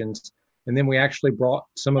institutions. And then we actually brought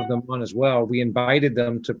some of them on as well. We invited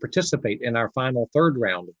them to participate in our final third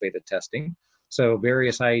round of beta testing. So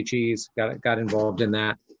various IHEs got involved in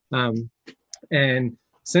that. And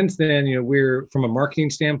since then, we're, from a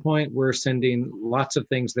marketing standpoint, we're sending lots of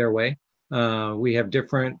things their way. We have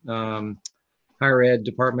different higher ed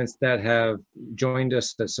departments that have joined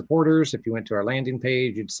us as supporters. If you went to our landing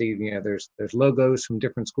page, you'd see, there's logos from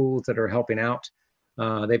different schools that are helping out.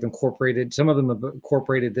 They've incorporated, some of them have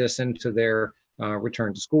incorporated this into their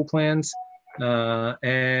return to school plans.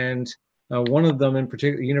 And one of them in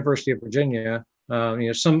particular, University of Virginia,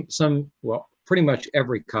 well, pretty much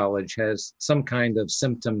every college has some kind of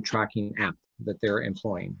symptom tracking app that they're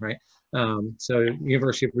employing, right? So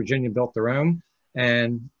University of Virginia built their own,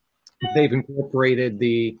 and they've incorporated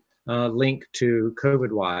the link to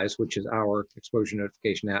COVIDwise, which is our exposure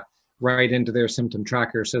notification app, right into their symptom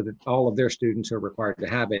tracker, so that all of their students who are required to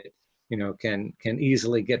have it, can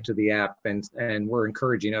easily get to the app, and we're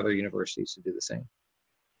encouraging other universities to do the same.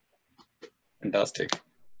 Fantastic.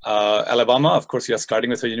 Alabama, of course, you're starting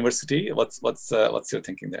with a university. What's your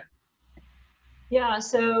thinking there? Yeah,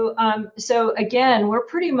 so again, we're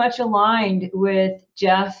pretty much aligned with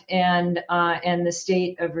Jeff and the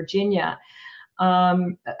state of Virginia.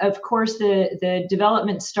 Of course, the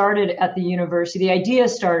development started at the university. The idea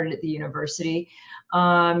started at the university,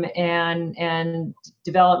 and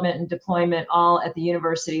development and deployment all at the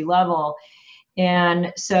university level.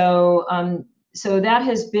 And so that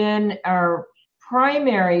has been our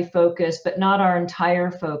primary focus, but not our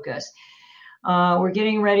entire focus. We're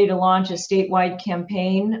getting ready to launch a statewide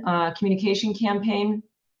campaign, communication campaign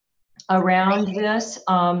around this,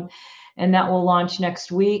 and that will launch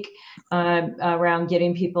next week, around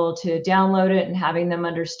getting people to download it and having them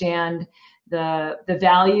understand the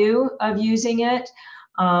value of using it.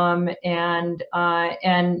 And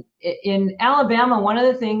in Alabama, one of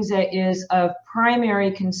the things that is of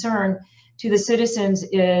primary concern to the citizens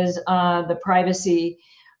is the privacy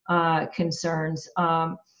concerns.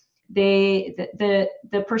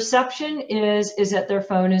 The perception is that their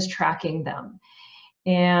phone is tracking them,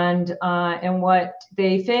 and what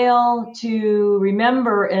they fail to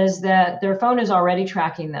remember is that their phone is already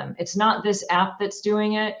tracking them. It's not this app that's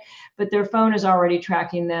doing it, but their phone is already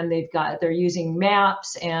tracking them. They're using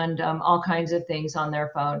maps and all kinds of things on their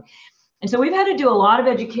phone. And so we've had to do a lot of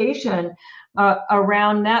education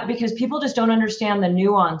around that because people just don't understand the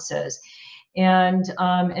nuances. And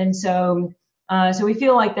so we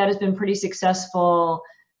feel like that has been pretty successful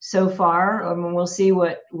so far. I mean, we'll see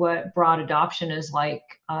what broad adoption is like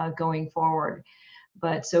going forward.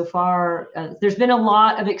 But so far, there's been a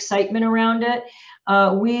lot of excitement around it.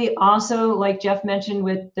 We also, like Jeff mentioned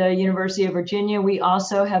with the University of Virginia, we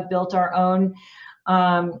also have built our own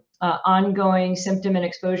ongoing symptom and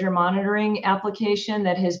exposure monitoring application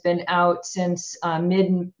that has been out since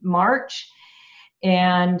mid-March.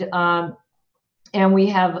 And we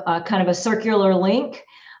have kind of a circular link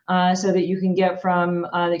so that you can get from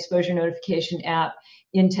the exposure notification app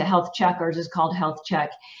into Health Check. Ours is called Health Check.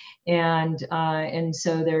 And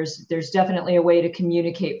so there's definitely a way to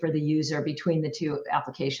communicate for the user between the two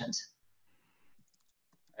applications.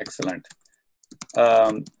 Excellent.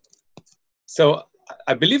 So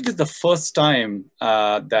I believe this is the first time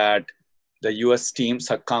that the US teams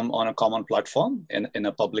have come on a common platform in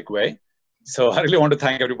a public way. So I really want to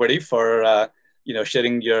thank everybody for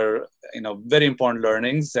sharing your very important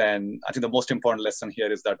learnings. And I think the most important lesson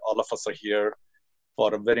here is that all of us are here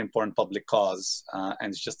for a very important public cause, and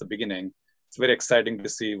it's just the beginning. It's very exciting to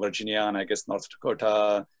see Virginia and I guess North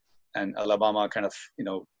Dakota and Alabama kind of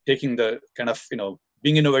taking the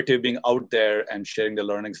being innovative, being out there and sharing the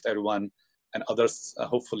learnings with everyone, and others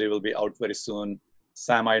hopefully will be out very soon.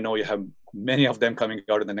 Sam, I know you have many of them coming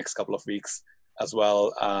out in the next couple of weeks as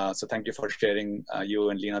well. So thank you for sharing,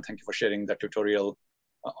 you and Lena, thank you for sharing that tutorial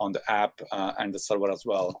on the app and the server as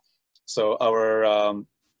well. So our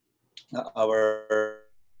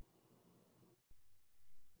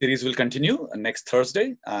series will continue next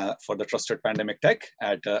Thursday for the Trusted Pandemic Tech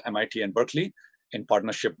at MIT and Berkeley in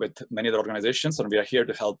partnership with many other organizations. And we are here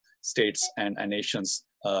to help states and nations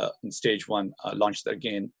in stage 1 launch their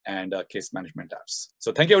GAEN and case management apps.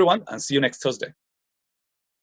 So thank you, everyone, and see you next Thursday.